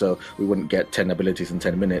to it, so we wouldn't get 10 abilities in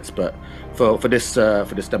 10 minutes. But for this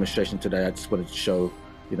demonstration today, I just wanted to show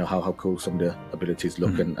how cool some of the abilities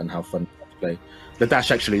look and how fun to play. The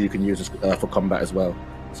dash actually you can use for combat as well.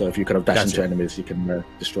 So if you kind of dash into enemies, you can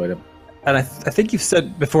destroy them. And I think you've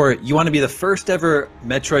said before, you want to be the first ever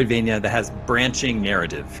Metroidvania that has branching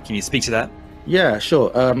narrative. Can you speak to that? Yeah, sure.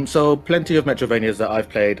 So plenty of Metroidvanias that I've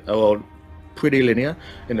played are all pretty linear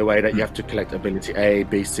in the way that you have to collect ability A,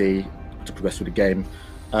 B, C to progress through the game.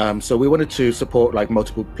 So we wanted to support like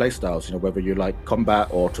multiple play styles, whether you like combat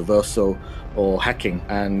or traversal or hacking.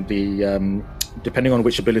 And depending on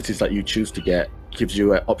which abilities that you choose to get, gives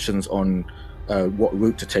you options on what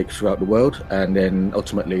route to take throughout the world, and then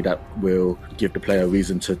ultimately that will give the player a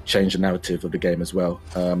reason to change the narrative of the game as well.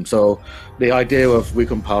 So the idea of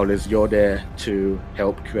Recompile is you're there to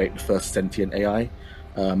help create the first sentient AI,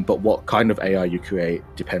 but what kind of AI you create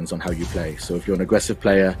depends on how you play. So if you're an aggressive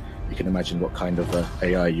player, you can imagine what kind of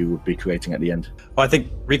AI you would be creating at the end. Well, I think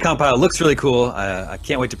Recompile looks really cool. I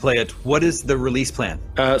can't wait to play it. What is the release plan?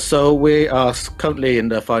 So we are currently in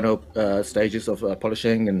the final stages of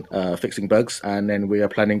polishing and fixing bugs, and then we are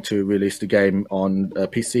planning to release the game on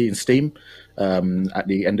PC and Steam at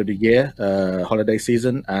the end of the year, holiday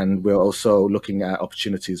season, and we're also looking at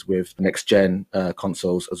opportunities with next-gen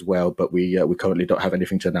consoles as well, but we currently don't have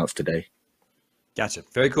anything to announce today. Gotcha.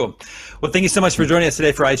 Very cool. Well, thank you so much for joining us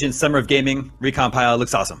today for IGN Summer of Gaming. Recompile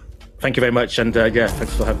looks awesome. Thank you very much, and yeah,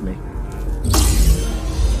 thanks for having me.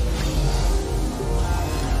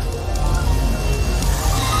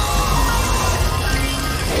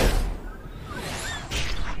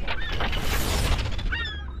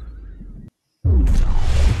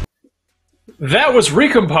 That was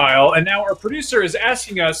Recompile, and now our producer is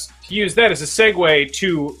asking us to use that as a segue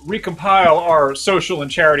to recompile our social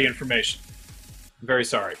and charity information. I'm very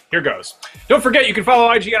sorry. Here goes. Don't forget, you can follow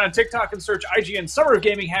IGN on TikTok and search IGN Summer of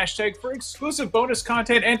Gaming hashtag for exclusive bonus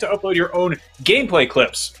content and to upload your own gameplay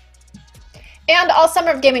clips. And all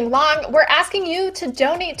Summer of Gaming long, we're asking you to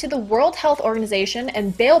donate to the World Health Organization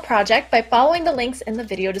and Bail Project by following the links in the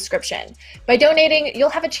video description. By donating,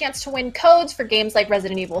 you'll have a chance to win codes for games like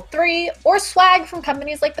Resident Evil 3 or swag from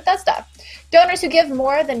companies like Bethesda. Donors who give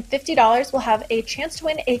more than $50 will have a chance to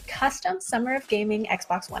win a custom Summer of Gaming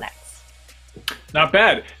Xbox One X. Not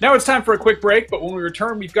bad. Now it's time for a quick break, but when we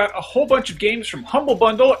return, we've got a whole bunch of games from Humble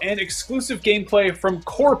Bundle and exclusive gameplay from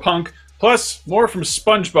Corepunk, plus more from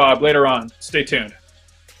SpongeBob later on. Stay tuned.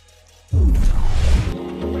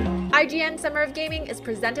 IGN Summer of Gaming is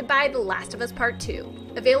presented by The Last of Us Part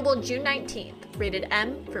 2, available June 19th, rated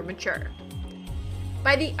M for mature.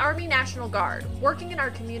 By the Army National Guard, working in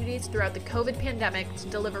our communities throughout the COVID pandemic to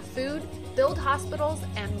deliver food, build hospitals,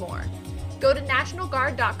 and more. Go to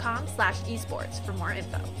nationalguard.com/esports for more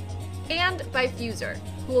info. And by Fuser,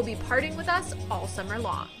 who will be partying with us all summer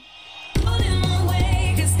long.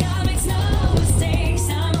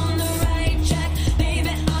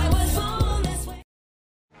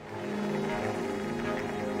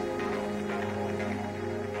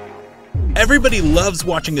 Everybody loves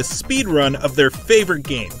watching a speedrun of their favorite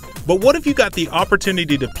game. But what if you got the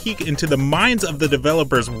opportunity to peek into the minds of the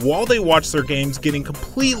developers while they watch their games getting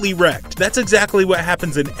completely wrecked? That's exactly what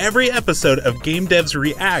happens in every episode of Game Devs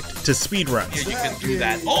React to speedruns. Yeah, you can do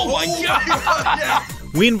that. Oh my god!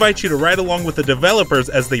 We invite you to ride along with the developers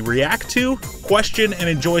as they react to, question, and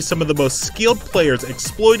enjoy some of the most skilled players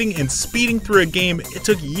exploiting and speeding through a game it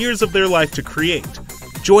took years of their life to create.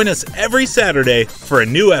 Join us every Saturday for a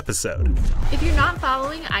new episode. If you're not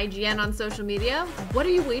following IGN on social media, what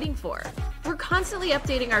are you waiting for? We're constantly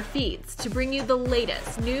updating our feeds to bring you the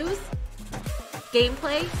latest news,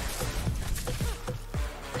 gameplay,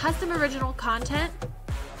 custom original content,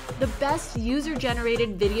 the best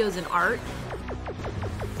user-generated videos and art,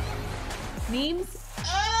 memes,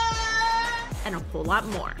 and a whole lot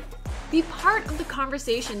more. Be part of the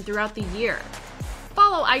conversation throughout the year.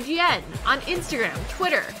 Follow IGN on Instagram,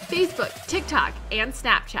 Twitter, Facebook, TikTok, and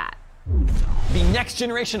Snapchat. The next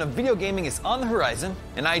generation of video gaming is on the horizon,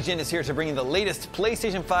 and IGN is here to bring you the latest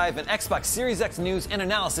PlayStation 5 and Xbox Series X news and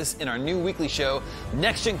analysis in our new weekly show,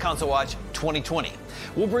 Next Gen Console Watch 2020.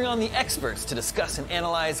 We'll bring on the experts to discuss and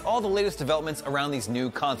analyze all the latest developments around these new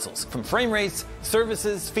consoles. From frame rates,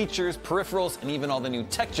 services, features, peripherals, and even all the new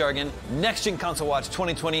tech jargon, Next Gen Console Watch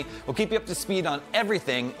 2020 will keep you up to speed on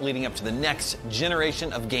everything leading up to the next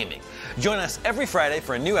generation of gaming. Join us every Friday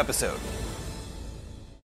for a new episode.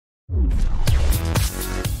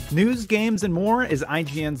 News, games, and more is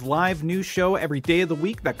IGN's live news show every day of the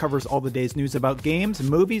week that covers all the day's news about games,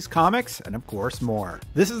 movies, comics, and of course more.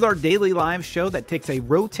 This is our daily live show that takes a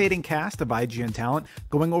rotating cast of IGN talent,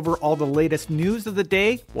 going over all the latest news of the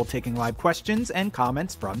day while taking live questions and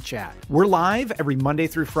comments from chat. We're live every Monday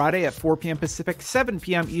through Friday at 4 p.m. Pacific, 7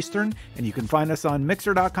 p.m. Eastern, and you can find us on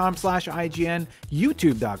mixer.com/IGN,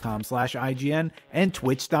 youtube.com/IGN, and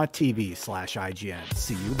twitch.tv/IGN.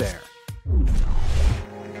 See you there.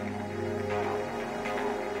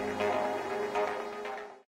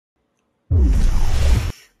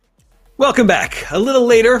 Welcome back. A little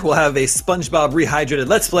later, we'll have a SpongeBob Rehydrated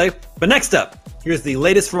Let's Play. But next up, here's the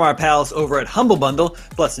latest from our pals over at Humble Bundle,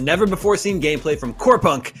 plus never-before-seen gameplay from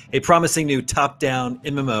Corepunk, a promising new top-down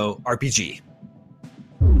MMO RPG.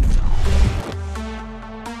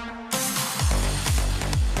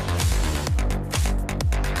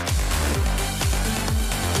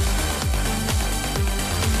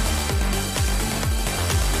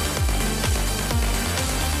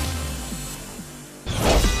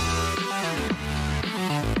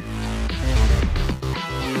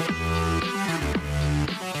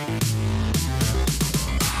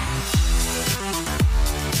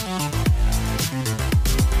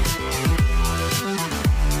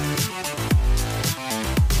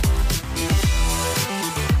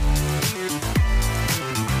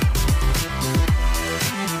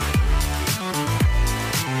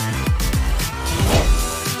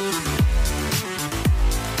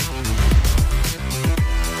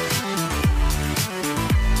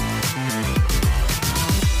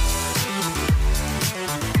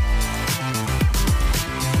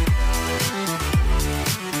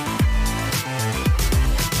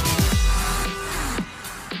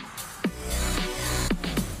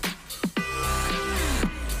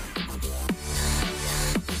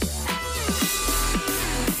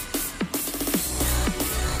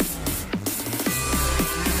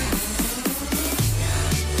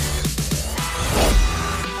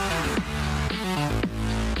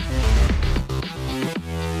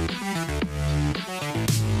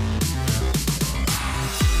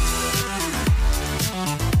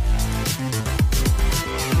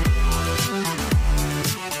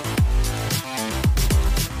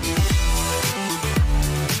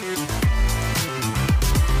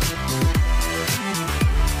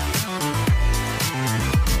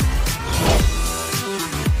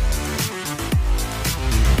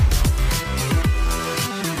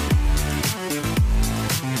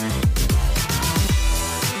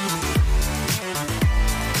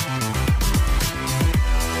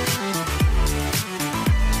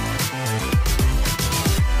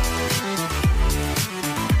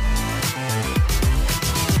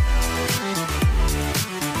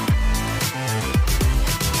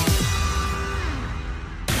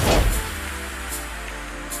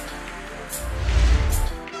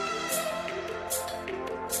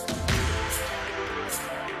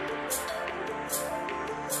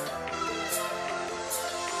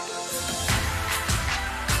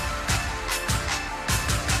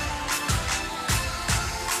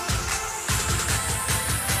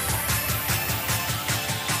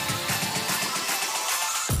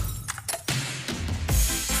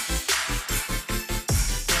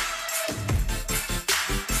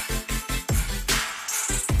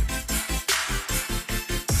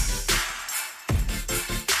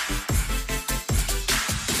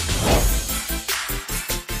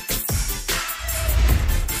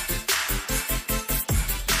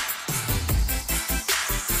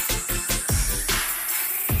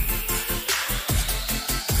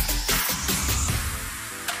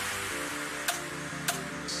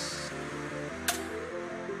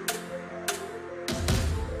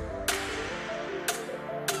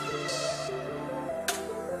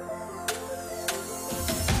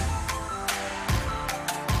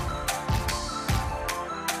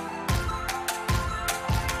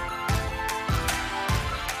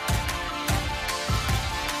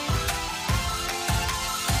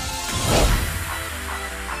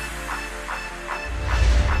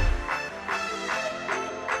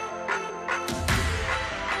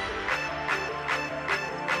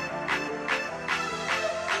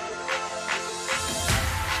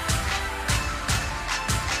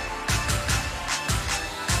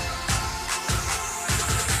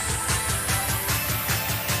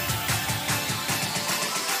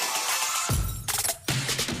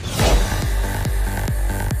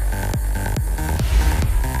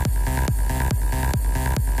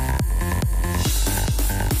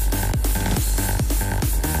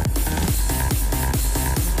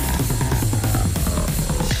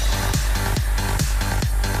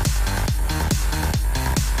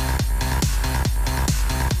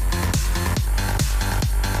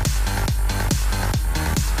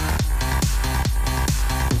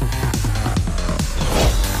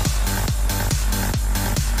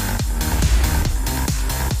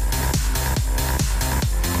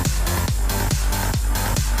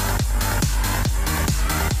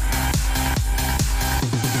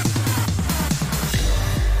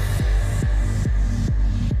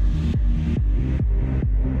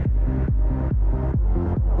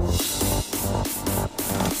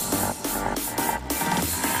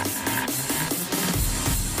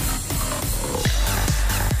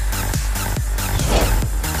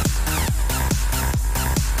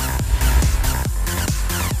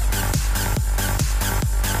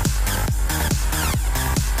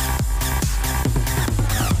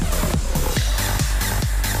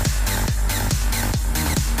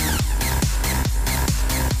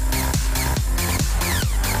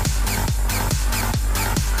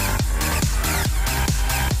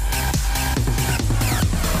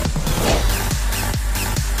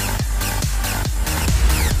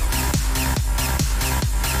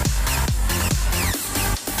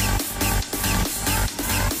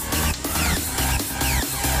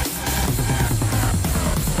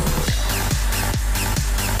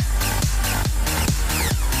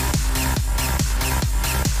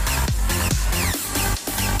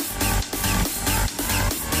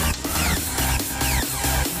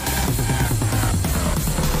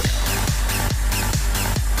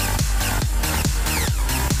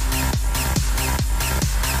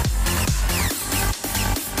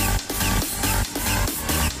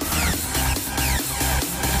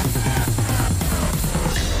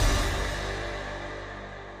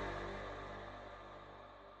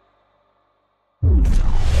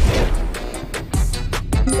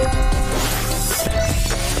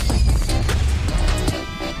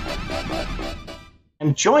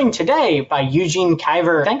 I'm joined today by Eugene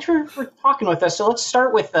Kiver. Thanks for talking with us. So let's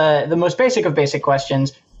start with the most basic of basic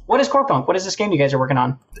questions. What is Corepunk? What is this game you guys are working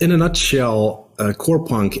on? In a nutshell,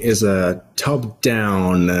 Corepunk is a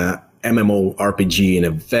top-down MMORPG in a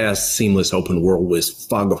vast, seamless open world with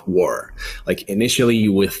fog of war. Like initially,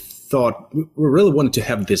 we thought we really wanted to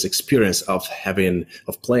have this experience of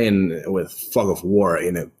playing with fog of war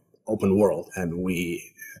in an open world, and we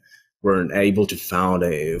weren't able to find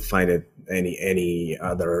any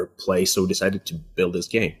other place, so we decided to build this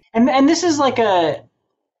game. And this is like a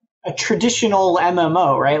traditional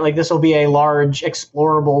MMO, right? Like this will be a large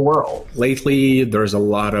explorable world. Lately, there's a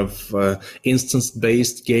lot of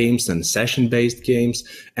instance-based games and session-based games,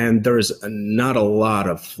 and there's not a lot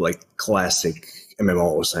of like classic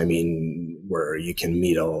MMOs. I mean, where you can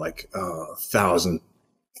meet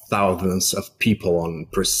thousands of people in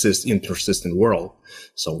persistent world.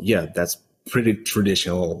 So yeah, that's pretty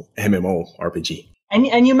traditional MMO RPG.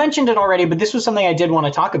 And you mentioned it already, but this was something I did want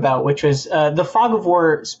to talk about, which was the fog of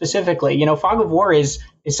war specifically. You know, fog of war is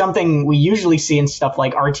something we usually see in stuff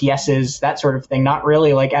like RTSs, that sort of thing, not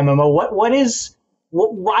really like MMO.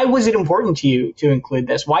 Why was it important to you to include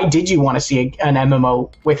this? Why did you want to see an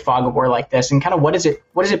MMO with fog of war like this? And kind of what does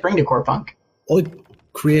it bring to Corepunk? Well, it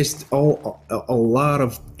creates a lot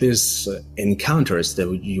of these encounters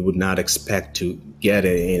that you would not expect to get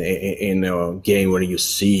in a game where you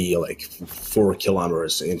see like 4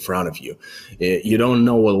 kilometers in front of you. You don't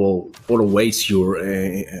know what awaits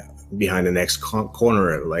you behind the next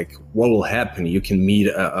corner, like what will happen. You can meet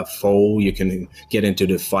a foe, you can get into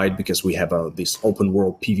the fight because we have this open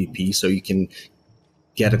world PvP, so you can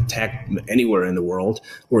get attacked anywhere in the world,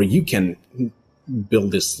 or you can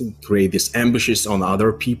create this ambushes on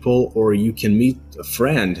other people, or you can meet a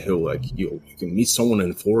friend who you can meet someone in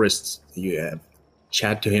the forest, you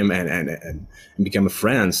chat to him and become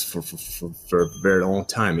friends for a very long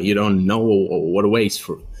time. You don't know what awaits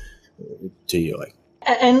to you.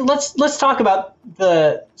 And let's talk about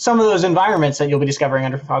some of those environments that you'll be discovering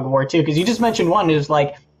under Fog of War too, because you just mentioned one is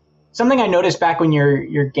like something I noticed back when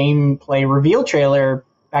your gameplay reveal trailer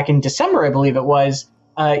back in December, I believe it was.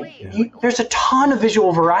 There's a ton of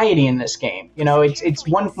visual variety in this game. You know, it's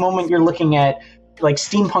one moment you're looking at like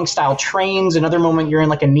steampunk style trains, another moment you're in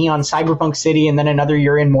like a neon cyberpunk city, and then another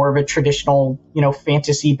you're in more of a traditional,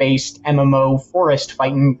 fantasy based MMO forest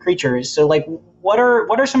fighting creatures. So like, what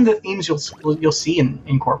are some of the themes you'll see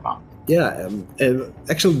in Corepunk? Yeah,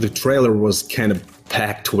 actually the trailer was kind of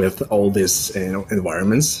packed with all these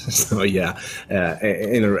environments. So yeah,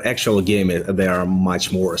 in an actual game they are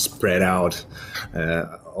much more spread out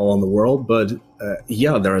all in the world. But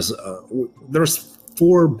yeah, there's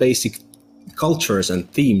 4 basic cultures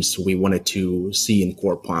and themes we wanted to see in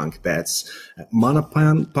Corepunk. That's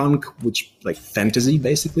monopunk, which like fantasy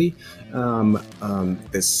basically,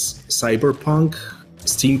 this cyberpunk,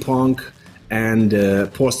 steampunk, and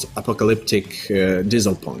post-apocalyptic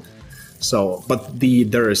dieselpunk. So, but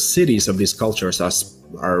there are cities of these cultures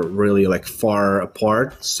are really like far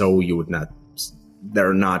apart, so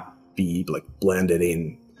they're not be like blended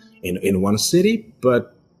in one city,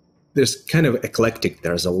 but there's kind of eclectic.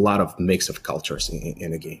 There's a lot of mix of cultures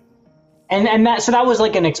in a game. And that was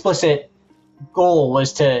like an explicit goal,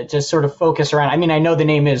 was to just sort of focus around. I mean, I know the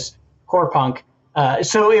name is Corepunk,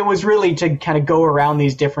 so it was really to kind of go around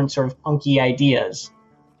these different sort of punky ideas.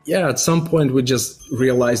 Yeah, at some point we just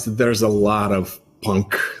realized that there's a lot of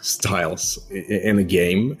punk styles in a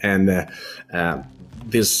game, and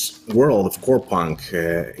this world of Corepunk,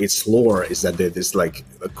 its lore is that it is like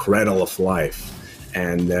a cradle of life,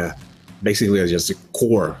 and basically it's just a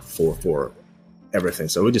core for everything.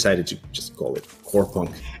 So we decided to just call it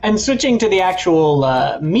Corepunk. And switching to the actual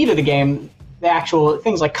meat of the game, the actual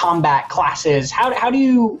things like combat, classes, how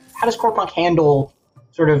does Corepunk handle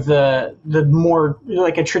sort of the more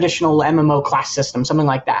like a traditional MMO class system, something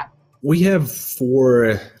like that? We have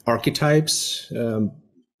 4 archetypes.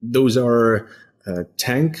 Those are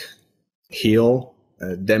tank, heal,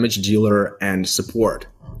 damage dealer, and support.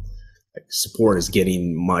 Support is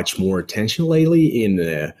getting much more attention lately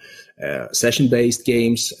in session-based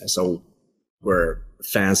games, so we're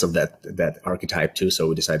fans of that archetype too, so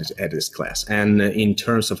we decided to add this class. And in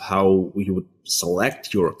terms of how you would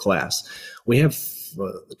select your class, we have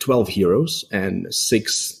 12 heroes and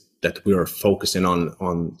 6 that we are focusing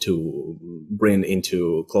on to bring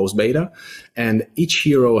into closed beta. And each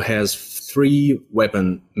hero has 3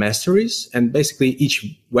 weapon masteries, and basically each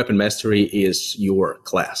weapon mastery is your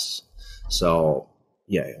class. So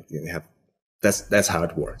yeah, you have that's how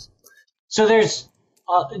it works. So there's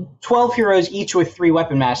 12 heroes, each with 3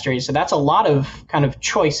 weapon masteries. So that's a lot of kind of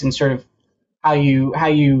choice in sort of how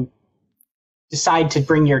you decide to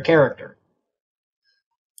bring your character?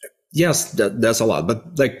 Yes, that's a lot.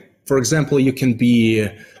 But like, for example, you can be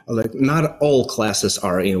like, not all classes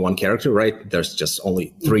are in one character, right? There's just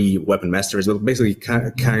only 3 weapon masters, but basically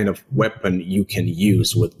kind of weapon you can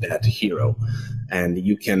use with that hero. And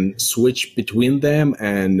you can switch between them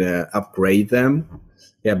and upgrade them.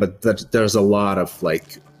 Yeah, but there's a lot of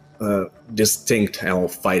like distinct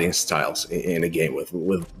fighting styles in a game with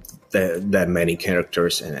that many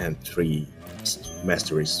characters and 3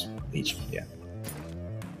 masteries each. Yeah.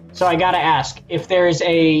 So I gotta ask, if there's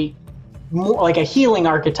a healing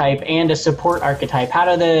archetype and a support archetype, how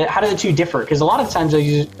do the 2 differ? Because a lot of times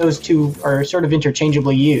those 2 are sort of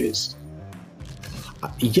interchangeably used.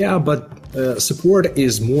 Yeah, but support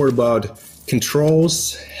is more about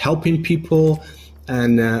controls, helping people,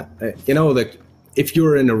 and like, if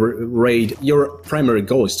you're in a raid, your primary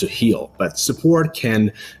goal is to heal, but support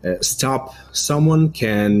can stop someone,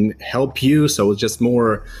 can help you, so just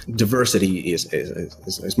more diversity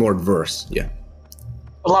is more diverse, yeah.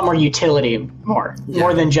 A lot more utility, more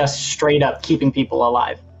than just straight up keeping people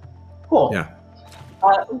alive. Cool. Yeah.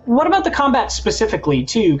 What about the combat specifically,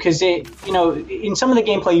 too? Because in some of the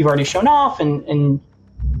gameplay you've already shown off, and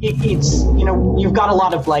it's, you've got a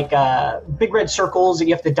lot of like big red circles that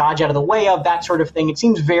you have to dodge out of the way of, that sort of thing. It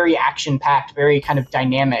seems very action-packed, very kind of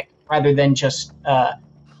dynamic, rather than just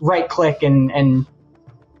right-click and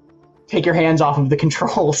take your hands off of the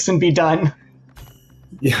controls and be done.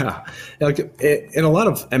 Yeah, like in a lot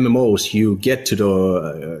of MMOs, you get to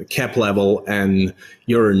the cap level and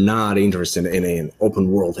you're not interested in an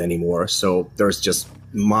open world anymore. So there's just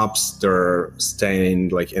mobs that are staying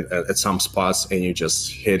like at some spots, and you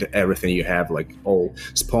just hit everything you have, like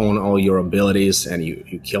spawn all your abilities, and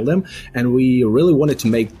you kill them. And we really wanted to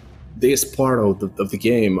make this part of the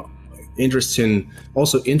game interesting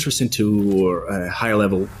to high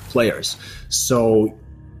level players. So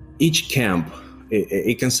each camp,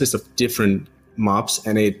 it consists of different mobs,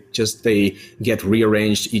 and they get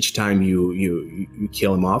rearranged each time you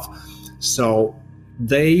kill them off. So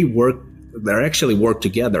they actually work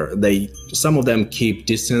together. Some of them keep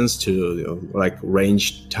distance to like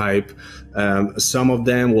range type. Some of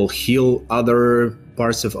them will heal other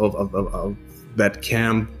parts of that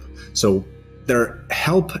camp. So they're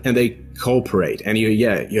help and they cooperate. And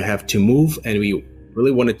you have to move, and we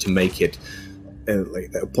really wanted to make it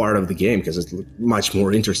like a part of the game because it's much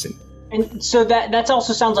more interesting. And so that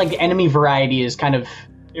also sounds like enemy variety is kind of,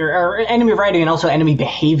 or enemy variety and also enemy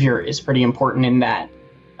behavior is pretty important in that.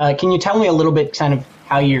 Can you tell me a little bit kind of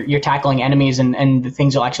how you're tackling enemies and the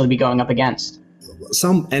things you'll actually be going up against?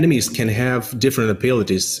 Some enemies can have different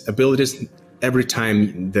abilities every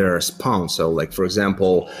time they're spawned. So like, for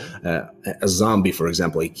example, a zombie, for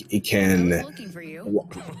example, it can,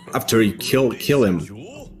 after you kill him,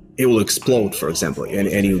 it will explode, for example,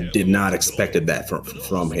 and you did not expected that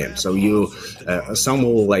from him. So some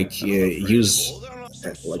will like use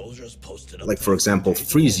like for example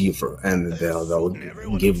freeze you and they'll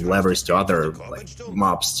give levers to other like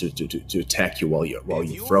mobs to attack you while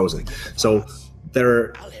you're frozen. So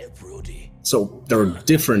they're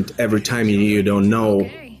different every time. You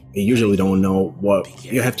usually don't know what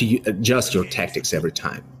you have to adjust your tactics every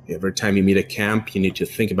time. Every time you meet a camp, you need to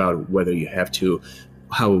think about whether you have to.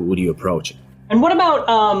 How would you approach it? And what about,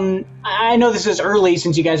 I know this is early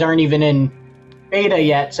since you guys aren't even in beta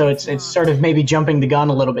yet, so it's sort of maybe jumping the gun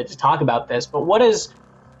a little bit to talk about this, but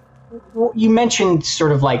you mentioned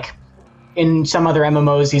sort of like in some other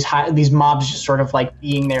MMOs, these mobs just sort of like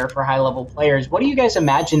being there for high level players. What do you guys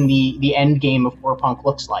imagine the end game of Corepunk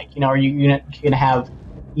looks like? Are you going to have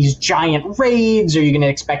these giant raids? Are you going to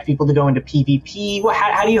expect people to go into PvP?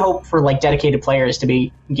 How do you hope for like dedicated players to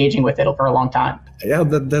be engaging with it for a long time? Yeah,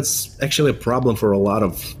 that's actually a problem for a lot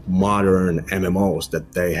of modern MMOs,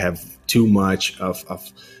 that they have too much of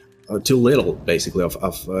too little, basically,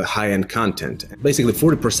 of high-end content. Basically,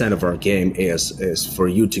 40% of our game is for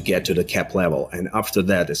you to get to the cap level, and after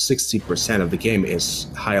that, 60% of the game is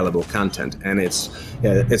high-level content, and it's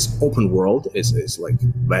open world. It's like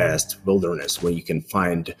vast wilderness where you can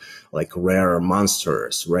find like rare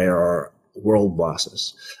monsters, rare world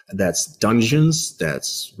bosses. That's dungeons,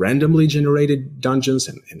 that's randomly generated dungeons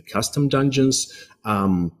and custom dungeons.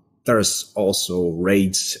 There's also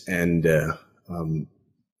raids and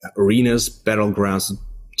arenas, battlegrounds,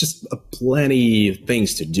 just plenty of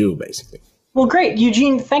things to do, basically. Well, great.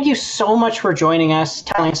 Eugene, thank you so much for joining us,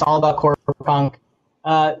 telling us all about Corepunk.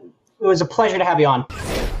 It was a pleasure to have you on.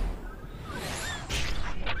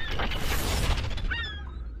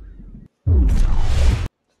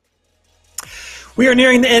 We are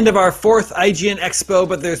nearing the end of our 4th IGN Expo,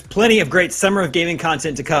 but there's plenty of great Summer of Gaming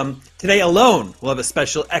content to come. Today alone, we'll have a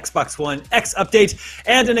special Xbox One X update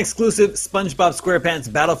and an exclusive SpongeBob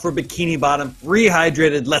SquarePants Battle for Bikini Bottom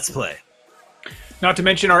rehydrated Let's Play. Not to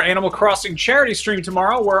mention our Animal Crossing charity stream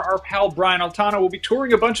tomorrow, where our pal Brian Altano will be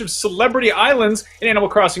touring a bunch of celebrity islands in Animal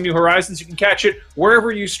Crossing New Horizons. You can catch it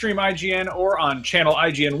wherever you stream IGN or on channel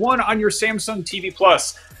IGN1 on your Samsung TV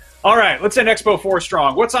Plus. All right, let's end Expo 4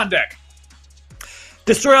 strong. What's on deck?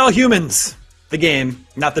 Destroy All Humans. The game,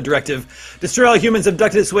 not the directive. Destroy All Humans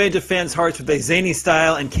abducted its way into fans' hearts with a zany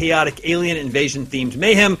style and chaotic alien invasion-themed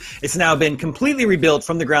mayhem. It's now been completely rebuilt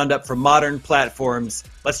from the ground up for modern platforms.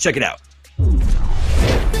 Let's check it out.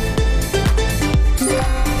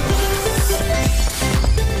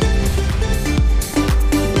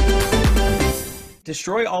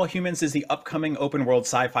 Destroy All Humans is the upcoming open-world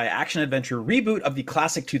sci-fi action-adventure reboot of the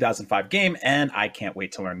classic 2005 game, and I can't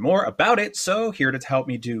wait to learn more about it. So here to help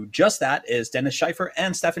me do just that is Dennis Scheifer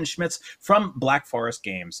and Stefan Schmitz from Black Forest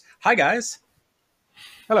Games. Hi, guys.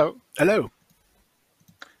 Hello. Hello.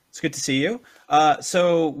 It's good to see you.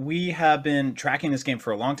 So we have been tracking this game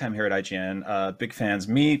for a long time here at IGN. Big fans,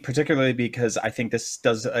 me particularly, because I think this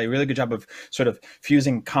does a really good job of sort of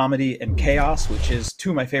fusing comedy and chaos, which is two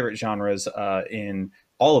of my favorite genres in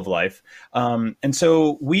all of life. And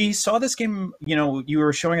so we saw this game, you know, you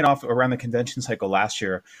were showing it off around the convention cycle last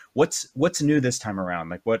year. What's new this time around?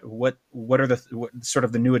 Like what are the sort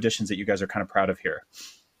of the new additions that you guys are kind of proud of here?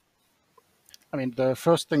 I mean, the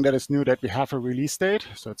first thing that is new that we have a release date,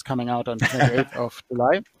 so it's coming out on the 28th of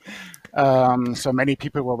July. So many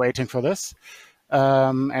people were waiting for this.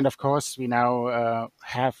 And of course, we now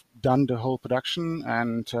have done the whole production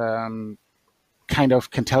and kind of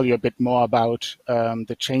can tell you a bit more about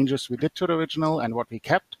the changes we did to the original and what we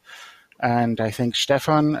kept. And I think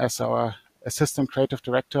Stefan, as our assistant creative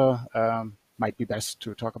director, might be best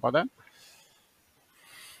to talk about that.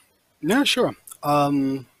 Yeah, sure.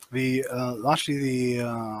 Largely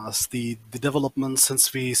the development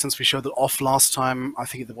since we showed it off last time, I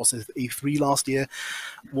think it was at E3 last year,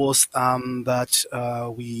 was that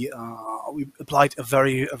we applied a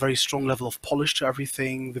very strong level of polish to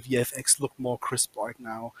everything. The VFX looked more crisp right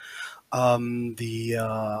now. The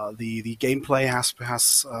gameplay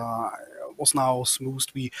was now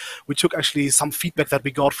smoothed. We took actually some feedback that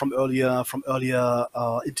we got from earlier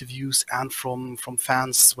interviews and from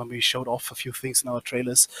fans when we showed off a few things in our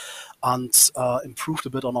trailers, and improved a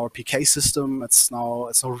bit on our PK system. It's now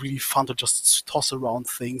really fun to just toss around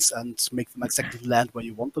things and make them exactly land where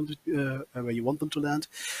you want them to land.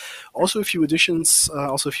 Also a few additions.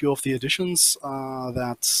 Also a few of the additions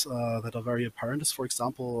that are very apparent is, for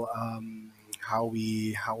example, how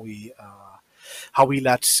we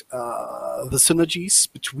let the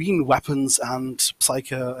synergies between weapons and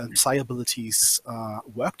psi abilities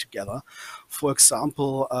work together. For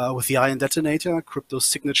example, with the Iron Detonator, Crypto's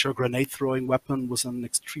signature grenade-throwing weapon was an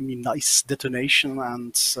extremely nice detonation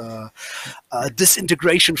and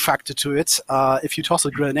disintegration factor to it. If you toss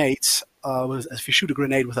a grenade, if you shoot a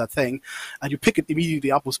grenade with that thing, and you pick it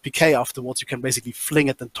immediately up with PK afterwards, you can basically fling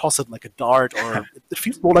it and toss it like a dart, or it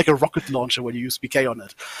feels more like a rocket launcher when you use PK on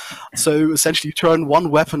it. So essentially you turn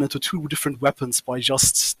one weapon into two different weapons by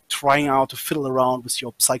just trying out to fiddle around with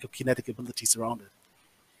your psychokinetic abilities around it.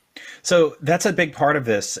 So that's a big part of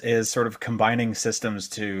this, is sort of combining systems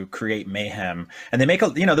to create mayhem. And they make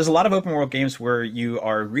there's a lot of open world games where you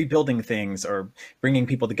are rebuilding things or bringing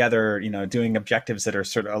people together, doing objectives that are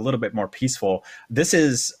sort of a little bit more peaceful. This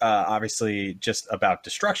is obviously just about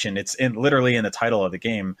destruction. It's literally in the title of the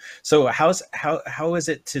game. So how is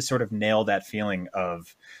it to sort of nail that feeling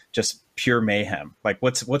of just pure mayhem? Like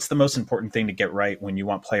what's the most important thing to get right when you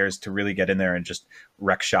want players to really get in there and just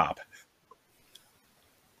wreck shop?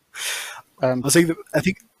 I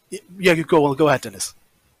think, yeah, you go ahead, Dennis.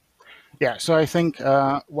 Yeah, so I think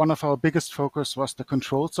one of our biggest focus was the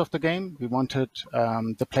controls of the game. We wanted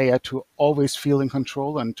the player to always feel in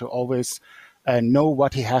control and to always know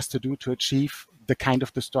what he has to do to achieve the kind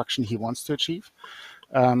of destruction he wants to achieve.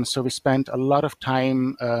 So we spent a lot of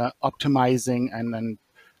time optimizing and then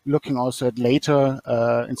looking also at later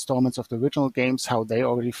installments of the original games, how they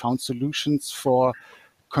already found solutions for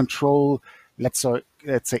control, let's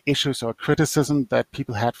say issues or criticism that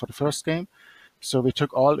people had for the first game. So we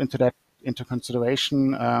took all into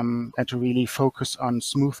consideration and to really focus on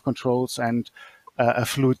smooth controls and a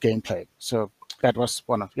fluid gameplay. So that was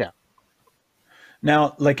one of, yeah.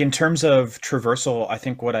 Now, like in terms of traversal, I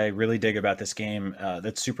think what I really dig about this game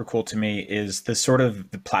that's super cool to me is the sort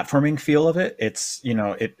of the platforming feel of it. It's, you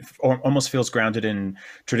know, it almost feels grounded in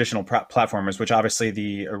traditional platformers, which obviously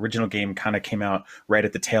the original game kind of came out right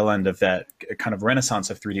at the tail end of that kind of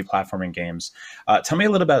renaissance of 3D platforming games. Tell me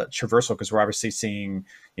a little about traversal, because we're obviously seeing,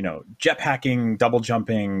 you know, jetpacking, double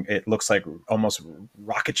jumping. It looks like almost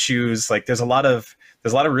rocket shoes. Like there's a lot of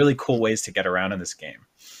really cool ways to get around in this game.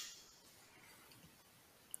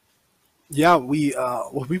 Yeah,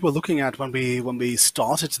 what we were looking at when we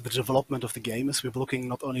started the development of the game is we were looking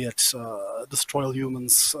not only at Destroy All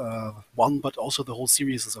Humans 1, but also the whole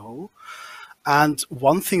series as a whole. And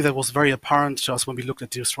one thing that was very apparent to us when we looked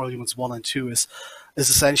at Destroy All Humans 1 and 2 is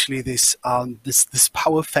essentially this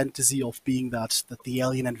power fantasy of being that the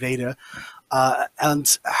alien invader,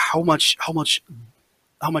 and how much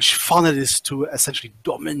fun it is to essentially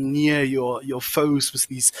domineer your foes with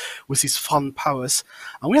these fun powers.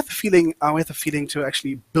 And we had the feeling to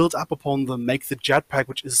actually build up upon them, make the jetpack,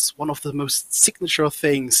 which is one of the most signature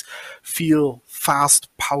things, feel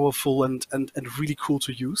fast, powerful, and really cool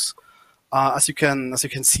to use. As you can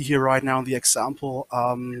see here right now in the example,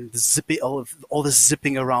 all this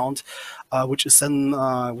zipping around, which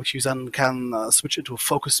you then can switch into a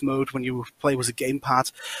focus mode when you play with a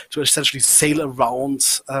gamepad to essentially sail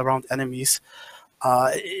around enemies.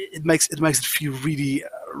 It makes it feel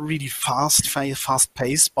really fast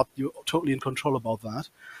paced, but you're totally in control about that.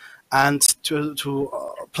 And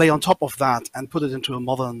to play on top of that and put it into a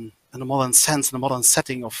modern sense, in a modern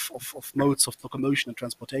setting of modes of locomotion and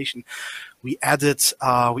transportation, we added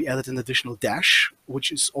an additional dash, which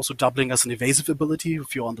is also doubling as an evasive ability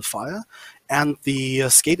if you're under fire, and the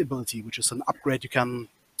skate ability, which is an upgrade you can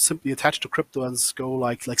simply attach to crypto and go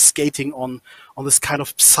like skating on this kind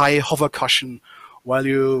of psi hover cushion while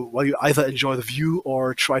you either enjoy the view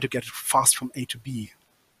or try to get fast from A to B.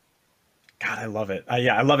 God, I love it.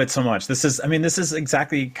 Yeah, I love it so much. This is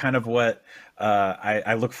exactly kind of what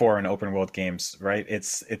I look for in open world games, right?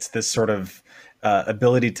 It's this sort of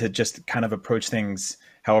ability to just kind of approach things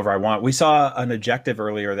however I want. We saw an objective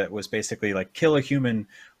earlier that was basically like kill a human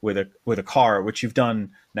with a car, which you've done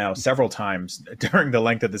now several times during the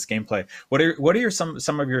length of this gameplay. What are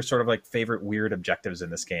some of your sort of like favorite weird objectives in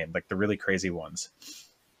this game, like the really crazy ones,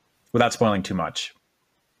 without spoiling too much?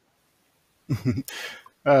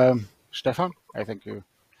 Stefan, I think you.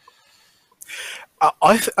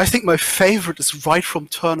 I think my favorite is right from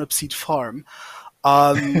Turnip Seed Farm.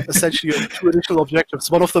 Essentially, you have two additional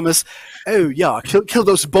objectives. One of them is, kill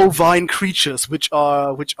those bovine creatures which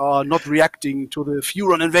are not reacting to the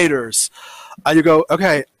Furon invaders. And you go,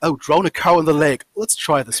 okay, drown a cow in the lake. Let's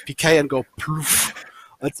try this. PK and go ploof.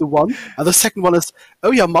 That's the one. And the second one is,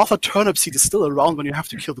 Martha Turnipseed is still around when you have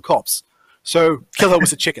to kill the cops. So kill her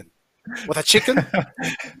with a chicken. With a chicken?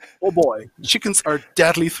 Oh boy, chickens are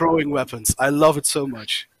deadly throwing weapons. I love it so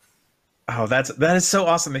much. Oh, that is so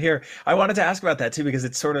awesome to hear. I wanted to ask about that too, because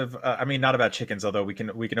it's sort of, not about chickens, although we can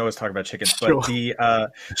always talk about chickens, but Sure. the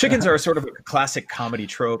chickens are sort of a classic comedy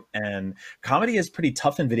trope, and comedy is pretty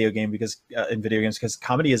tough in video games because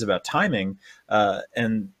comedy is about timing.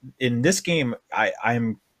 And in this game,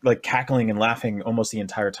 I'm like cackling and laughing almost the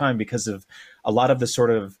entire time because of a lot of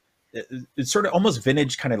the it's sort of almost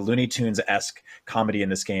vintage kind of Looney Tunes-esque comedy in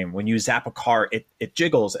this game. When you zap a car, it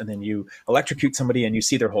jiggles, and then you electrocute somebody and you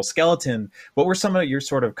see their whole skeleton. What were some of your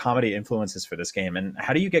sort of comedy influences for this game, and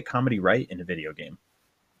how do you get comedy right in a video game?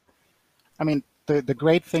 I mean, the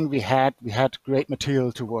great thing we had great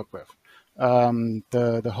material to work with.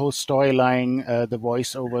 The whole storyline, the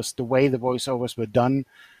voiceovers, the way the voiceovers were done,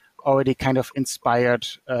 already kind of inspired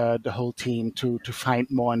the whole team to find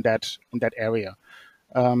more in that area.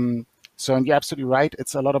 So you're absolutely right.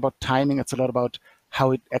 It's a lot about timing. It's a lot about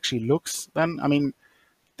how it actually looks. Then, I mean,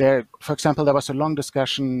 for example, there was a long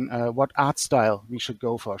discussion what art style we should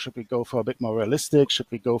go for. Should we go for a bit more realistic? Should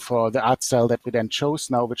we go for the art style that we then chose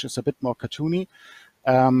now, which is a bit more cartoony?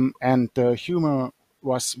 And the humor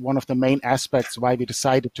was one of the main aspects why we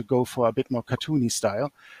decided to go for a bit more cartoony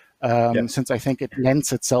style, since I think it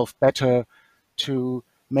lends itself better to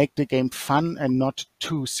make the game fun and not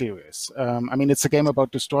too serious. I mean, it's a game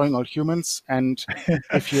about destroying all humans, and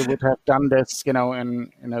if you would have done this,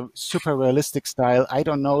 in a super realistic style, I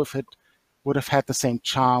don't know if it would have had the same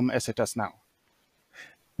charm as it does now.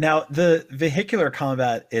 Now, the vehicular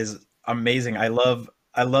combat is amazing. I love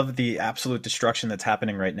the absolute destruction that's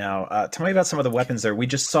happening right now. Tell me about some of the weapons there. We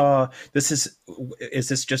just saw is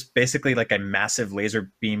this just basically like a massive laser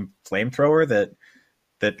beam flamethrower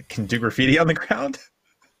that can do graffiti on the ground?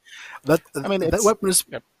 That weapon is.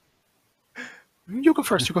 Yep. You go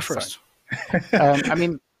first. You go first. I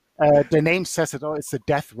mean, The name says it all. It's the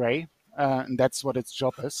Death Ray, and that's what its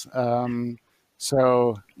job is.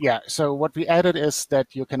 So what we added is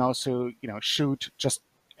that you can also, shoot just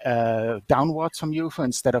downwards from UFO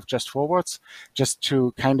instead of just forwards, just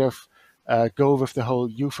to kind of go with the whole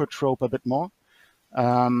UFO trope a bit more.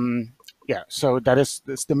 So that's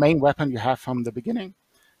the main weapon you have from the beginning.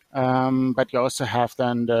 But you also have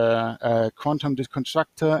then the Quantum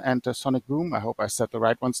Deconstructor and the Sonic Boom. I hope I said the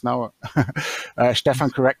right ones now. Stefan,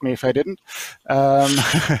 correct me if I didn't. Quantum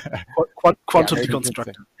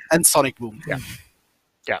Deconstructor and Sonic Boom.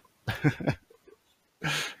 Yeah.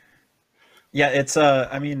 Yeah, it's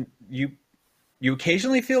I mean, you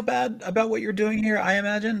occasionally feel bad about what you're doing here, I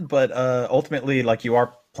imagine, but ultimately, like, you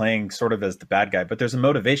are playing sort of as the bad guy, but there's a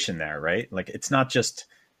motivation there, right? Like, it's not just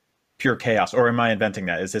pure chaos. Or am I inventing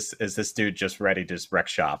that? Is this dude just ready to just wreck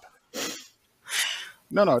shop?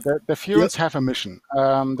 No. The Furens have a mission.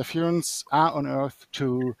 The Furens are on Earth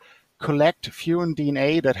to collect Furen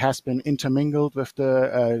DNA that has been intermingled with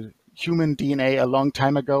the human DNA a long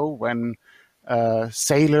time ago, when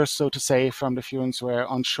sailors, so to say, from the Furens were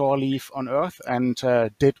on shore leave on Earth and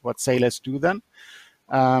did what sailors do then.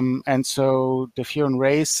 And so the Furen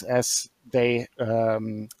race, as they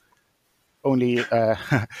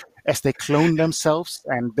as they clone themselves,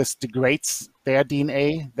 and this degrades their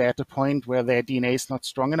DNA, they're at the point where their DNA is not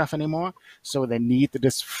strong enough anymore. So they need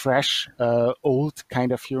this fresh, old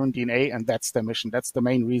kind of Furen DNA, and that's their mission. That's the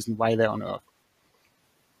main reason why they're on Earth.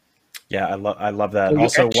 Yeah, I love that. So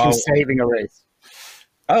also, while saving a race.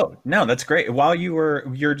 Oh, no, that's great. While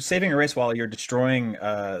you're saving a race while you're destroying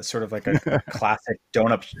sort of like a classic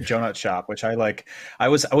donut shop, which I like. I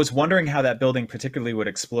was wondering how that building particularly would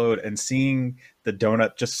explode, and seeing the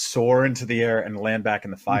donut just soar into the air and land back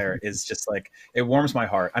in the fire is just like, it warms my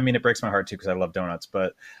heart. I mean, it breaks my heart too, because I love donuts,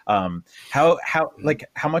 but how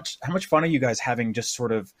much fun are you guys having just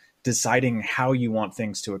sort of deciding how you want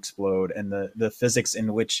things to explode, and the physics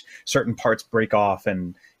in which certain parts break off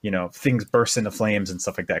and things burst into flames and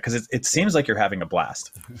stuff like that? Because it seems like you're having a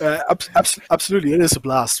blast. Absolutely, it is a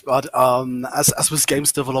blast. But as with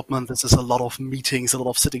games development, this is a lot of meetings, a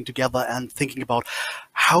lot of sitting together and thinking about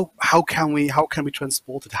how can we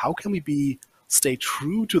transport it, how can we stay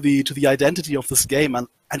true to the identity of this game and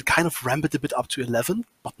kind of ramp it a bit up to 11,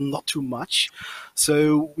 but not too much.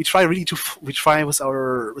 So we try with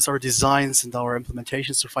our designs and our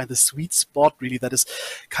implementations to find the sweet spot, really, that is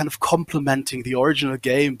kind of complementing the original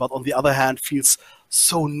game, but on the other hand feels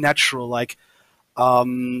so natural. Like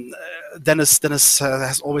Dennis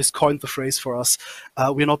has always coined the phrase for us.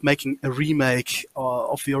 We're not making a remake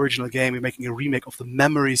of the original game. We're making a remake of the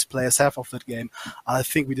memories players have of that game. And I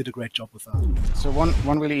think we did a great job with that. So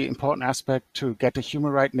one really important aspect to get the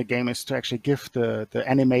humor right in the game is to actually give the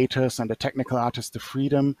animators and the technical artists the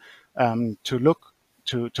freedom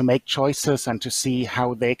to make choices and to see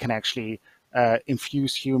how they can actually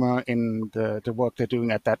infuse humor in the work they're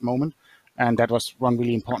doing at that moment. And that was one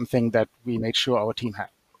really important thing that we made sure our team had.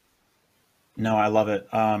 No, I love it.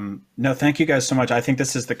 No, thank you guys so much. I think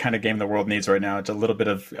this is the kind of game the world needs right now. It's a little bit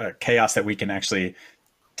of chaos that we can actually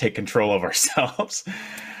take control of ourselves.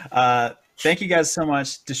 Thank you guys so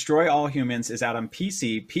much. Destroy All Humans is out on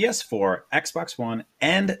PC, PS4, Xbox One,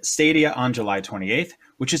 and Stadia on July 28th,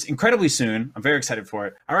 which is incredibly soon. I'm very excited for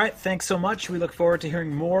it. All right, thanks so much. We look forward to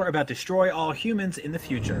hearing more about Destroy All Humans in the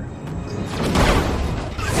future.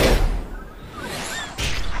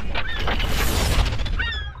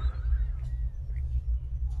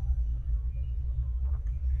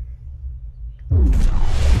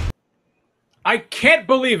 I can't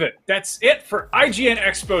believe it. That's it for IGN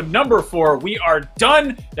Expo number 4. We are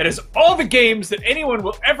done. That is all the games that anyone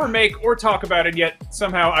will ever make or talk about, and yet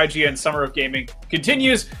somehow IGN Summer of Gaming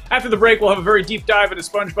continues. After the break, we'll have a very deep dive into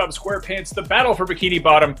SpongeBob SquarePants, The Battle for Bikini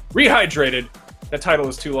Bottom, Rehydrated. That title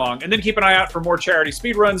is too long. And then keep an eye out for more charity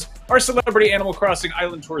speedruns, our Celebrity Animal Crossing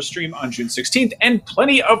Island Tour stream on June 16th, and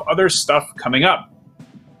plenty of other stuff coming up.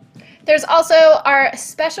 There's also our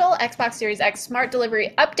special Xbox Series X Smart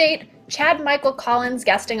Delivery update, Chad Michael Collins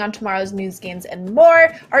guesting on tomorrow's news, games, and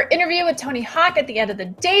more, our interview with Tony Hawk at the end of the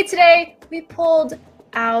day today. We pulled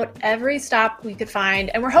out every stop we could find,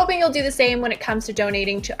 and we're hoping you'll do the same when it comes to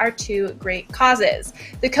donating to our 2 great causes,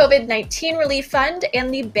 the COVID-19 Relief Fund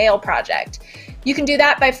and the Bail Project. You can do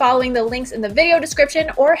that by following the links in the video description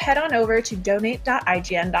or head on over to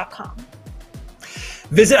donate.ign.com.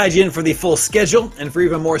 Visit IGN for the full schedule, and for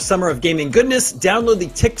even more Summer of Gaming goodness, download the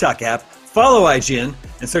TikTok app, follow IGN,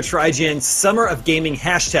 and search for IGN Summer of Gaming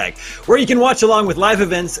hashtag, where you can watch along with live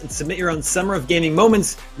events and submit your own Summer of Gaming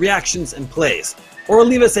moments, reactions, and plays. Or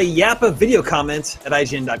leave us a Yappa video comment at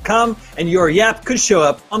IGN.com, and your Yap could show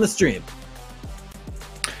up on the stream.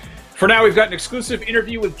 For now, we've got an exclusive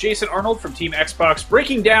interview with Jason Arnold from Team Xbox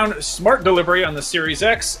breaking down smart delivery on the Series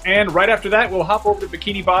X. And right after that, we'll hop over to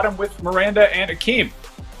Bikini Bottom with Miranda and Akeem.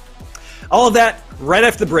 All of that right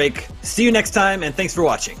after the break. See you next time, and thanks for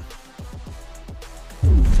watching.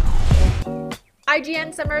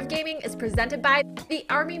 IGN Summer of Gaming is presented by the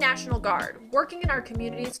Army National Guard, working in our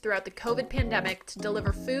communities throughout the COVID pandemic to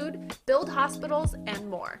deliver food, build hospitals, and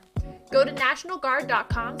more. Go to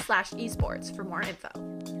nationalguard.com/esports for more info.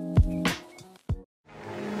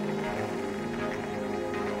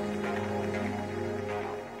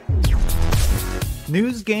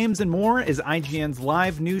 News, games, and more is IGN's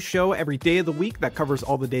live news show every day of the week that covers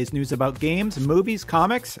all the day's news about games, movies,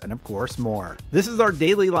 comics, and of course more. This is our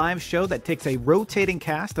daily live show that takes a rotating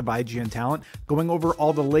cast of IGN talent, going over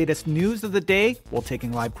all the latest news of the day while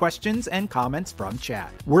taking live questions and comments from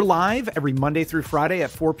chat. We're live every Monday through Friday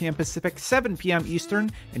at 4 p.m. Pacific, 7 p.m. Eastern,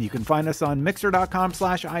 and you can find us on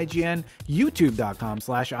mixer.com/IGN,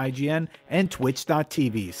 youtube.com/IGN, and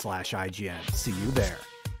twitch.tv/IGN. See you there.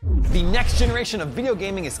 The next generation of video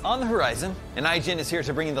gaming is on the horizon, and IGN is here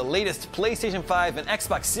to bring you the latest PlayStation 5 and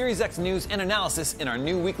Xbox Series X news and analysis in our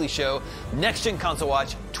new weekly show, Next Gen Console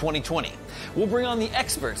Watch 2020. We'll bring on the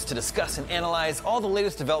experts to discuss and analyze all the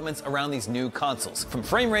latest developments around these new consoles. From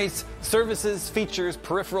frame rates, services, features,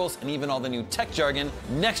 peripherals, and even all the new tech jargon,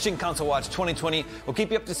 Next Gen Console Watch 2020 will keep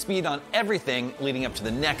you up to speed on everything leading up to the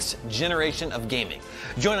next generation of gaming.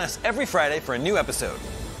 Join us every Friday for a new episode.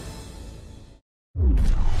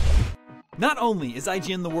 Not only is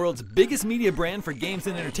IGN the world's biggest media brand for games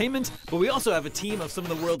and entertainment, but we also have a team of some of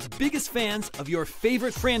the world's biggest fans of your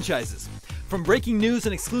favorite franchises. From breaking news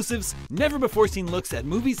and exclusives, never-before-seen looks at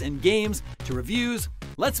movies and games, to reviews,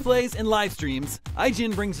 let's plays, and live streams,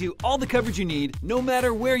 IGN brings you all the coverage you need, no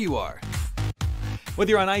matter where you are. Whether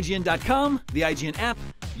you're on IGN.com, the IGN app,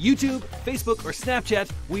 YouTube, Facebook, or Snapchat,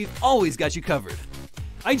 we've always got you covered.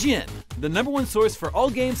 IGN, the #1 source for all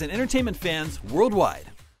games and entertainment fans worldwide.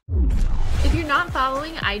 If you're not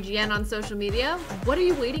following IGN on social media, what are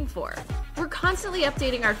you waiting for? We're constantly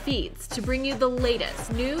updating our feeds to bring you the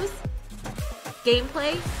latest news,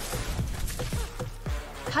 gameplay,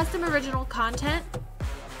 custom original content,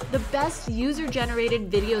 the best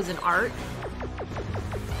user-generated videos and art,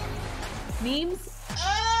 memes,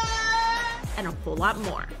 and a whole lot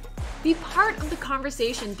more. Be part of the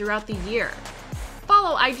conversation throughout the year.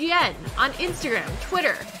 Follow IGN on Instagram,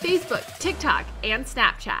 Twitter, Facebook, TikTok, and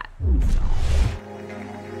Snapchat.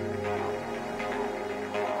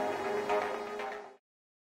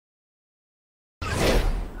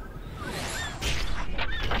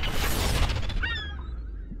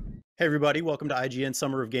 Hey everybody, welcome to IGN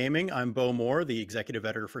Summer of Gaming. I'm Bo Moore, the executive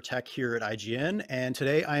editor for tech here at IGN, and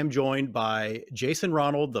today I am joined by Jason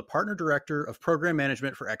Ronald, the partner director of program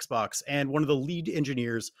management for Xbox and one of the lead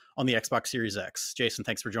engineers on the Xbox Series X. Jason,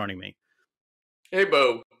 thanks for joining me. Hey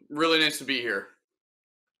Bo, really nice to be here.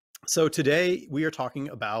 So today we are talking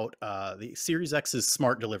about the Series X's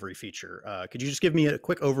smart delivery feature. Could you just give me a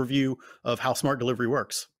quick overview of how smart delivery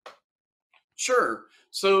works? Sure.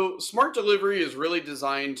 So smart delivery is really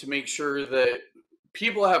designed to make sure that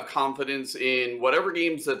people have confidence in whatever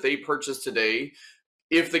games that they purchase today.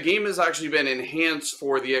 If the game has actually been enhanced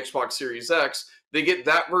for the Xbox Series X, they get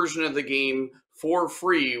that version of the game for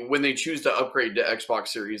free when they choose to upgrade to Xbox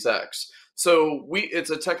Series X. So it's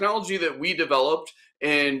a technology that we developed,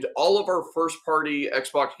 and all of our first-party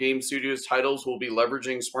Xbox Game Studios titles will be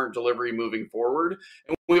leveraging smart delivery moving forward.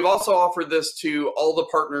 And we've also offered this to all the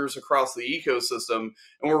partners across the ecosystem,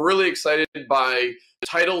 and we're really excited by the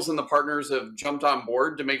titles and the partners have jumped on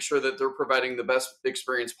board to make sure that they're providing the best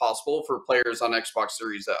experience possible for players on Xbox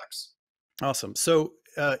Series X. Awesome. So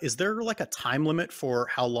is there like a time limit for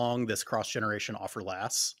how long this cross-generation offer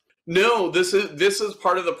lasts? No, this is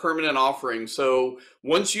part of the permanent offering. So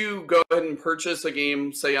once you go ahead and purchase a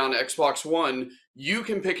game, say on Xbox One, you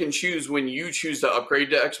can pick and choose when you choose to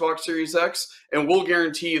upgrade to Xbox Series X, and we'll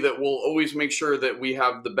guarantee that we'll always make sure that we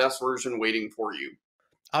have the best version waiting for you.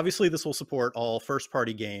 Obviously, this will support all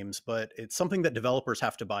first-party games, but it's something that developers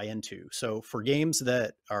have to buy into. So for games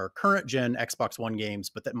that are current-gen Xbox One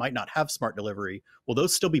games, but that might not have smart delivery, will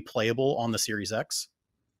those still be playable on the Series X?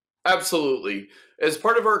 Absolutely. As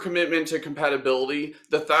part of our commitment to compatibility,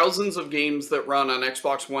 the thousands of games that run on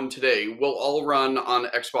Xbox One today will all run on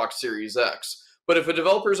Xbox Series X. But if a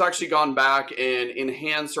developer's actually gone back and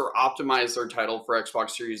enhanced or optimized their title for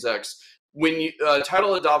Xbox Series X, when a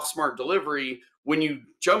title adopts smart delivery, when you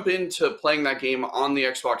jump into playing that game on the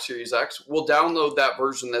Xbox Series X, we'll download that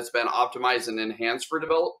version that's been optimized and enhanced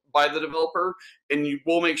by the developer, and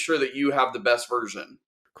we'll make sure that you have the best version.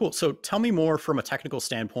 Cool. So tell me more from a technical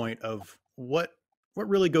standpoint of what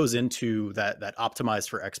really goes into that optimized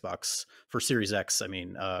for Xbox for Series X? I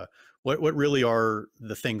mean, what really are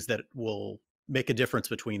the things that will make a difference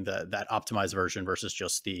between that optimized version versus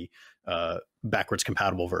just the backwards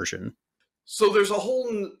compatible version? So there's a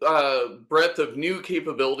whole breadth of new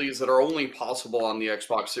capabilities that are only possible on the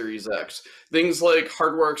Xbox Series X. Things like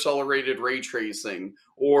hardware accelerated ray tracing,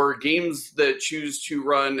 or games that choose to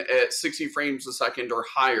run at 60 frames a second or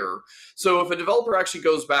higher. So if a developer actually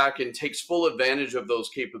goes back and takes full advantage of those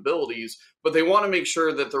capabilities, but they want to make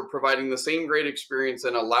sure that they're providing the same great experience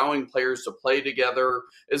and allowing players to play together,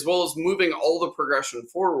 as well as moving all the progression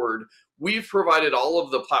forward, we've provided all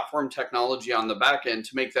of the platform technology on the back end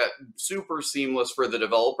to make that super seamless for the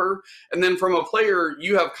developer. And then from a player,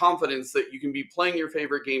 you have confidence that you can be playing your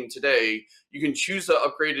favorite game today. You can choose to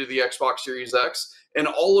upgrade to the Xbox Series X, and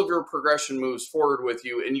all of your progression moves forward with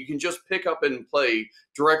you, and you can just pick up and play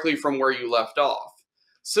directly from where you left off.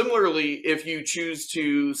 Similarly, if you choose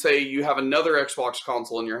to say you have another Xbox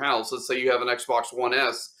console in your house, let's say you have an Xbox One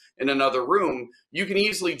S in another room, you can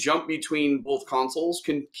easily jump between both consoles,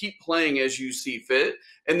 can keep playing as you see fit,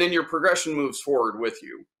 and then your progression moves forward with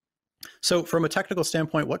you. So from a technical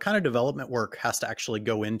standpoint, what kind of development work has to actually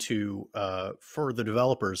go into for the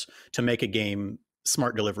developers to make a game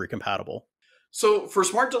smart delivery compatible? So for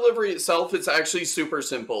smart delivery itself, it's actually super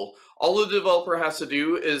simple. All the developer has to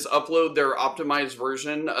do is upload their optimized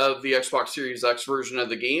version of the Xbox Series X version of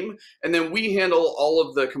the game, and then we handle all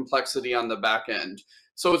of the complexity on the back end.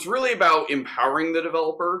 So it's really about empowering the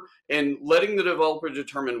developer and letting the developer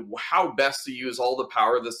determine how best to use all the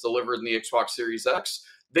power that's delivered in the Xbox Series X.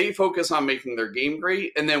 They focus on making their game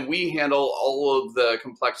great, and then we handle all of the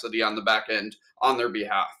complexity on the back end on their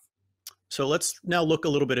behalf. So let's now look a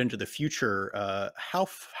little bit into the future. How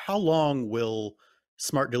long will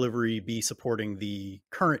smart delivery be supporting the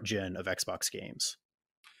current gen of Xbox games?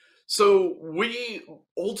 So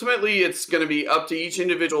ultimately, it's going to be up to each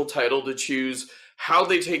individual title to choose how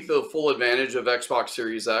they take the full advantage of Xbox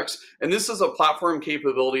Series X. And this is a platform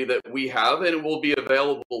capability that we have, and it will be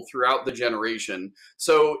available throughout the generation.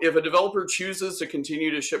 So if a developer chooses to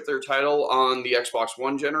continue to ship their title on the Xbox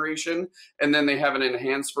One generation, and then they have an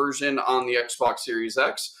enhanced version on the Xbox Series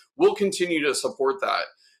X, we'll continue to support that.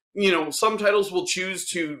 You know, some titles will choose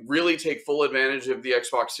to really take full advantage of the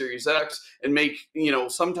Xbox Series X and make,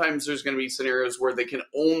 sometimes there's going to be scenarios where they can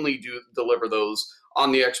only deliver those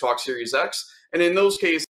on the Xbox Series X. And in those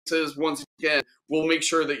cases, once again, we'll make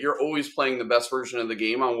sure that you're always playing the best version of the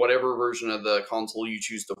game on whatever version of the console you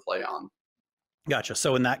choose to play on. Gotcha.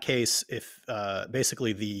 So in that case, if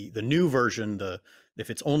basically the new version, if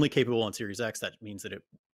it's only capable on Series X, that means that it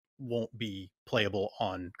won't be playable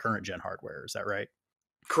on current gen hardware. Is that right?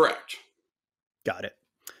 Correct. Got it.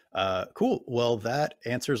 Cool. Well, that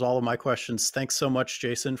answers all of my questions. Thanks so much,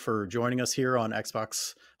 Jason, for joining us here on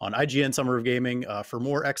IGN Summer of Gaming. For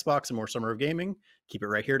more Xbox and more Summer of Gaming, keep it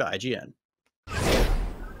right here to IGN.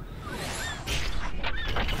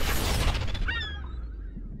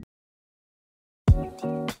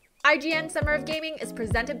 IGN Summer of Gaming is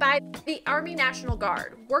presented by the Army National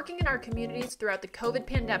Guard, working in our communities throughout the COVID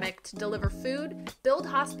pandemic to deliver food, build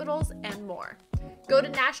hospitals, and more. Go to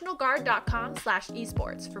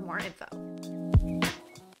nationalguard.com/esports for more info.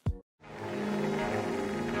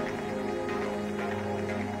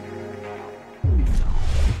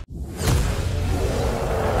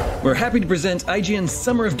 We're happy to present IGN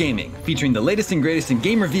Summer of Gaming, featuring the latest and greatest in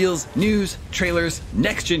game reveals, news, trailers,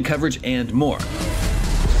 next-gen coverage, and more.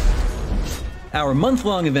 Our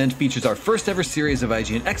month-long event features our first ever series of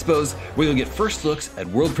IGN Expos, where you'll get first looks at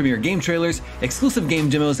world premiere game trailers, exclusive game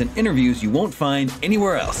demos, and interviews you won't find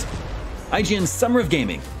anywhere else. IGN Summer of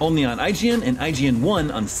Gaming, only on IGN and IGN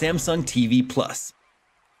One on Samsung TV Plus.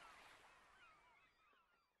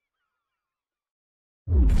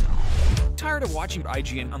 Tired of watching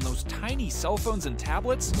IGN on those tiny cell phones and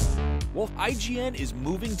tablets? Well, IGN is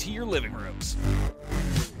moving to your living rooms.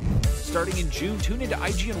 Starting in June, tune into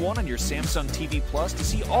IGN One on your Samsung TV Plus to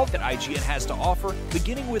see all that IGN has to offer,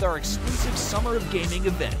 beginning with our exclusive Summer of Gaming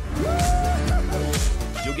event.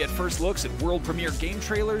 You'll get first looks at world premiere game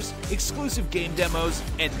trailers, exclusive game demos,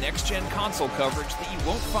 and next-gen console coverage that you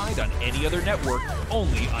won't find on any other network,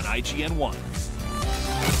 only on IGN One.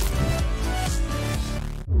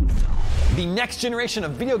 The next generation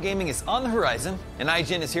of video gaming is on the horizon, and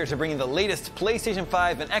IGN is here to bring you the latest PlayStation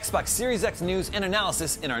 5 and Xbox Series X news and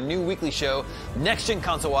analysis in our new weekly show, Next Gen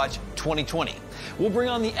Console Watch 2020. We'll bring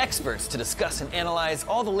on the experts to discuss and analyze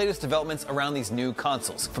all the latest developments around these new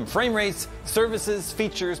consoles. From frame rates, services,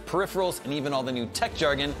 features, peripherals, and even all the new tech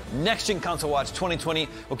jargon, Next Gen Console Watch 2020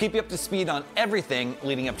 will keep you up to speed on everything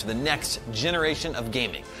leading up to the next generation of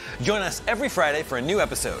gaming. Join us every Friday for a new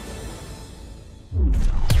episode.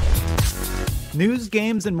 News,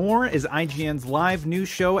 games, and more is IGN's live news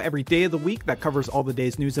show every day of the week that covers all the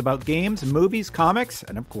day's news about games, movies, comics,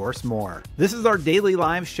 and of course more. This is our daily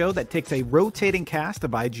live show that takes a rotating cast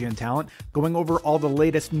of IGN talent, going over all the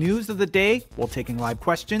latest news of the day while taking live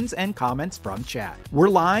questions and comments from chat. We're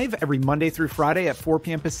live every Monday through Friday at 4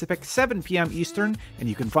 p.m. Pacific, 7 p.m. Eastern, and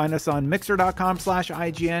you can find us on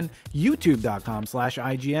mixer.com/IGN,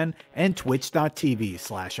 youtube.com/IGN, and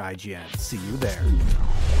twitch.tv/IGN. See you there.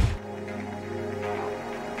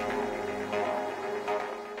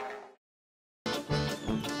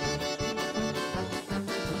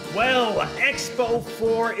 Well, Expo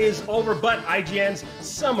 4 is over, but IGN's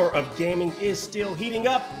Summer of Gaming is still heating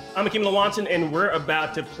up. I'm Akeem Lawanson, and we're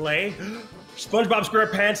about to play SpongeBob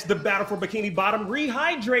SquarePants: The Battle for Bikini Bottom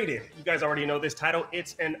Rehydrated. You guys already know this title.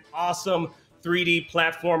 It's an awesome 3D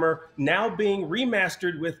platformer, now being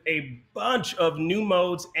remastered with a bunch of new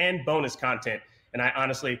modes and bonus content. And I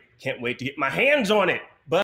honestly can't wait to get my hands on it.